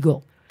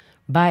legal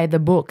by the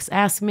books.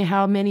 Ask me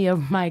how many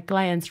of my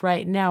clients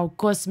right now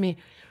cuss me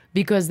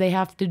because they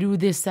have to do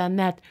this and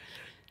that.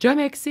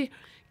 Jahmexi,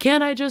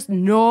 Can I just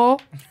no?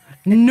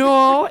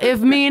 No, if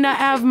me not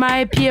have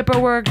my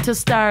paperwork to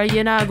start,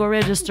 you not go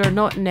register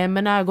nothing, and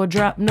me not go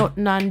drop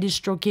nothing on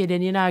DistroKid,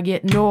 and you not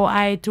get no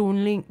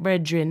iTunes link,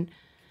 brethren.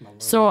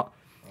 So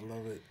I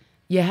love it.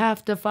 You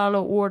have to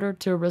follow order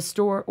to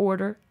restore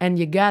order, and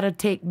you gotta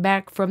take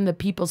back from the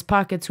people's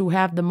pockets who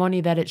have the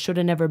money that it should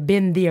have never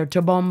been there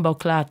to bombo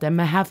clot.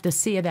 And I have to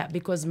say that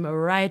because I'm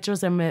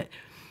righteous and I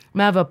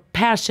have a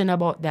passion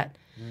about that.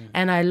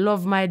 And I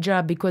love my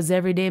job because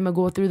every day I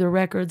go through the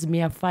records,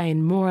 I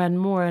find more and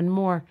more and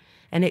more.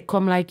 And it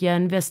come like your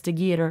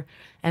investigator,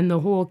 and the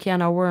whole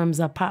can of worms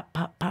are pop,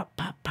 pop, pop,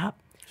 pop, pop.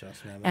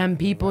 Trust me, and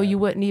people you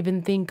wouldn't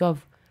even think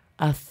of,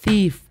 a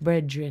thief,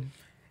 brethren.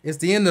 It's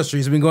the industry.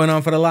 It's been going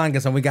on for the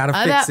longest, and we gotta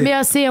fix it. Me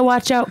I say,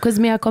 watch out, because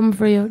me I come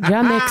for you.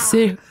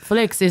 Jahmexi,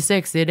 flexi,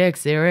 sexy,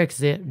 dexy,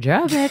 rexy,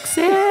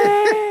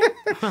 Jahmexi.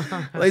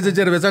 Ladies and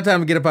gentlemen, it's our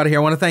time to get up out of here.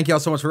 I want to thank y'all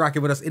so much for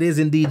rocking with us. It is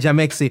indeed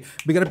Jahmexi.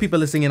 We got people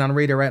listening in on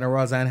radio right now,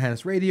 Raw Zion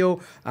Hands Radio,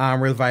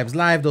 Real Vibes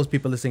Live. Those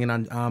people listening in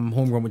on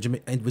Homegrown with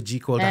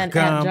Gcole.com. And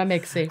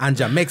Jahmexi. And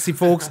Jahmexi,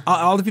 folks.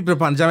 All the people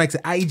up on Jahmexi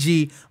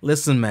IG.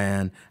 Listen,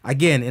 man.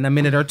 Again, in a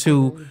minute or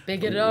two,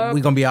 Big it up.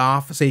 we're going to be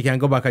off, so you can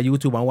go back on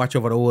YouTube and watch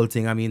over the whole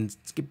thing. I mean,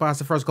 skip past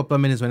the first couple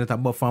of minutes when it's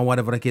about fun,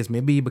 whatever the case may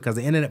be, because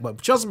the internet,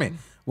 but trust me,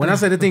 when I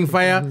say the thing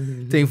fire,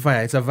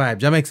 it's a vibe.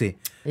 Jahmexi,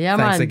 Yeah,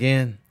 thanks man.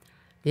 again.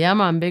 Yeah,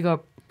 man, big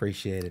up.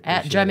 Appreciate it.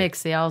 At appreciate it.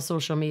 Jahmexi, all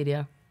social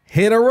media.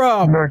 Hit her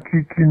up.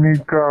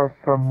 Nakikinika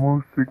sa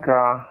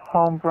música.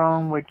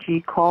 Homegrown with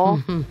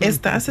Gcole.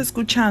 Estás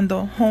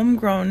escuchando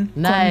Homegrown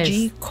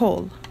Nice. con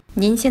Gcole.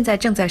 您现在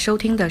正在收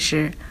听的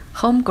是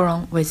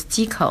Homegrown with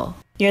Gcole.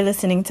 You're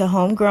listening to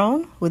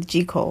Homegrown with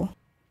Gcole.